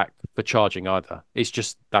attack for charging either. It's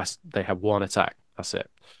just they have 1 attack. That's it.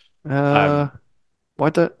 Uh, Um, why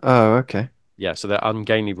don't? Oh, okay. yeah, so their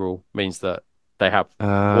ungainly rule means that they have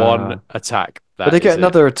one Uh, attack. but That they is get it.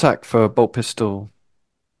 another attack for bolt pistol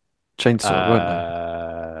chainsword, won't they?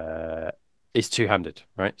 Uh, it's two-handed,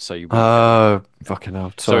 right? So you wouldn't get that. Oh, Yeah. fucking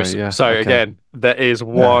hell. So Sorry. it's Yeah. so Okay. again, there is Yeah.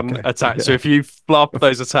 one Okay. attack. So Yeah. if you fluff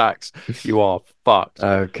those attacks, you are fucked.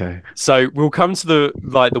 Okay. So we'll come to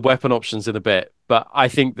the weapon options in a bit, but I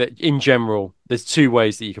think that in general, there's 2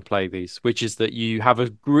 ways that you can play these, which is that you have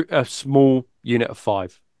a small unit of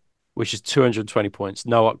 5, which is 220 points,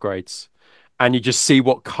 no upgrades, and you just see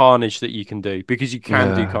what carnage that you can do because you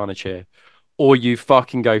can do Yeah. carnage here, or you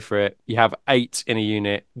fucking go for it. You have 8 in a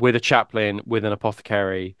unit with a chaplain, with an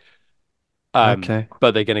apothecary, Okay.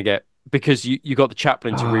 but they're going to get because you got the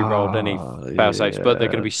chaplain to re-roll any Ah, fail safes, but they're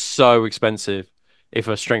going to yeah. be so expensive if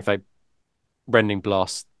a strength 8 rending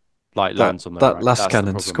blast like That lands on them, that right? last That's the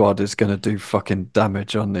cannon problem. squad is gonna do fucking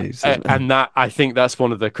damage on these, isn't it? And that I think that's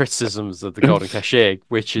one of the criticisms of the Golden Kashig,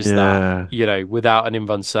 which is that Yeah. without an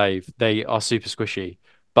invuln save, they are super squishy.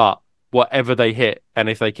 But whatever they hit, and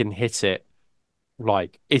if they can hit it,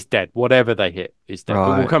 like it's dead. Whatever they hit is dead. But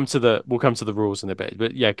we'll Right. come to the rules in a bit.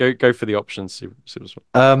 But yeah, go for the options. See what's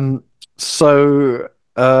So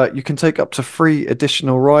you can take up to 3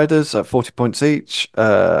 additional riders at 40 points each.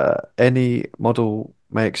 Any model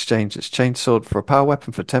may exchange its chainsword for a power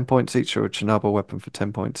weapon for 10 points each or a Chernobyl weapon for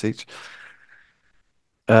 10 points each.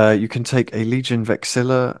 You can take a Legion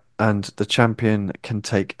Vexilla and the champion can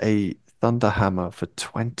take a Thunder Hammer for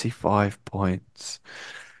 25 points.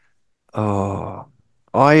 Oh,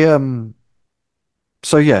 I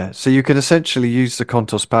so yeah, so you can essentially use the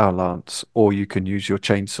Kontos Power Lance, or you can use your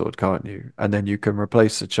chainsword, can't you? And then you can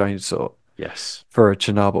replace the chainsaw yes, for a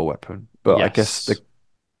Chernobyl weapon. But I guess the yes.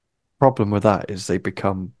 problem with that is they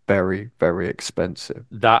become very, very expensive.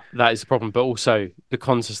 That is the problem. But also the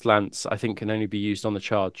Consus Lance, I think, can only be used on the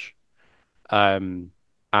charge. Um,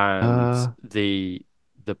 and Uh, the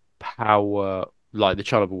power like the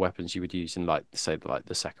chargeable weapons you would use in like say like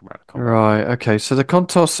the second round of combat. right, okay. So the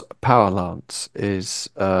Kontos Power Lance is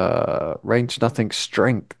range nothing,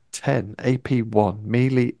 strength 10, AP 1,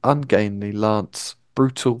 melee, ungainly, lance,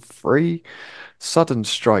 brutal 3, sudden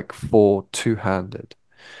strike 4, two-handed.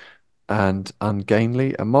 And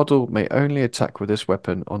ungainly, a model may only attack with this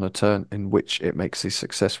weapon on a turn in which it makes a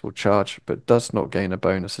successful charge, but does not gain a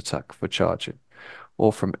bonus attack for charging,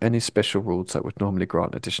 or from any special rules that would normally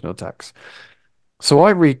grant additional attacks. So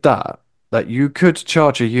I read that. that you could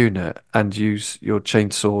charge a unit and use your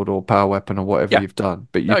chainsword or power weapon or whatever Yeah, you've done,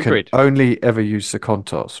 but you can agreed. only ever use the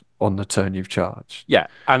Contos on the turn you've charged. Yeah,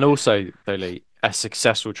 and also, though, Lee, a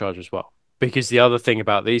successful charge as well. Because the other thing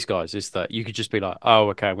about these guys is that you could just be like, oh,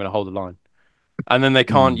 okay, I'm going to hold the line. And then they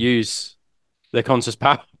can't Mm. use their Consus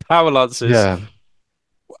power lances. Yeah,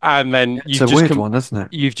 And then it's a weird one, isn't it?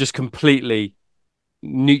 you've just completely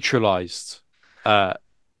neutralized uh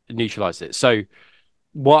neutralized it. So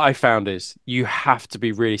what I found is you have to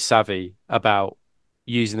be really savvy about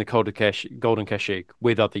using the golden Keshik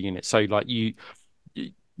with other units. So like you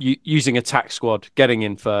using attack squad, getting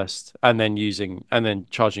in first, and then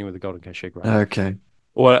charging with the golden Keshik, right? Okay.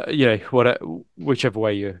 Or whichever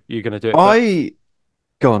way you're going to do it. But I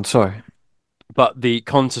go on, sorry. the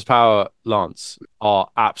Contas Power Lance are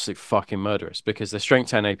absolute fucking murderous because they're strength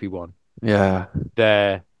 10 AP1. Yeah.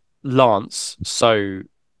 They're Lance, so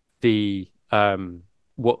the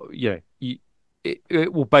what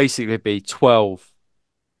it will basically be 12.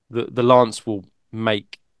 The Lance will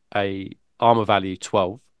make a armor value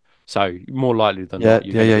 12. So more likely than Yeah, not,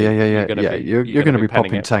 yeah, yeah, yeah, yeah, you're yeah, gonna yeah. be You're gonna be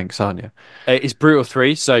penning popping it. tanks, aren't you? It's brutal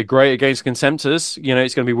 3, so great against contemptors.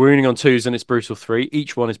 It's going to be wounding on 2s and it's brutal 3.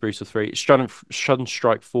 Each one is brutal 3. It's shun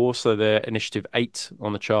strike 4, so they're initiative 8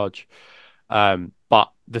 on the charge.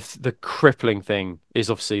 But the crippling thing is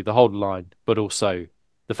obviously the hold line, but also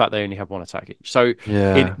the fact they only have one attack each. So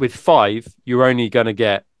Yeah. with 5, you're only going to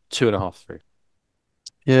get 2.5 through.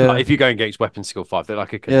 Like Yeah. if you go against weapon skill 5, they're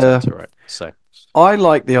like a Yeah. contemptor, right? So I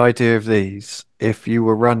like the idea of these if you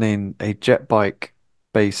were running a jet bike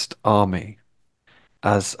based army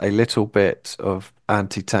as a little bit of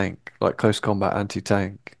anti-tank, like close combat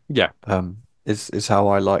anti-tank, yeah, is how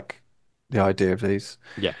I like the idea of these.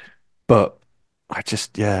 yeah, But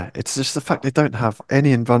yeah, it's just the fact they don't have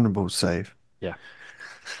any invulnerable save. yeah.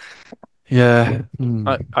 Yeah.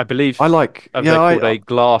 I believe I like, they're yeah, called a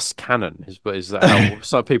glass cannon. Is that how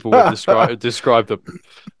some people would describe them?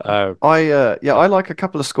 Uh, yeah, yeah, I like a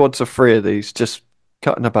couple of squads of 3 of these just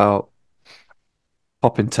cutting about,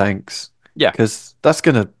 popping tanks, yeah. because it's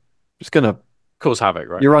gonna, Cause havoc,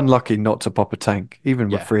 right? you're unlucky not to pop a tank, even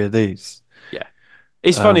with Yeah, 3 of these. yeah.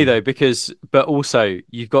 It's funny Um, though because, but also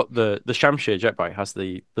you've got the Shamshir jetbike has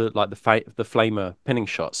the flamer pinning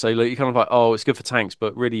shot. So like, you're kind of like, oh, it's good for tanks,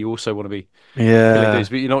 but really you also want to be killing dudes. yeah,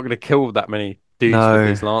 But you're not going to kill that many dudes with no,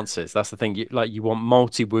 these lances. That's the thing. You want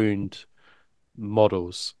multi-wound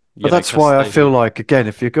models. but that's Because why I feel they like again,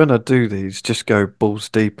 if you're gonna do these, just go balls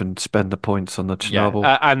deep and spend the points on the yeah, Chernobyl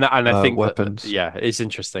and I think that weapons. yeah, it's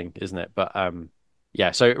interesting, isn't it? But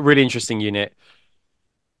yeah, so really interesting unit.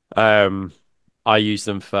 Um, I use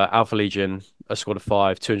them for Alpha Legion, a squad of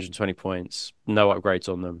 5, 220 points, no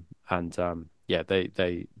upgrades on them, and yeah,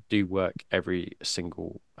 they do work every The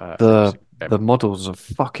single game. the models are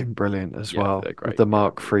fucking brilliant as Yeah, well they're with great. the Yeah,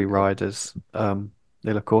 Mark III riders.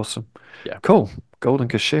 They look awesome. yeah. Cool. Golden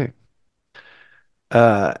Kashyyyk.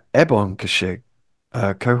 Ebon Kashyyyk.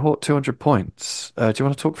 Cohort 200 points. Do you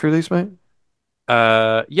want to talk through these, mate?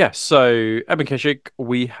 Yeah, so Eben Keshik,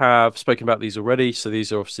 we have spoken about these already. So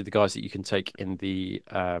these are obviously the guys that you can take in the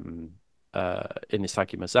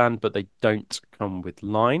Saki Mazan, but they don't come with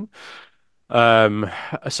line. Um,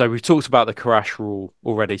 so we've talked about the Karash rule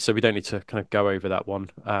already, so we don't need to kind of go over that one.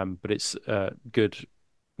 But it's good.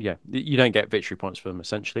 Yeah, you don't get victory points for them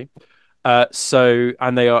essentially.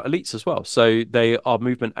 And they are elites as well. So they are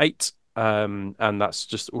movement 8, and that's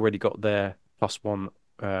just already got their +1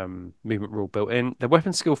 movement rule built in. Their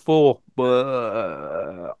weapon skill 4,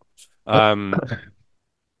 um,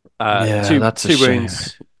 Yeah, that's a two shame.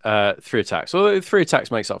 wounds, 3 attacks. Well, 3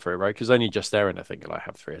 attacks makes up for it, right? Because only just there, and I think I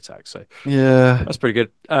have 3 attacks, so Yeah, that's pretty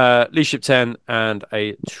good. Leadership 10 and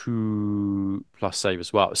a 2+ save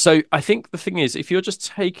as well. So I think the thing is, if you're just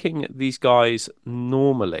taking these guys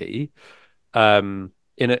normally, in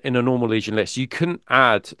a normal Legion list, you couldn't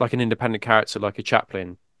add like an independent character like a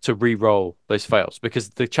chaplain to re-roll those fails because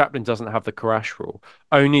the chaplain doesn't have the Karash rule.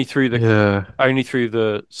 Only through the yeah, only through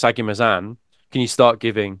the Sagimazan can you start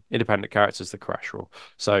giving independent characters the Karash rule.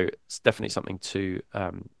 So it's definitely something to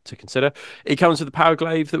consider. It comes with the Power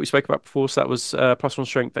Glaive that we spoke about before. So that was +1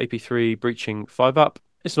 strength, AP3, breaching 5 up.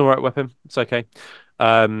 It's an alright weapon. It's okay.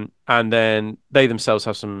 And then they themselves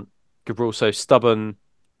have some good rules. So stubborn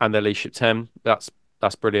and their leadership 10. That's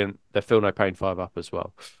brilliant. They're feel no pain 5 up as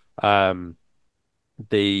well. Um,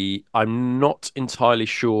 I'm not entirely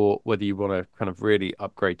sure whether you want to kind of really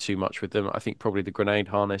upgrade too much with them. I think probably the grenade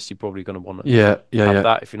harness, you're probably going to want to yeah, yeah, have yeah.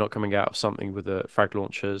 that if you're not coming out of something with the frag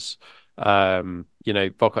launchers.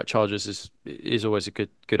 Volkite Chargers is always a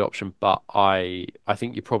good option, but I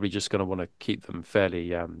think you're probably just going to want to keep them fairly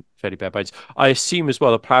bare bones. I assume as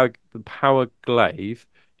well the power glaive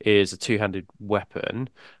is a two-handed weapon,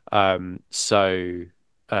 so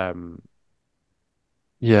um,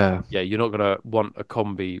 Yeah. yeah, you're not going to want a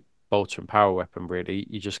combi bolter and power weapon really.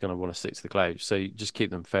 You're just going to want to stick to the glaive, so you just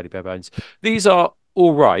keep them fairly bare bones. These are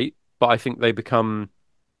all right, but I think they become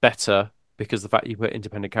better because the fact you put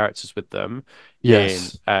independent characters with them in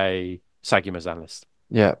Yes. a Saggy list.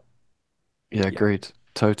 Yeah. Yeah. Yeah, Agreed.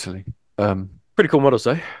 Totally. Um, pretty cool models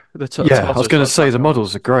though. The yeah, I was Tartarus going to like say black the armor.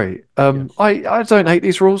 models are great. Yeah, I don't hate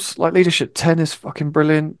these rules. Like leadership 10 is fucking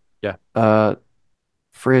brilliant. yeah, Uh,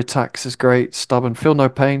 free attacks is great. Stubborn, feel no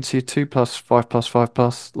pain. So you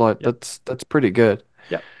 2+5+5+. Like yeah, that's pretty good.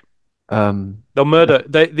 yeah. Um, They'll yeah, murder.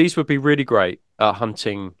 These would be really great at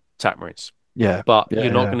hunting Tatmarines, yeah, but yeah, yeah.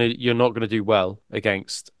 you're not gonna do well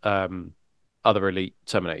against other elite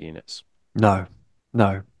Terminator units. No,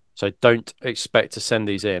 no, So don't expect to send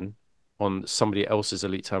these in on somebody else's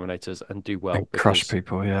elite Terminators and do well and crush because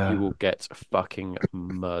people. you Yeah, will get fucking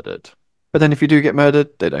murdered. but then if you do get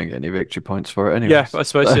murdered, they don't get any victory points for it, Yeah, anyways. I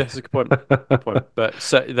suppose yeah, that's a good point. Good point. But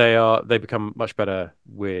so they become much better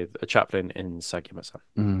with a chaplain in Sagyamasan.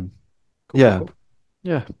 Mm, Cool, cool, yeah, cool.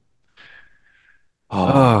 yeah. Oh,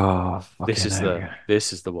 Oh, fucking hell.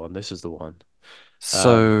 this is the one. This is the one. Um,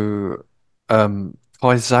 So,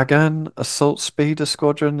 Kaizagan Assault Speeder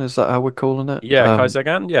Squadron, is that how we're calling it? yeah,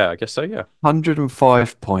 Kaizagan. Yeah, I guess so. Yeah.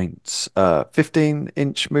 105 points,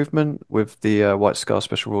 15-inch movement with the White Scar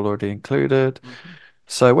special rule already included. Mhm.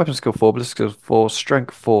 So, weapon skill 4, ballistic skill 4,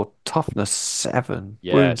 strength 4, toughness 7,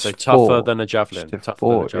 Yeah, wounds so tougher 4, than a javelin. initiative Tougher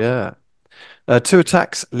than a 4, javelin. yeah. Two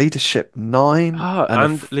attacks, leadership 9, Ah, and a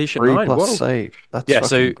and leadership 3 nine. plus Whoa. save. That's Yeah, fucking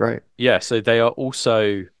so great. yeah, so they are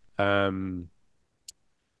also um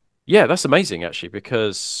yeah, that's amazing actually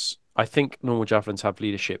because I think normal javelins have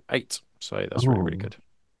leadership 8. So that's really Oh, good.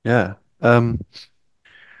 yeah.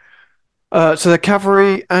 So they're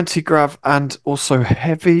cavalry, anti-grav, and also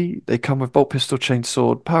heavy. They come with bolt pistol,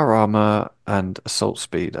 chainsword, power armor, and assault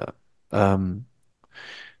speeder. Um,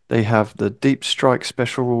 they have the deep strike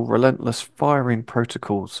special rule, relentless firing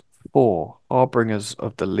protocols, 4 harbingers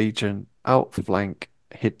of the Legion, outflank,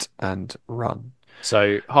 hit, and run.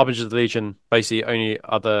 So Harbingers of the Legion, basically only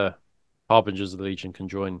other Harbingers of the Legion can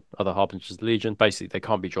join other Harbingers of the Legion. Basically, they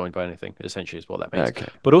can't be joined by anything, essentially is what that means. Okay,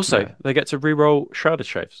 But also yeah. they get to reroll Shrouded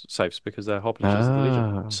saves because they're Harbingers of the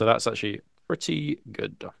Legion. Ah, So that's actually pretty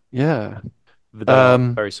good. yeah. They are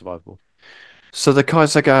Um, very survivable. So the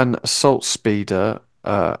Kaisergan Assault Speeder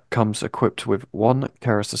comes equipped with one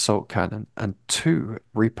Keras Assault Cannon and 2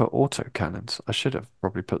 Reaper Auto Cannons. I should have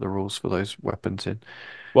probably put the rules for those weapons in.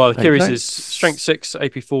 Well, the You Curious don't. is strength 6,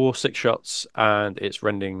 AP4, 6 shots, and it's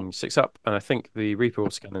rending 6 up. And I think the Reaper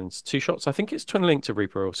Autocannon's 2 shots. I think it's twin linked to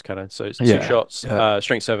Reaper Autocannon. So it's two Yeah, shots, yeah.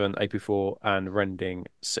 strength 7, AP4, and rending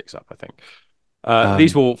 6 up, I think.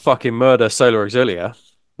 These Um, will fucking murder Solar Auxilia.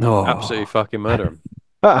 Absolutely oh, fucking murder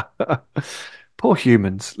them. poor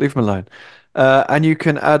humans. Leave them alone. And you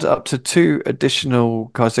can add up to 2 additional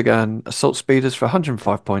Kaisergan Assault Speeders for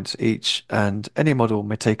 105 points each, and any model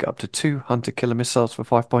may take up to 2 Hunter Killer missiles for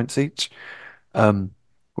 5 points each. Um,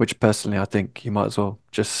 which personally I think you might as well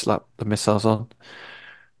just slap the missiles on.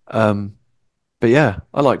 Um, but yeah,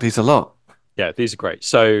 I like these a lot. Yeah, these are great.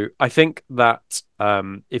 So I think that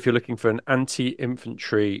if you're looking for an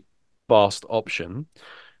anti-infantry fast option,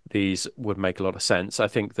 these would make a lot of sense. I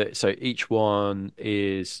think that so each one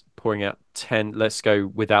is pouring out 10. Let's go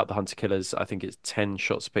without the hunter killers. I think it's 10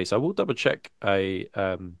 shots apiece. I will double check a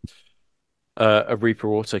Reaper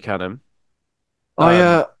autocannon. I Um,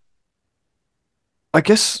 uh, I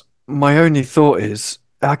guess my only thought is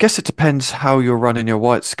I guess it depends how you're running your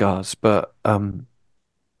white scars, but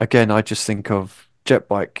again I just think of jet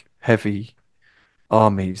bike heavy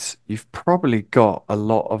armies. You've probably got a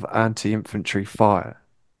lot of anti-infantry fire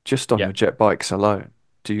just on yeah, your jet bikes alone.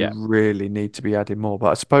 Do you yeah. really need to be adding more?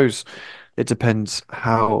 But I suppose it depends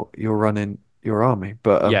how you're running your army.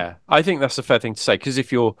 But Yeah, I think that's a fair thing to say because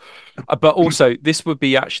if you're, but also this would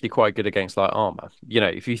be actually quite good against light armor.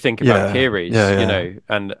 If you think about yeah, yeah, Kiri's, yeah.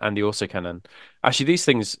 and the autocannon, actually these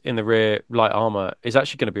things in the rear light armor is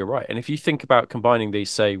actually going to be all right. And if you think about combining these,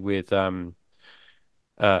 say, with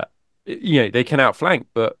uh, they can outflank,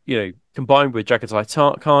 but combined with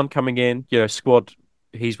Jagatai Khan coming in, squad,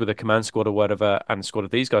 he's with a command squad or whatever, and a squad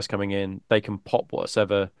of these guys coming in, they can pop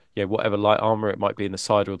whatever light armor it might be in the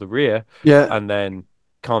side or the rear, Yeah, and then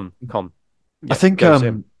Khan, I think goes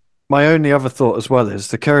in. my only other thought as well is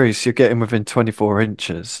the curries you're getting within 24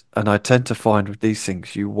 inches, and I tend to find with these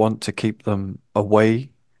things you want to keep them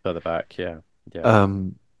away further back. Yeah, yeah.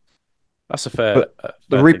 Um, That's a but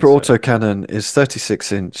the fair thing Reaper to say. autocannon is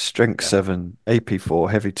 36 inch, strength Yeah. 7, AP4,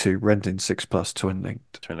 heavy 2, rending 6 plus, twin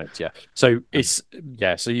linked. 28, yeah. So Um, it's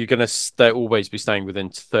yeah. So you're gonna always be staying within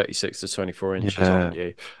 36 to 24 inches, aren't yeah,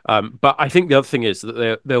 you? But I think the other thing is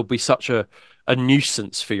that there'll be such a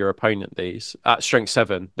nuisance for your opponent. These at strength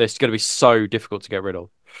 7, they're going to be so difficult to get rid of.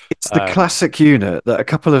 it's the Um, classic unit that a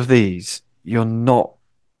couple of these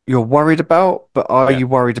you're worried about, but are yeah, you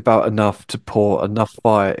worried about enough to pour enough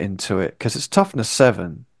fire into it? Because it's toughness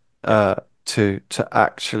 7 yeah, to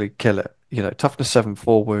actually kill it. You know, toughness 7,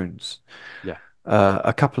 4 wounds. yeah,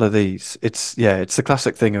 A couple of these, it's the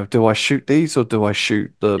classic thing of do I shoot these or do I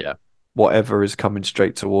shoot the yeah. whatever is coming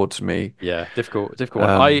straight towards me? Yeah, difficult one.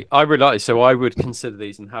 Um, I really like it, so I would consider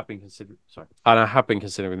these and have been considering. Sorry, and I have been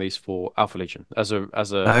considering these for Alpha Legion as a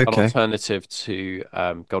an okay, alternative to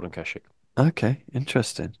Golden Keshik. okay,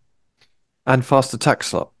 interesting. And fast attack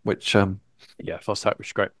slot, which Yeah, fast attack, which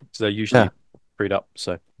is great. So they're yeah, usually freed up.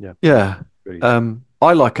 So yeah, yeah. really useful.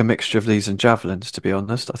 I like a mixture of these and javelins, to be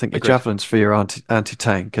honest. I think your Agreed. javelins for your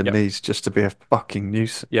anti-tank and Yeah, these just to be a fucking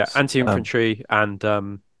yeah. nuisance. Anti-infantry and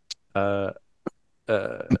uh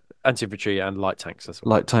uh anti-infantry and light tanks. That's what.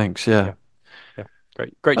 Like tanks, Yeah, yeah. yeah.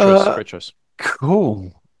 Great choice. Uh, Great choice.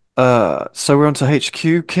 cool. So we're on to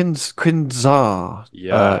HQ. Kinzar.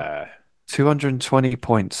 Yeah, 220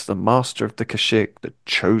 points. The master of the Kashik, the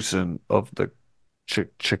chosen of the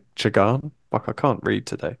Chagan. Fuck, I can't read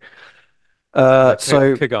today.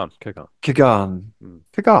 So Kagan, Kagan. Kagan. Mm.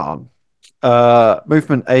 Kagan.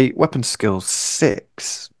 Movement 8, weapon skill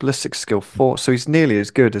 6, ballistic skill 4. So he's nearly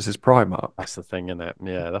as good as his Primarch. That's the thing, isn't it?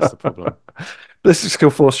 Yeah, that's the problem. Ballistic skill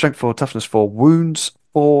 4, strength 4, toughness 4, wounds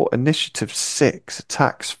 4, initiative 6,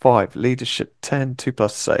 attacks 5, leadership 10, 2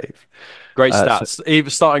 plus save. Great So stats. Even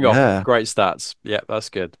starting off, yeah. great stats. Yeah, that's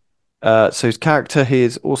good. So his character he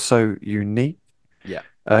is also unique. Yeah.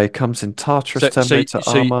 He comes in Tartarus Terminator But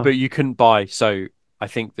armor. you couldn't buy. So I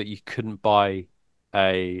think that you couldn't buy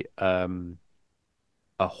a um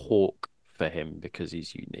a hawk for him because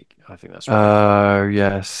he's unique. I think that's right. Oh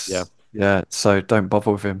Yeah. yes. Yeah, so don't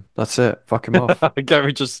bother with him. That's it. Fuck him off. Can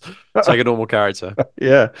we just take a normal character?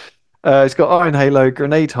 Yeah. He's got Iron Halo,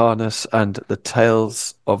 Grenade Harness, and the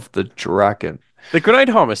Tails of the Dragon. The grenade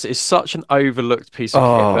harness is such an overlooked piece of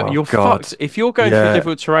kit, but Oh you're God. fucked. If you're going through Yeah.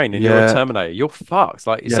 difficult terrain and you're a Yeah. Terminator, you're fucked.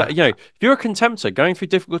 Like, it's that, Yeah. if you're a Contemptor going through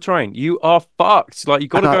difficult terrain, you are fucked. Like, you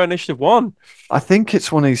got And to go initiative one. I think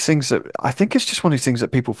it's one of these things that I think it's just one of these things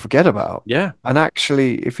that people forget about. Yeah, And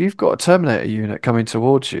actually, if you've got a Terminator unit coming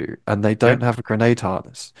towards you and they yeah, don't have a grenade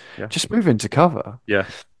harness, yeah, just move into cover. yeah,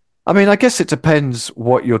 I mean, I guess it depends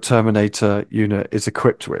what your Terminator unit is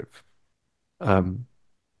equipped with. Um,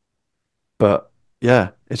 but yeah,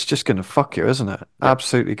 it's just gonna fuck you, isn't it? yeah,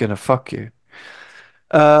 Absolutely gonna fuck you.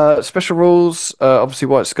 Special rules, obviously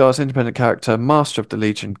White Scar's independent character, Master of the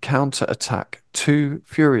Legion, counter attack, 2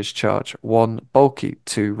 Furious Charge, 1 Bulky,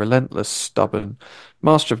 2 Relentless Stubborn,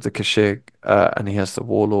 Master of the Kashig, and he has the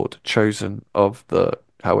Warlord, chosen of the,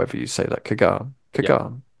 however you say that, Kagan. yeah.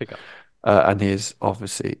 Kagan. Pick up. And he is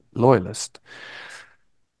obviously loyalist.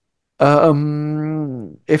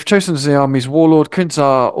 If chosen as the army's warlord,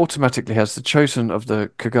 Krinzar automatically has the chosen of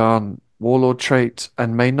the Kagan warlord trait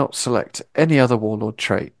and may not select any other warlord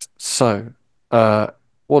trait. So, uh,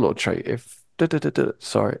 warlord trait.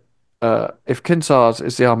 Sorry. If Kinzar's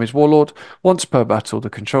is the army's warlord, once per battle, the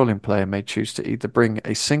controlling player may choose to either bring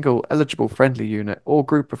a single eligible friendly unit or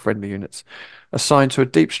group of friendly units assigned to a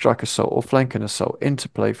deep strike assault or flanking assault into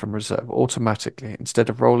play from reserve automatically instead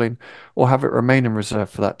of rolling, or have it remain in reserve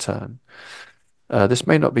for that turn. This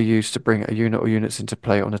may not be used to bring a unit or units into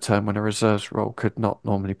play on a turn when a reserves roll could not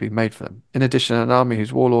normally be made for them. In addition, an army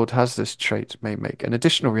whose warlord has this trait may make an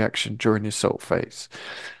additional reaction during the assault phase,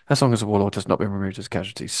 as long as the warlord has not been removed as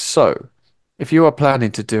casualties. So, if you are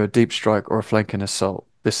planning to do a deep strike or a flanking assault,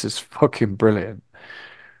 this is fucking brilliant.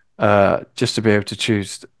 Just to be able to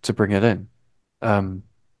choose to bring it in. Um,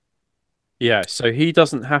 Yeah, so he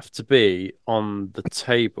doesn't have to be on the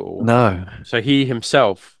table. no. So he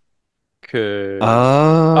himself could.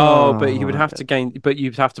 Oh, but he would Ah, have to gain. But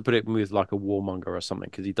you'd have to put it with like a warmonger or something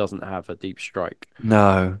because he doesn't have a deep strike.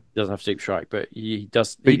 no. He doesn't have deep strike, but he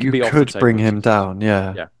does. He But can you be off the could table bring and him choose this. down,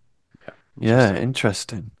 yeah. Yeah, yeah, Yeah, interesting.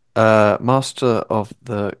 interesting. Master of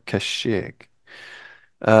the Kashig.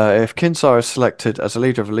 If Kinsar is selected as a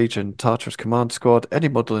leader of a Legion Tartarus command squad, any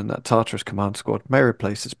model in that Tartarus command squad may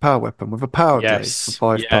replace its power weapon with a power glaive for Yes,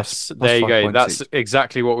 5 yes. plus There you 5 go. points That's each.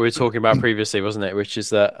 exactly what we were talking about previously, wasn't it? Which is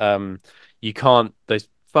that you can't. Those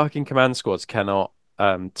fucking command squads cannot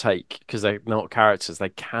take because they're not characters. They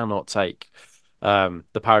cannot take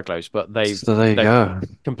the power glaives, but So there you they've go.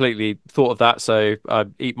 completely thought of that. So I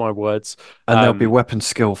eat my words. And there'll be Um, weapon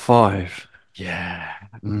skill 5. yeah,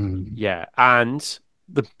 Mm. yeah, and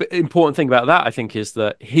the important thing about that, I think, is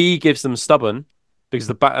that he gives them stubborn because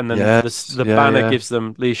and then Yes, the yeah, banner yeah. gives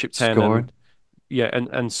them leadership 10 and Scoring. yeah,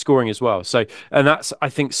 and scoring as well. So, and that's I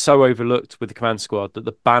think so overlooked with the command squad that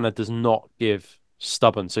the banner does not give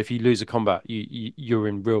stubborn. So if you lose a combat, you're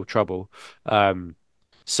in real trouble. Um,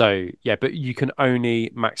 so yeah, but you can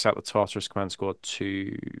only max out the Tartarus command squad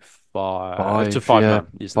to 5, five yeah. man,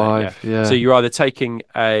 isn't it? Yeah. 5, So yeah. you're either taking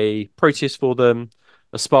a Proteus for them,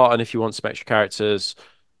 a Spartan if you want some extra characters,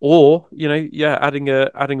 or yeah, adding a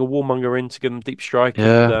Warmonger in to give them deep strike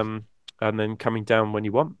Yeah. and then coming down when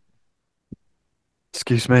you want.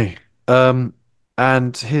 Excuse me. Um,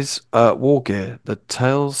 and his war gear, the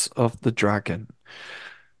Tales of the Dragon.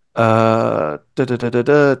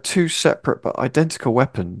 Two separate but identical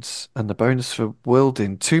weapons, and the bonus for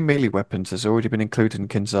wielding two melee weapons has already been included in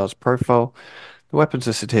Kinzar's profile. The weapons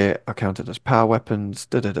listed here are counted as power weapons.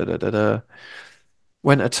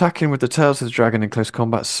 When attacking with the Tails of the Dragon in close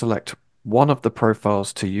combat, select one of the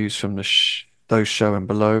profiles to use from those shown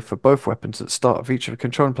below for both weapons at the start of each of the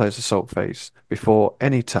controlling player's assault phase before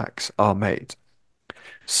any attacks are made.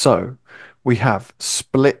 So we have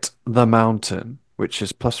Split the Mountain, which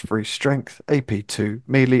is +3 strength, AP2,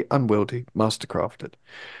 melee, unwieldy, mastercrafted.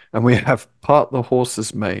 And we have Part the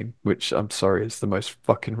Horse's Mane, which I'm sorry is the most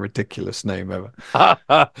fucking ridiculous name ever.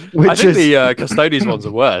 I Which think is the Custodians ones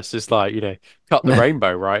are worse. It's like, cut the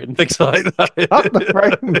rainbow, right? And things like Up the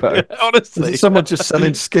rainbow. that. Is it Honestly. someone just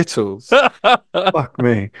selling Skittles? Fuck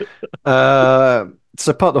me.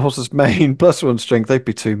 So part of the horse's main +1 strength,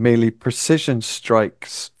 AP2, melee, precision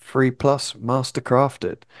strikes, 3 plus, master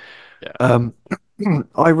crafted. Yeah. Um,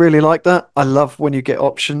 I really like that. I love when you get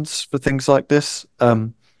options for things like this.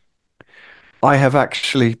 I have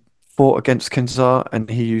actually fought against Kinzar and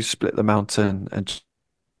he used Split the Mountain and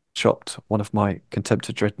chopped one of my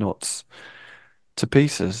Contemptor Dreadnoughts to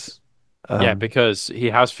pieces. Yeah, Um, because he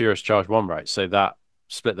has Furious Charge 1, right? So that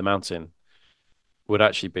split the mountain would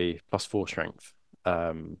actually be +4 strength,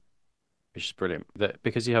 um, which is brilliant.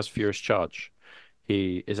 Because he has Furious Charge,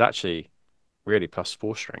 he is actually really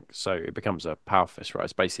 +4 strength. So it becomes a power fist, right?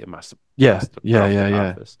 It's basically a yeah, master yeah, crafted yeah, power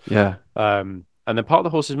yeah, fist. yeah. And then part of the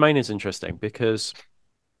horse's mane is interesting because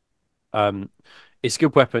um, it's a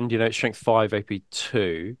good weapon, it's strength 5, AP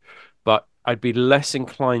 2, but I'd be less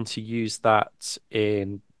inclined to use that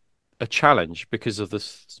in a challenge because of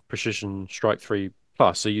this precision strike 3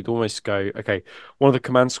 plus. So you'd almost go, okay, one of the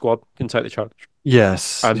command squad can take the challenge.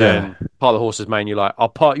 Yes, And yeah. then part of the horse's mane, you're like, I'll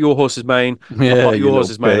part your horse's mane, I'll Yeah, part you your little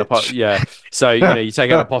horse's mane, I'll part, bitch. yeah. So, you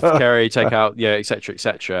take out an apothecary, take out, yeah, etc.,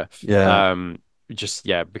 etc. Yeah. Just,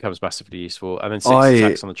 yeah, becomes massively useful. And then six I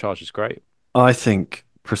attacks on the charge is great. I think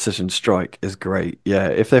precision strike is great. Yeah,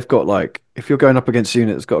 if they've got like if you're going up against a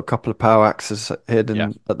unit that's got a couple of power axes Yeah,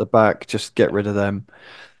 hidden at the back, just get yeah, rid of them.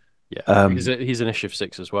 yeah. Because Um, he's initiative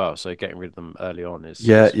 6 as well. So getting rid of them early on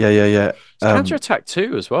yeah, is yeah, yeah, yeah. it's counter attack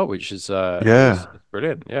 2 as well, which Yeah, is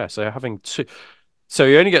brilliant. Yeah. So having two. So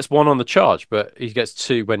he only gets one on the charge, but he gets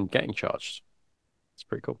two when getting charged. It's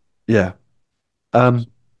pretty cool. yeah. It's Um,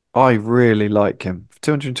 awesome. I really like him.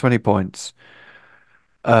 220 points.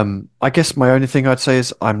 I guess my only thing I'd say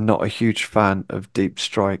is I'm not a huge fan of deep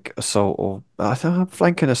strike assault or I think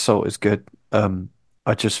flanking assault is good.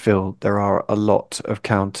 I just feel there are a lot of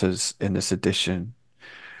counters in this edition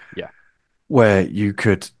Yeah, where you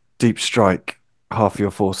could deep strike half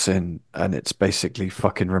your force in and it's basically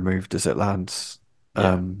fucking removed as it lands.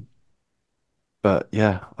 yeah, Um, but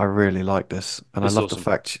yeah, I really like this. And I it's love the awesome.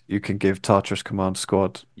 fact you can give Tartarus Command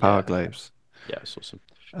Squad power Yeah, glaives. yeah, it's awesome.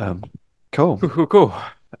 Um, cool. Cool, cool, cool.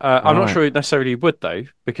 I'm not Right. sure it necessarily would though,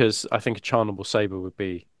 because I think a charnable saber would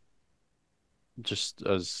be just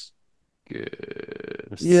as good.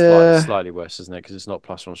 It's Yeah. slightly worse, isn't it? Because it's not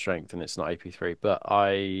 +1 strength and it's not AP3. But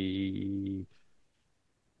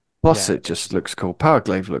Plus, yeah, it just looks cool. Power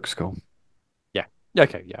glaive looks cool. yeah,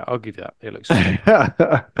 okay, yeah, I'll give you that. It looks cool.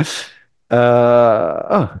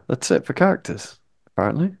 Oh, that's it for characters,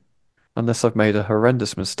 apparently. Unless I've made a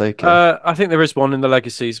horrendous mistake here. I think there is one in the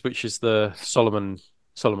legacies, which is the Solomon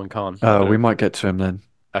Khan. I Oh, we don't. might get to him then.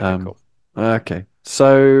 Okay, Um, cool. okay.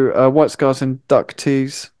 So, White Scars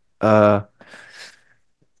inductees. Uh,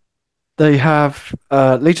 they have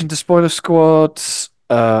Legion Despoiler squads.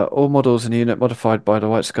 All models in the unit modified by the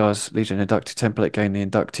White Scars Legion inductee template gain the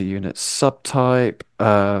inductee unit subtype.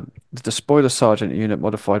 The Despoiler Sergeant unit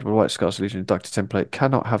modified by the White Scars Legion inductee template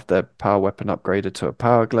cannot have their power weapon upgraded to a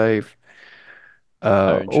power glaive.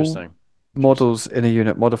 Oh, All interesting. Interesting. models in a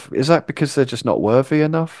unit modify. Is that because they're just not worthy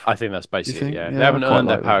enough? I think that's Do you basically, think? yeah. They Yeah, I haven't quite earned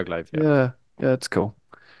their like that. power glaive yet. Yeah, yeah, it's cool.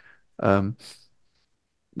 Um,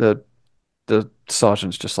 the the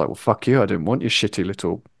sergeant's just like, well, fuck you. I didn't want your shitty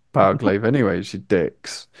little power glaive anyways, you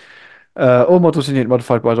dicks. All models in unit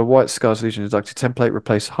modified by the White Scars Legion inducted template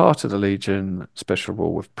replace Heart of the Legion special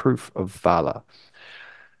rule with Proof of Valor.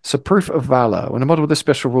 So, Proof of Valor. When a model with this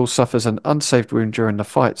special rule suffers an unsaved wound during the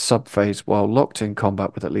fight subphase while locked in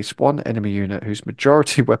combat with at least one enemy unit whose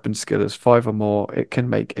majority weapon skill is 5 or more, it can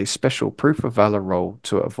make a special Proof of Valor roll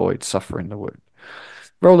to avoid suffering the wound.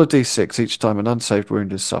 Roll a d6 each time an unsaved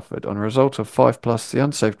wound is suffered. On a result of 5 plus, the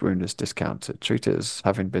unsaved wound is discounted. Treat it as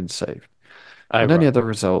having been saved. Oh, On any right. other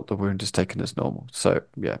result, the wound is taken as normal. So,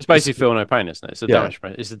 yeah, It's this basically is, feel no pain, isn't it? yeah, It's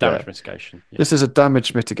a yeah. damage mitigation. Yeah. This is a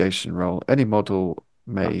damage mitigation roll. Any model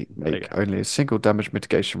Ah, may there you make go. only a single damage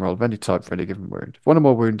mitigation roll of any type for any given wound. If one or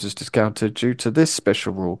more wounds is discounted due to this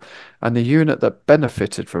special rule, and the unit that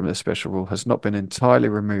benefited from this special rule has not been entirely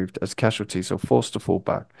removed as casualties or forced to fall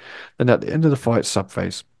back, then at the end of the fight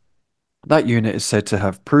subphase, that unit is said to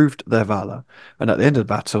have proved their valor. And at the end of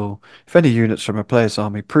the battle, if any units from a player's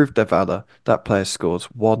army proved their valor, that player scores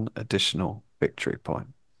 1 additional victory point.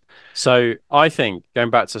 So I think going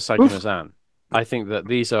back to Oof. Sagimazan, I think that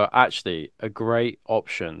these are actually a great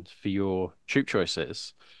option for your troop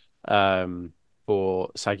choices for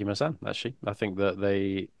Sagimazan, actually.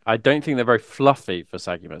 I don't think they're very fluffy for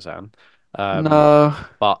Sagimazan. Um, No.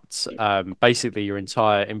 but basically your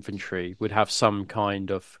entire infantry would have some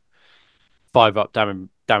kind of 5 up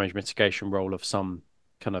damage mitigation roll of some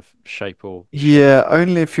kind of shape or Yeah,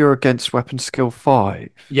 only if you're against weapon skill 5.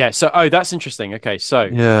 yeah. So that's interesting. Okay, so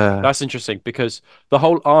Yeah. that's interesting because the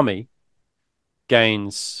whole army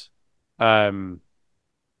gains um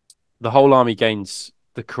the whole army gains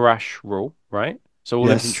the crash rule, right? So all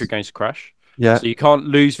infantry Yes. gains crash. Yeah. So you can't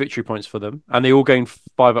lose victory points for them, and they all gain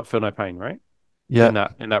 5 up feel no pain, right? Yeah.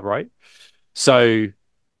 In that right. So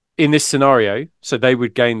in this scenario, so they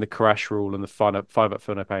would gain the crash rule and the 5 up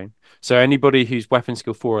feel no pain. So anybody who's weapon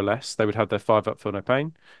skill 4 or less, they would have their 5 up feel no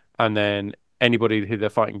pain, and then anybody who they're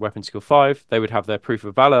fighting weapon skill 5, they would have their proof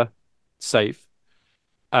of valor save,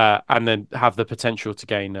 and then have the potential to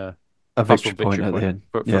gain a A +1 victory point victory at the point end.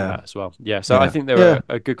 from Yeah. that as well. Yeah, so I Yeah. think they're Yeah.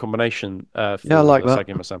 a good combination Yeah, I for like the that.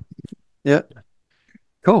 Sagima-san. Yeah.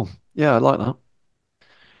 Cool. Yeah, I like that.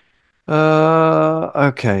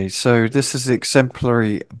 Okay, so this is the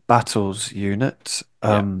exemplary battles unit.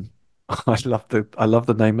 Yeah. I love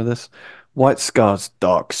the name of this. White Scars,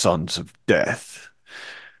 Dark Sons of Death.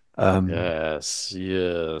 Um, Yes,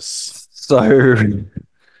 yes. so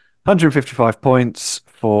 155 points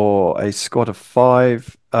for a squad of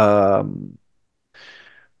 5.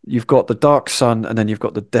 You've got the Dark Sun, and then you've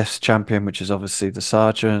got the Death Champion, which is obviously the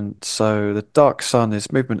Sergeant. So the Dark Sun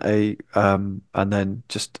is movement 8, and then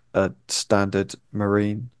just a standard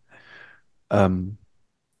Marine. Um,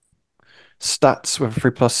 Stats with a 3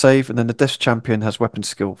 plus save, and then the Death Champion has weapon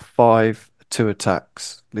skill 5, 2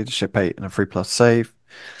 attacks, leadership 8, and a 3 plus save.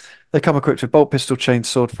 They come equipped with bolt pistol,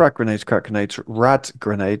 chainsword, frag grenades, crack grenades, rad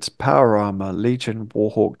grenades, power armor, Legion,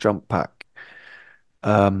 Warhawk, jump pack.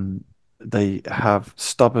 Um, they have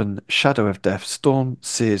stubborn, shadow of death, storm,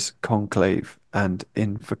 sears, conclave, and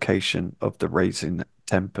invocation of the raising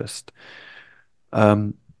tempest.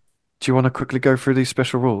 Um, do you want to quickly go through these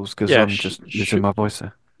special rules? Because Yeah, I'm just losing my voice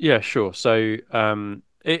here. yeah, sure. So,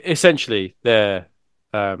 essentially, they're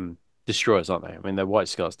destroyers, aren't they? I mean, they're White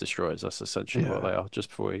Scars destroyers. That's essentially what they Yeah. are. Just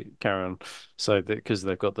before we carry on, so because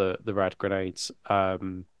they've got the rad grenades.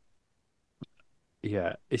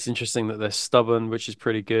 Yeah, it's interesting that they're stubborn, which is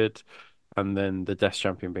pretty good. And then the Death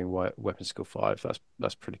Champion being weapon skill 5.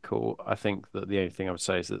 That's pretty cool. I think that the only thing I would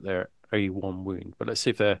say is that they're only 1 wound. But let's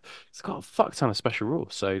see if they're. It's got a fuck ton of special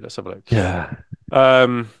rules. So let's have a look. Yeah.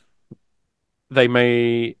 Um, They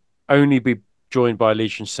may only be joined by a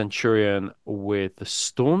Legion Centurion with the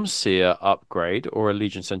Stormseer upgrade or a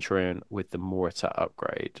Legion Centurion with the Mortar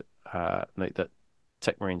upgrade. Note that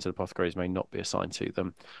Tech Marines and Apothecaries may not be assigned to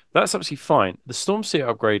them. That's absolutely fine. The Stormseer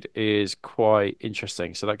upgrade is quite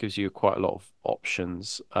interesting, so that gives you quite a lot of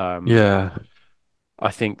options. Yeah. I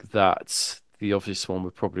think that the obvious one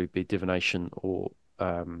would probably be Divination or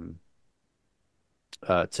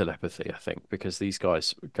telepathy, I think, because these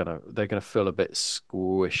guys are they're gonna feel a bit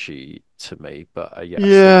squishy to me. But yeah,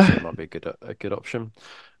 Stormseer Yeah. might be a good option.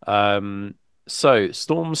 Um, so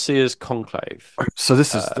Stormseer's Conclave. So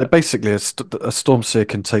this is Uh, they're basically a Stormseer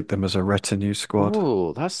can take them as a retinue squad.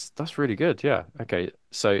 oh, that's really good. Yeah. Okay.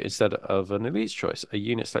 So instead of an elite choice, a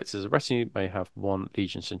unit selected as a retinue may have 1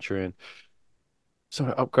 Legion Centurion. So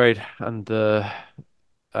upgrade and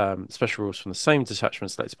special rules from the same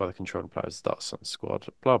detachment selected by the controlling player's Dark Sun squad.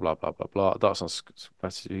 Blah blah blah blah blah. Dark Sun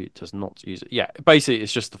capacity does not use it. Yeah, basically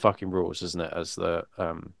it's just the fucking rules, isn't it?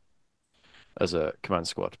 As a command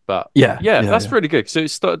squad. But Yeah, yeah, yeah, that's yeah, really good. So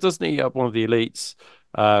it doesn't eat up one of the elites,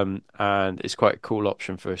 and it's quite a cool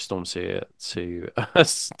option for a Stormseer to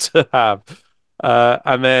to have.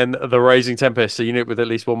 And then the Raising Tempest, a unit with at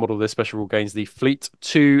least one model of this special rule gains the Fleet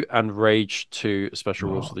 2 and Rage 2 special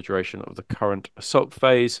rules for oh, the duration of the current assault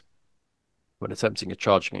phase when attempting a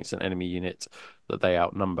charge against an enemy unit that they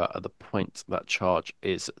outnumber at the point that charge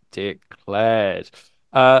is declared.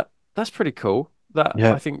 Uh, that's pretty cool. That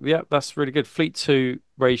I yeah, think, yeah, that's really good. Fleet 2,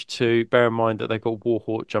 Rage 2. Bear in mind that they've got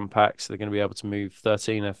Warhawk jump packs. So they're going to be able to move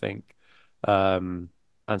 13, I think. Um,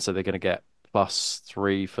 and so they're going to get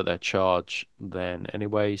 +3 for their charge then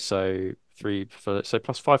anyway. So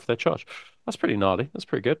 +5 for their charge. That's pretty gnarly. That's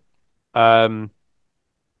pretty good. Um,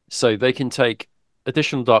 so they can take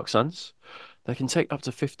additional Dark Suns. They can take up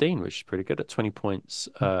to 15, which is pretty good at 20 points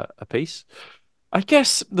a piece. I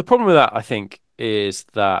guess the problem with that, I think, is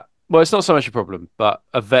that, well, it's not so much a problem, but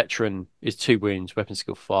a veteran is 2 wounds, weapon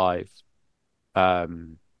skill 5,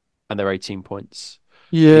 um, and they're 18 points.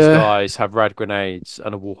 These yeah. guys have rad grenades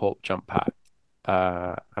and a Warhawk jump pack,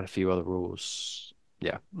 and a few other rules.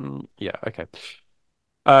 Yeah, yeah, okay.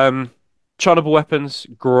 Um, Charnable weapons,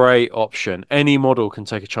 great option. Any model can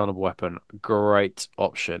take a charnable weapon, great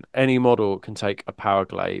option. Any model can take a power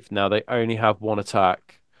glaive. Now they only have one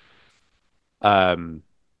attack. Um,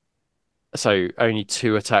 so only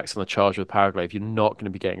 2 attacks on the charge with power glaive. You're not going to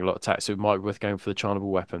be getting a lot of attacks, so it might be worth going for the charnable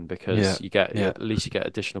weapon Yeah, because you get yeah. at least you get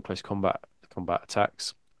additional close combat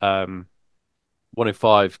attacks. 1 in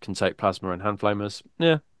 5 can take plasma and hand flamers.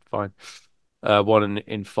 Yeah, fine. 1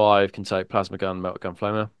 in 5 can take plasma gun, melt gun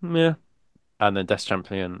flamer. Yeah, and then Death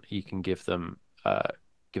Champion, you can uh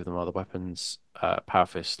give them other weapons, Power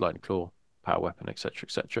Fist, Lightning Claw, Power Weapon, etc.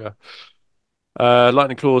 etc.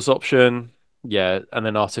 Lightning Claw's option, yeah, and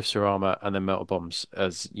then Artificer Armor and then Metal Bombs,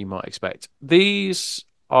 as you might expect. These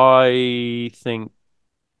I think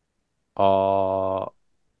are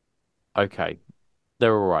okay.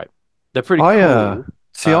 They're all right. They're pretty I cool.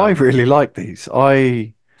 see. I Um, really like these.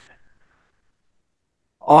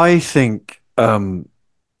 I think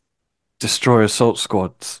destroyer assault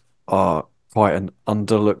squads are quite an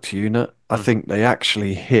underlooked unit. I mhm, think they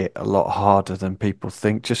actually hit a lot harder than people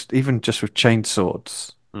think. Just even just with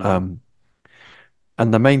chainswords. mhm. Um,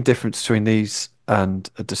 and the main difference between these and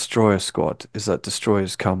a destroyer squad is that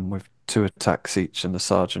destroyers come with 2 attacks each, and the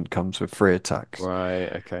sergeant comes with 3 attacks.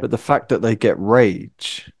 Right, okay. But the fact that they get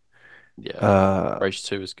rage, Yeah. uh, Rage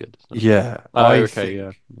 2 is good, isn't it? yeah, Oh, okay,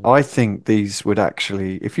 yeah. Yeah. I think these would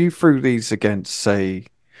actually, if you threw these against, say,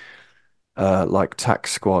 like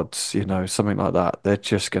tax squads, something like that, they're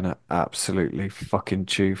just gonna absolutely fucking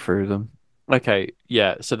chew through them. Okay,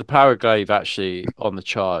 yeah. So the power glaive actually on the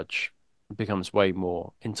charge becomes way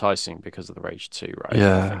more enticing because of the rage 2, right?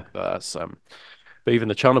 I Yeah, think that's but even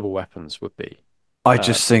the channelable weapons would be I uh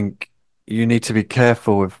just think you need to be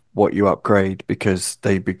careful with what you upgrade because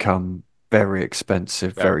they become very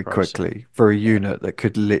expensive very very pricey. quickly for a Yeah. unit that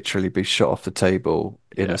could literally be shot off the table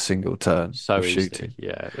in a Yeah. single turn So of easily. shooting.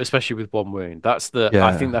 Yeah. Especially with 1 wound.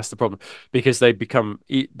 I think Yeah, that's the problem because they become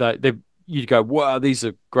they you go, wow, these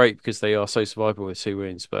are great because they are so survivable with 2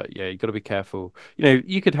 wounds. But yeah, you got to be careful.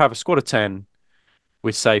 You could have a squad of 10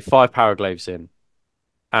 with say 5 power glaives in.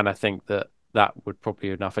 And I think that that would probably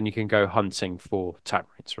be enough. And you can go hunting for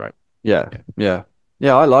tamarins, right? yeah, Yeah. yeah,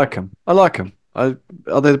 yeah. I like them. I like them. Are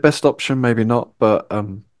they the best option? Maybe not, but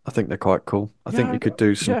I think they're quite cool. I think Yeah. you could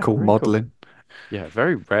do some Yeah. cool Very cool. modeling. Yeah.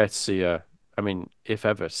 Very rare to see I mean, if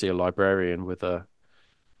ever, see a librarian with a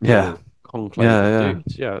Yeah, little conclave yeah, of yeah.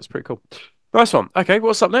 dudes. Yeah. That's pretty cool. Nice one. Okay.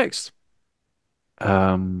 What's up next?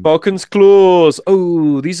 Um, Falcon's Claws.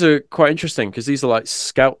 Oh, these are quite interesting because these are like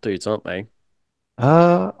scout dudes, aren't they?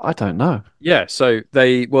 I don't know. Yeah, so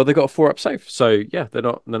they got a 4 up save. So yeah, they're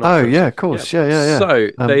not Oh 3 up yeah, of save. Yeah. course. Yeah, yeah, yeah. So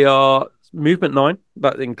Um, they are movement 9.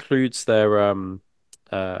 That includes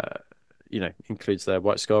uh includes their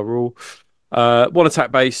White Scar rule. 1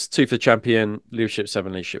 attack base, 2 for the champion, leadership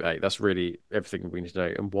 7, leadership 8. That's really everything we need to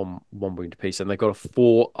know, and one wound apiece. And they've got a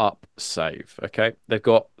 4 up save. Okay. They've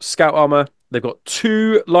got scout armor, they've got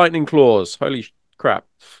 2 lightning claws. Holy crap.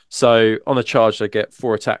 So on the charge, they get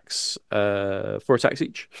 4 attacks, 4 attacks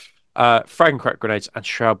each. Frag and crack grenades and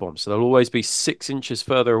shroud bombs. So they'll always be 6 inches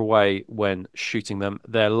further away when shooting them.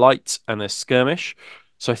 They're light and they're skirmish.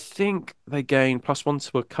 So I think they gain +1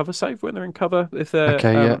 to a cover save when they're in cover.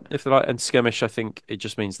 okay, yeah, If they're light and skirmish, I think it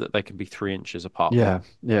just means that they can be 3 inches apart. yeah,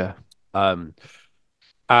 yeah. Um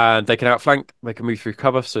And they can outflank, they can move through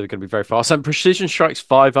cover, so they're going to be very fast. And precision strikes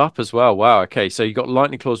 5 up as well. Wow. Okay. So you've got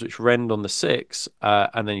lightning claws, which rend on the 6,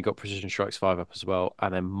 and then you've got precision strikes 5 up as well,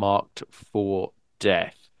 and then marked for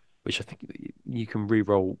death, which I think you can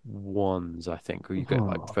re-roll ones, I think, or you get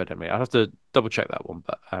like Oh, preferred enemy. I'll have to double check that one,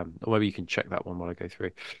 but or maybe you can check that one while I go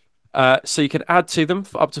through. So you can add to them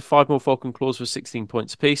for up to 5 more Falcon claws for 16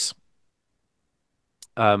 points apiece.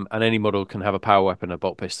 And any model can have a power weapon, a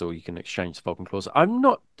bolt pistol. You can exchange the Falcon claws.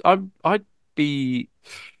 I'd be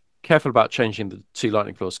careful about changing the 2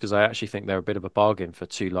 lightning claws because I actually think they're a bit of a bargain for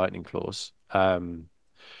 2 lightning claws. They can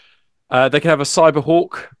have a cyber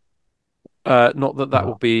hawk. Not that that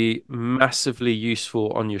will oh, be massively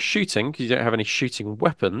useful on your shooting because you don't have any shooting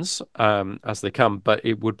weapons as they come, but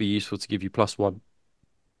it would be useful to give you +1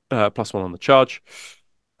 on the charge.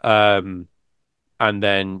 Um, and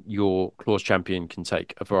then your Claws champion can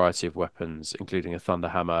take a variety of weapons, including a Thunder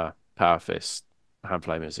Hammer, Power Fist, Hand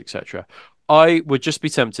Flamers, etc. I would just be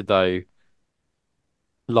tempted though,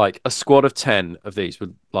 like a squad of 10 of these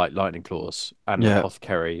with like Lightning Claws and an yeah.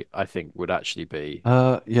 Apothecary, I think would actually be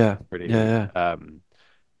Yeah. Yeah. pretty Yeah.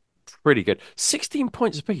 pretty good. 16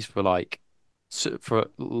 points apiece for like for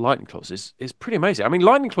Lightning Claws is pretty amazing. I mean,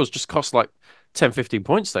 Lightning Claws just cost like 10, 15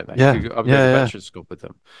 points, don't they? If Yeah. you upgrade Yeah. the Yeah. veteran squad with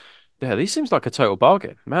them. Yeah, these seems like a total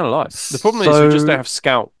bargain. Man alive. The problem is we just don't So have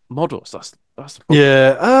scout models. That's the problem.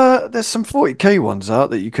 yeah, there's some 40k ones out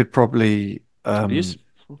that you could probably Use.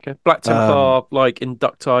 Okay. Black um Templar like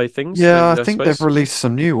inducti things, yeah, I I think they've suppose. released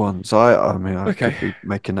some new ones. I mean I Okay. could be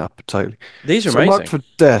making that up totally. These are So marked amazing. for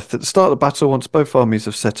death. At the start of the battle, once both armies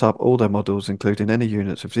have set up all their models, including any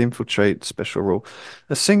units with the infiltrate special rule,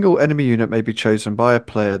 a single enemy unit may be chosen by a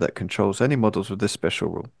player that controls any models with this special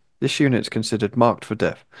rule. This unit is considered marked for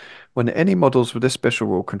death. When any models with this special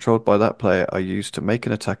rule controlled by that player are used to make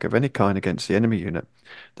an attack of any kind against the enemy unit,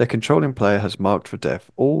 their controlling player has marked for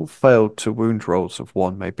death. All failed to wound rolls of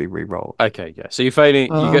 1 may be re-rolled. Okay, yeah. So you're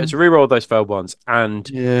failing. You get to Um, reroll those failed ones, and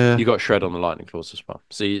yeah, you got shred on the lightning claws as well.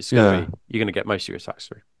 So it's going to yeah. be you're going to get most of your attacks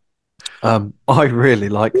through. I really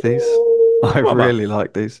like these. I What about? really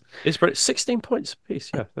like these. It's pretty 16 points a piece.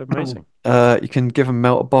 Yeah, they're amazing. You can give them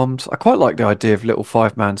melter bombs. I quite like the idea of little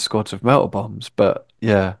 5-man squads of melter bombs, but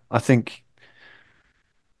yeah, I think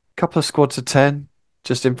a couple of squads of 10,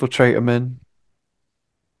 just infiltrate them in.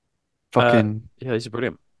 Uh, Fucking yeah, these are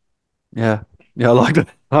brilliant. yeah, yeah, I like that.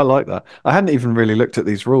 I like that. I hadn't even really looked at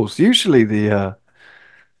these rules. Usually the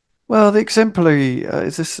exemplary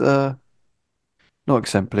is this not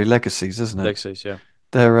exemplary legacies, isn't it? Legacies, yeah.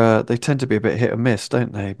 They tend to be a bit hit and miss,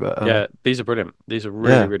 don't they? But Yeah, these are brilliant. These are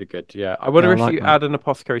really, yeah, really good. Yeah. I yeah, wonder I if like you them. add an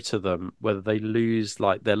apothecary to them, whether they lose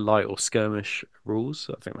like their light or skirmish rules.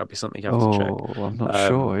 I think that'd be something you have to check. Oh, I'm not Um,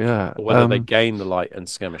 sure. Yeah. or whether they gain the light and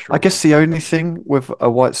skirmish I rules. guess the only thing with a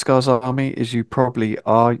White Scars army is you probably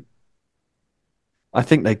are. I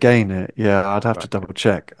think they gain it. Yeah, I'd have to Right. double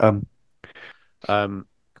check. Um,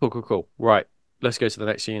 cool, cool, cool. Right. Let's go to the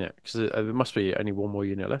next unit because there must be only one more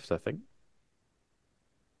unit left, I think.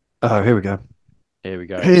 Oh, here we go. Here we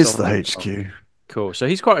go. Here's the Solomon Khan. HQ. Cool. So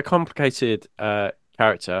he's quite a complicated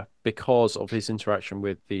character because of his interaction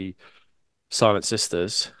with the Silent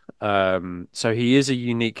Sisters. So he is a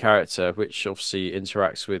unique character, which obviously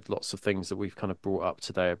interacts with lots of things that we've kind of brought up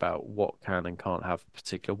today about what can and can't have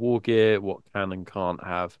particular war gear, what can and can't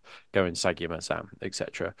have go in Sagyam Azam,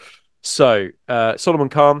 etc. So Solomon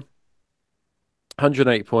Khan,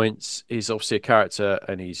 108 points. He's obviously a character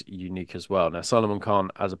and he's unique as well. Now, Solomon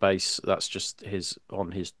Khan as a base, that's just his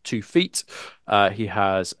on his 2 feet. He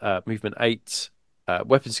has movement 8,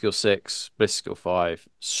 weapon skill 6, bliss skill 5,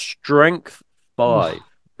 strength 5,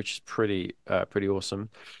 which is pretty awesome.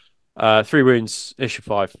 3 wounds, issue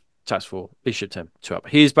 5, attacks 4, issue 10, 2 up.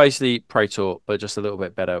 He is basically Praetor, but just a little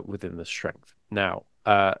bit better within the strength. Now,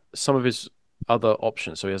 some of his other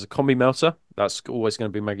options. So he has a combi melter. That's always going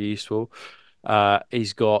to be mega useful.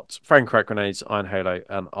 He's got frame crack grenades, iron halo,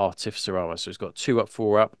 and artificer armor. So he's got 2 up,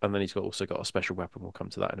 4 up, and then he's also got a special weapon. We'll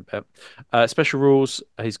come to that in a bit. Special rules.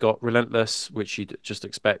 He's got relentless, which you'd just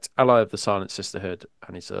expect. Ally of the Silent Sisterhood,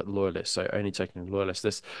 and he's a loyalist, so only taking a loyalist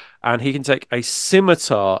list. And he can take a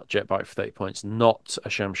scimitar jet bike for 30 points, not a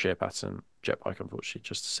Shamshir pattern jet bike, unfortunately,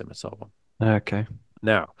 just a scimitar one. Okay.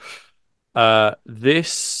 Now,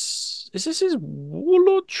 this is this his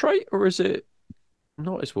warlord trait, or is it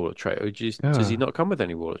not his warlord trait? Or does he Yeah. not come with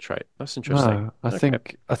any warlord trait? That's interesting. No, I Okay.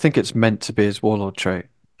 think I think it's meant to be his warlord trait.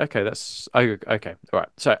 Okay, that's okay. All right.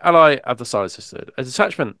 So, ally of the Silent Sisterhood. A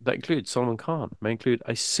detachment that includes Solomon Khan may include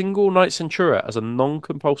a single Knight Centura as a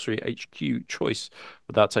non-compulsory HQ choice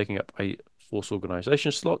without taking up a force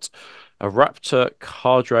organization slot. A Raptor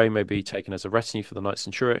cadre may be taken as a retinue for the Knight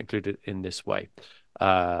Centura included in this way.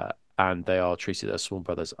 and they are treated as sworn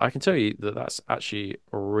brothers. I can tell you that that's actually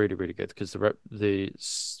really, really good because the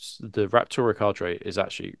Raptora cadre is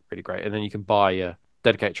actually really great, and then you can buy a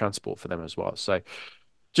dedicated transport for them as well. So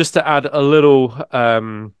just to add a little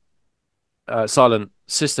silent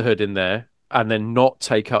sisterhood in there. And then not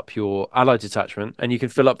take up your allied detachment, and you can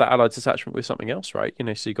fill up that allied detachment with something else, right?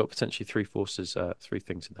 So you've got potentially three forces, three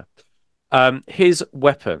things in there. His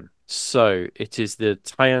weapon. So it is the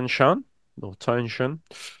Tianshan or Tianshan.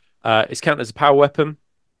 It's counted as a power weapon.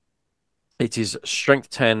 It is strength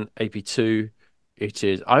 10, AP2. It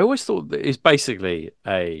is. I always thought that it's basically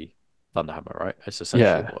a Thunderhammer, right? It's essentially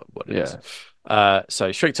Yeah, what it is. yeah,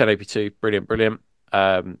 So strength 10, AP2, brilliant, brilliant.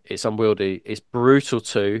 It's unwieldy. It's brutal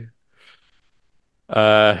too.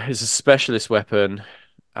 It's a specialist weapon,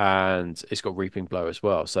 and it's got reaping blow as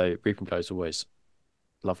well. So reaping blow is always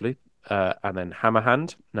lovely. And then hammer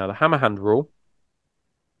hand. Now the hammer hand rule,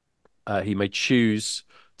 he may choose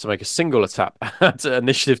to make a single attack at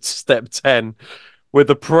initiative step 10 with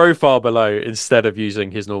the profile below instead of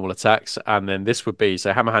using his normal attacks. And then this would be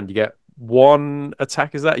so hammer hand, you get one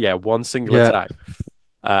attack, is that? Yeah, one single yeah. attack.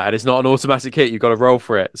 And it's not an automatic hit, you've got to roll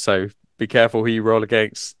for it. So be careful who you roll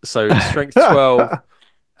against. So strength 12,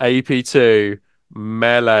 AP2,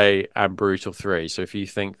 melee, and brutal 3. So if you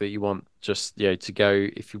think that you want just to go,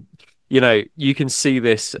 if you can see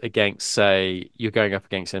this against, say, you're going up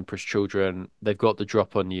against Emperor's Children, they've got the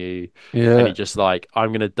drop on you, and Yeah. you're just like,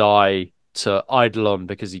 I'm gonna die to Eidolon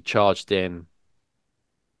because he charged in.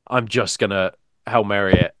 I'm just gonna Hail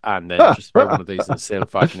Mary it and then just throw one of these and see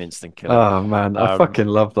if I can instant kill him. Oh man, I Um, fucking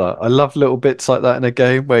love that. I love little bits like that in a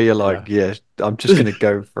game where you're yeah. like, yeah, I'm just gonna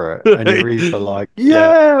go for it. And you're either like, Yeah.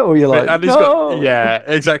 yeah, or you're like, And he's got no. yeah,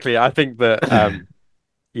 exactly. I think that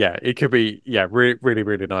yeah, it could be really really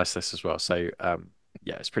really nice this as well. So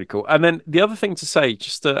yeah, it's pretty cool. And then the other thing to say,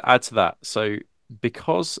 just to add to that, so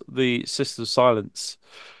because the Sisters of Silence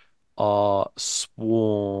are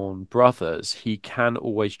sworn brothers, he can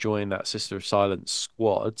always join that Sister of Silence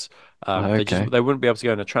squad. Okay. They wouldn't be able to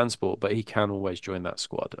go in a transport, but he can always join that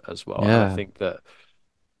squad as well. And I Yeah. think that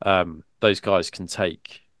those guys can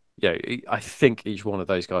take. Yeah, I think each one of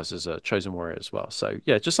those guys is a chosen warrior as well. So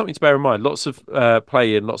yeah, just something to bear in mind. Lots of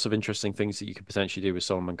play and lots of interesting things that you could potentially do with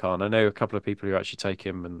Solomon Khan. I know a couple of people who actually take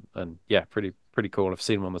him, and yeah, pretty cool. I've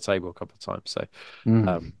seen him on the table a couple of times. So, Mm.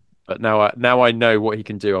 um, but now I know what he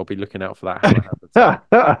can do. I'll be looking out for that hammer hand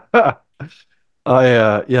attack.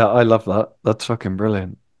 Yeah, I love that. That's fucking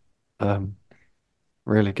brilliant. Um,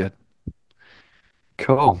 really good.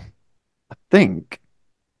 Cool. I think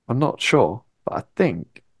I'm not sure, but I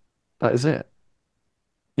think that is it.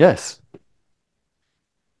 Yes.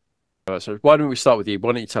 So why don't we start with you?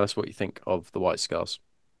 Why don't you tell us what you think of the White Scars?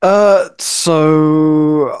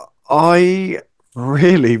 So I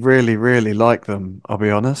really, really, really like them, I'll be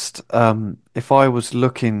honest. If I was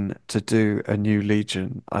looking to do a new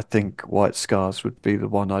Legion, I think White Scars would be the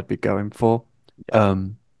one I'd be going for. Yeah.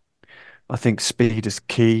 Um, I think speed is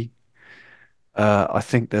key. I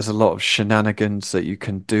think there's a lot of shenanigans that you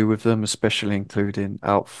can do with them, especially including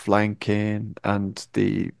outflanking and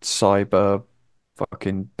the cyber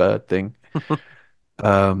fucking bird thing.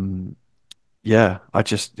 Um, yeah,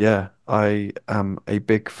 I am a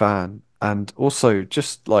big fan. And also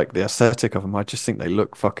just like the aesthetic of them, I just think they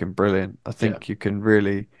look fucking brilliant. I Yeah. think you can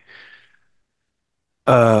really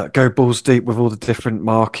go balls deep with all the different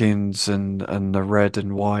markings and the red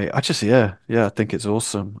and white. I think it's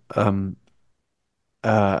awesome.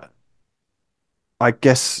 Uh I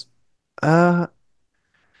guess uh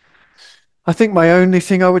I think my only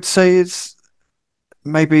thing I would say is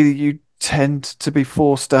maybe you tend to be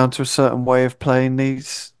forced down to a certain way of playing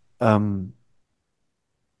these.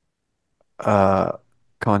 Uh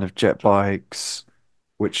kind of jet bikes,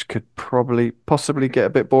 which could probably possibly get a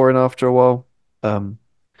bit boring after a while. Um,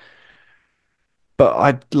 but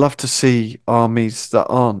I'd love to see armies that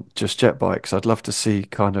aren't just jet bikes. I'd love to see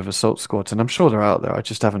kind of assault squads, and I'm sure they're out there. I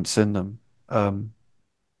just haven't seen them.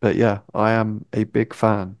 But yeah, I am a big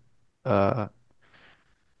fan. Uh,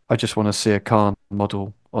 I just want to see a Khan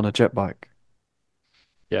model on a jet bike.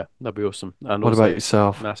 Yeah, that'd be awesome. And What about also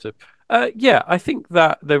yourself? massive. Yeah, I think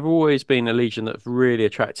that there've always been a Legion that's really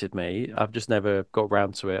attracted me. I've just never got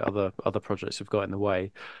around to it. Other projects have got in the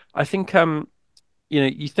way. I think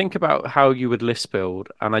you think about how you would list build,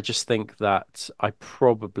 and I just think that I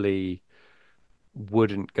probably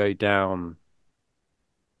wouldn't go down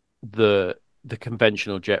the the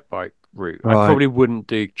conventional jet bike route. I Right. probably wouldn't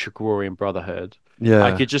do Chagorian Brotherhood. I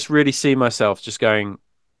Yeah. could just really see myself just going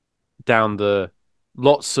down the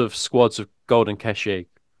lots of squads of Golden Keshig,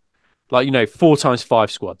 like 4 times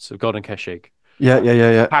 5 squads of Golden Keshig, Yeah, yeah,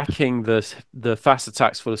 yeah, yeah. Packing the fast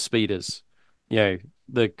attacks full of speeders, you know,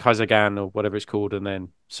 the Kaisergan or whatever it's called, and then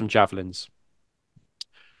some javelins.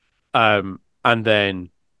 And then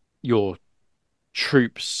your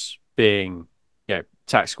troops being,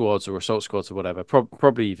 tac squads or assault squads or whatever.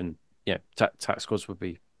 Probably even, tac squads would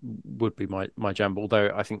be my jam.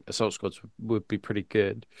 Although I think assault squads would be pretty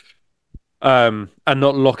good. And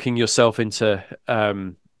not locking yourself into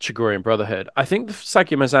Chagorian Brotherhood. I think the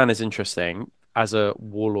Sagya Mazan is interesting as a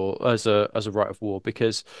warlord, as a rite of war,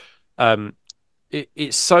 because um,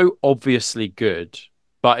 it's so obviously good,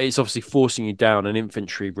 but it's obviously forcing you down an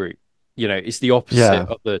infantry route. It's the opposite Yeah,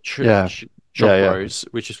 of the yeah, yeah, yeah. Chocros,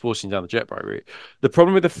 which is forcing you down the Jetbike route. The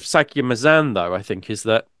problem with the Sakya Mazan, though, I think, is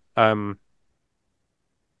that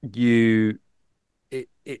you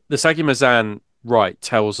the Sakya Mazan right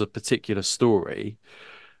tells a particular story,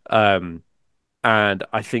 um, and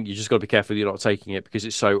I think you just got to be careful you're not taking it because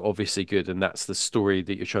it's so obviously good, and that's the story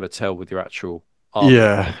that you're trying to tell with your actual army.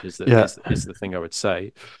 I Yeah, think is the yeah. is the thing I would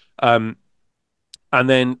say. Um, and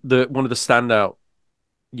then the one of the standout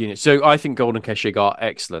units. So I think Golden Keshig are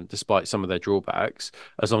excellent despite some of their drawbacks,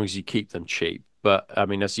 as long as you keep them cheap. But I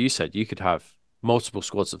mean, as you said, you could have multiple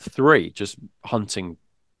squads of three just hunting,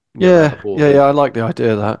 around the Yeah, yeah, board. yeah. I like the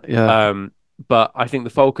idea of that. Yeah. Um, but I think the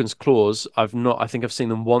Falcon's claws, I've not. I think I've seen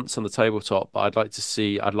them once on the tabletop, but I'd like to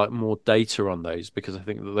see. I'd like more data on those because I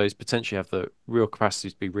think that those potentially have the real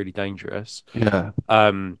capacity to be really dangerous. Yeah.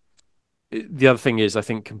 Um, the other thing is, I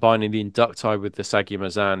think combining the Inducti with the Sagi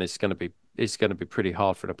Mazan is going to be pretty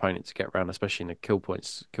hard for an opponent to get around, especially in a kill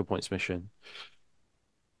points mission.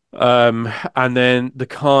 And then the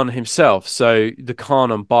Khan himself. So the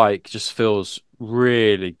Khan on bike just feels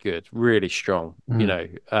really good, really strong,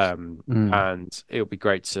 Mm, mm. and it'll be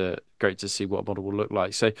great to see what a model will look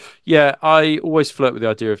like. So yeah, I always flirt with the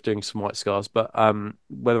idea of doing some white scars, but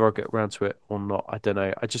whether I'll get around to it or not, I don't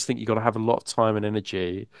know. I just think you got to have a lot of time and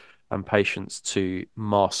energy and patience to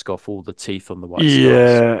mask off all the teeth on the white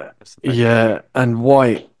scars. Yeah, That's the thing. yeah. And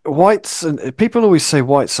whites, and people always say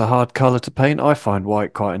white's a hard color to paint. I find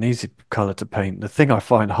white quite an easy color to paint. The thing I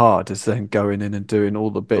find hard is then going in and doing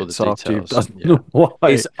all the All the bits after you've details. done the Yeah.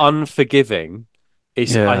 It's white. unforgiving. I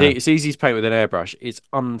Yeah, think it's easy to paint with an airbrush. It's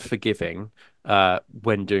unforgiving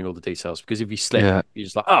when doing all the details because if you slip, yeah, you're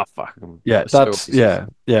just like, oh fuck, yeah. it's so That's obvious. yeah,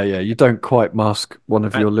 yeah, yeah. You don't quite mask one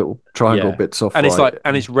of And your little triangle yeah, bits off and it's right. like,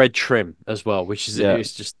 and it's red trim as well, which is Yeah,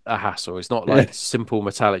 it's just a hassle. It's not yeah, like simple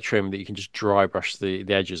metallic trim that you can just dry brush the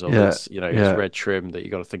edges of. yeah, It's yeah. red trim that you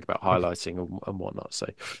got to think about highlighting and whatnot. So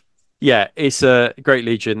yeah, it's a great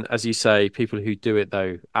Legion, as you say. People who do it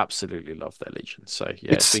though absolutely love their Legion. So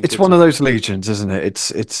yeah, it's been It's good one to of those legions, isn't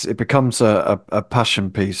it? It becomes a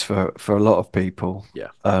passion piece for a lot of people. yeah,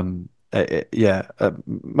 Yeah,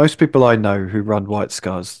 most people I know who run White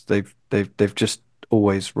Scars, they've just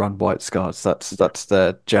always run White Scars. yeah, That's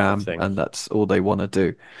their the jam, thing. and that's all they want to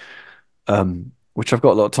do. Which I've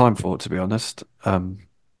got a lot of time for, to be honest.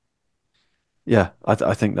 Yeah,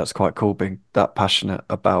 I think that's quite cool being that passionate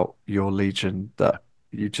about your legion Yeah. that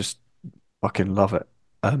you just fucking love it.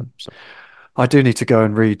 Um, So, I do need to go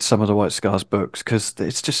and read some of the White Scars books because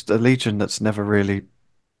it's just a Legion that's never really,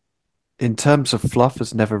 in terms of fluff,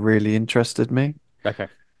 has never really interested me. okay.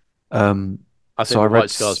 Um, I think so the White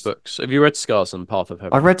Scars books. Have you read Scars and Path of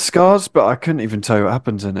I Heaven? read Scars, but I couldn't even tell you what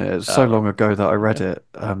happens in it. It's so Right. long ago that I read Yeah. it.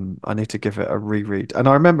 I need to give it a reread. And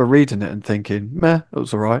I remember reading it and thinking, meh, it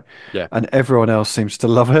was all right. Yeah. And everyone else seems to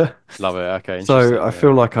love it. Love it. Okay. So Interesting. I Yeah.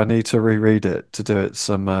 feel like I need to reread it to do it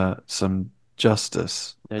some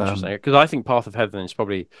justice. Interesting. Because I think Path of Heaven is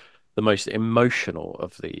probably the most emotional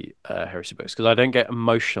of the Heresy books. Because I don't get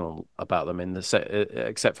emotional about them in the set,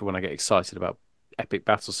 except for when I get excited about epic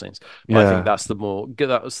battle scenes. But I think Yeah, that's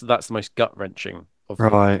the most gut wrenching of the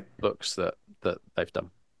right. books that they've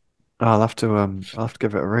done. I'll have to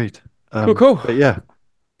give it a read. Cool. Cool. But yeah,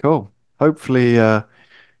 cool. Hopefully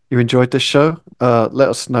you enjoyed this show. Let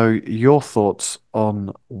us know your thoughts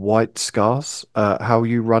on white scars, how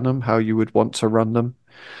you run them, how you would want to run them,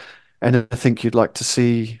 anything you'd like to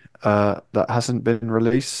see that hasn't been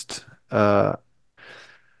released.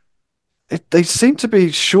 They seem to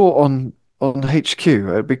be short on HQ.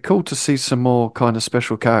 It'd be cool to see some more kind of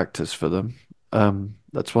special characters for them.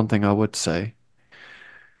 That's one thing I would say.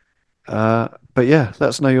 But yeah, let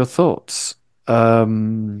us know your thoughts.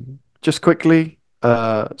 Just quickly,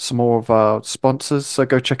 some more of our sponsors. So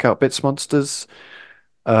go check out Bits Monsters.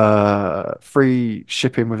 Free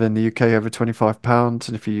shipping within the UK over £25.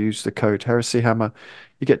 And if you use the code Heresy Hammer,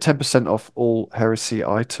 you get 10% off all Heresy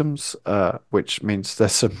items, which means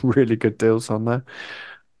there's some really good deals on there.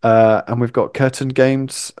 And we've got Curtain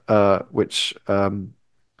Games, which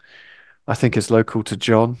I think is local to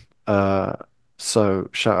John. Uh, so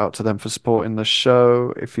shout out to them for supporting the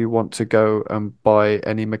show. If you want to go and buy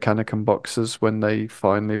any Mechanicum boxes when they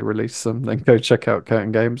finally release them, then go check out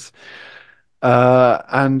Curtain Games.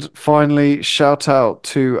 And finally, shout out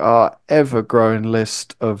to our ever-growing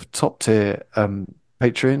list of top-tier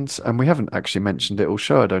Patreons. And we haven't actually mentioned it all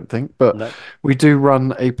show, I don't think, but No. we do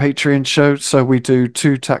run a Patreon show. So we do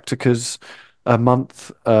two Tacticas a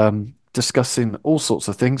month, discussing all sorts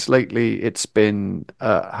of things. Lately, it's been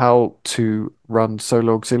how to run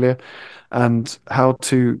solo auxilia and how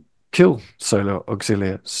to kill solo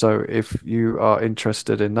auxilia. So if you are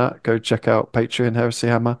interested in that, go check out Patreon Heresy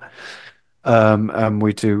Hammer. And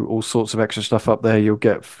we do all sorts of extra stuff up there. You'll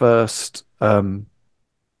get first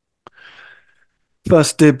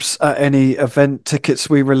dibs at any event tickets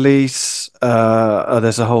we release.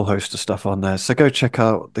 There's a whole host of stuff on there. So go check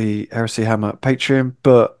out the Heresy Hammer Patreon.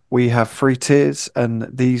 But we have free tiers, and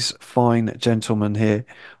these fine gentlemen here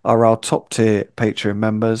are our top tier Patreon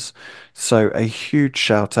members. So a huge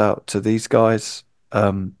shout out to these guys.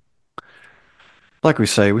 Like we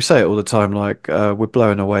say it all the time, like we're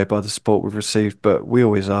blown away by the support we've received, but we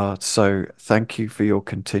always are. So thank you for your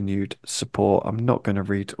continued support. I'm not going to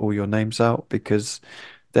read all your names out because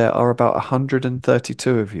there are about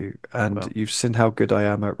 132 of you, and Well. you've seen how good I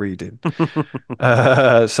am at reading.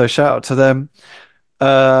 So shout out to them.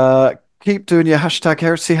 Keep doing your hashtag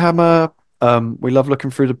Heresy Hammer. We love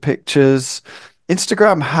looking through the pictures.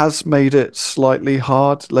 Instagram has made it slightly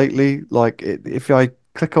hard lately. If I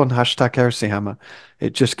click on hashtag Heresy Hammer,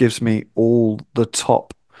 it just gives me all the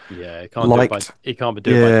top Yeah, it can't do it by liked. it can't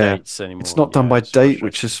do it by Yeah, dates it's anymore. not done Yeah, by it's date,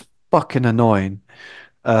 which frustrating. is fucking annoying.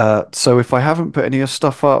 So if I haven't put any of your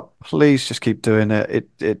stuff up, please just keep doing it.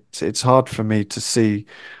 It's hard for me to see.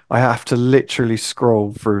 I have to literally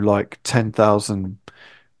scroll through like 10,000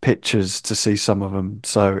 pictures to see some of them.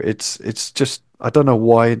 So it's just I don't know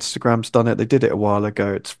why Instagram's done it. They did it a while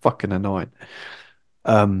ago. It's fucking annoying.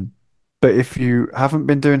 Um, but if you haven't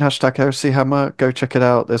been doing hashtag Heresy Hammer, go check it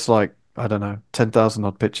out. There's like I don't know 10,000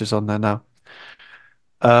 odd pictures on there now.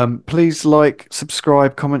 Please like,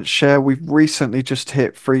 subscribe, comment, share. We've recently just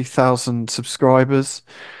hit 3,000 subscribers,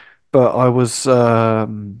 but I was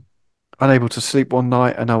unable to sleep one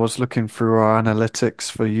night and I was looking through our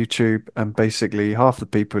analytics for YouTube, and basically half the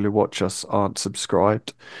people who watch us aren't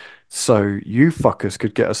subscribed. So you fuckers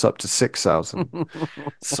could get us up to 6,000.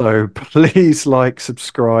 So please like,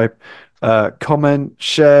 subscribe, comment,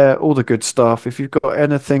 share, all the good stuff. If you've got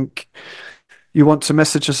anything you want to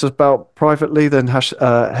message us about privately, then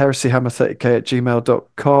heresyhammer30k at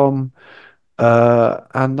gmail.com.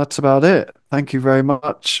 And that's about it. Thank you very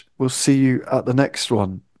much. We'll see you at the next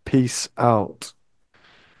one. Peace out.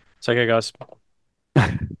 It's okay, guys.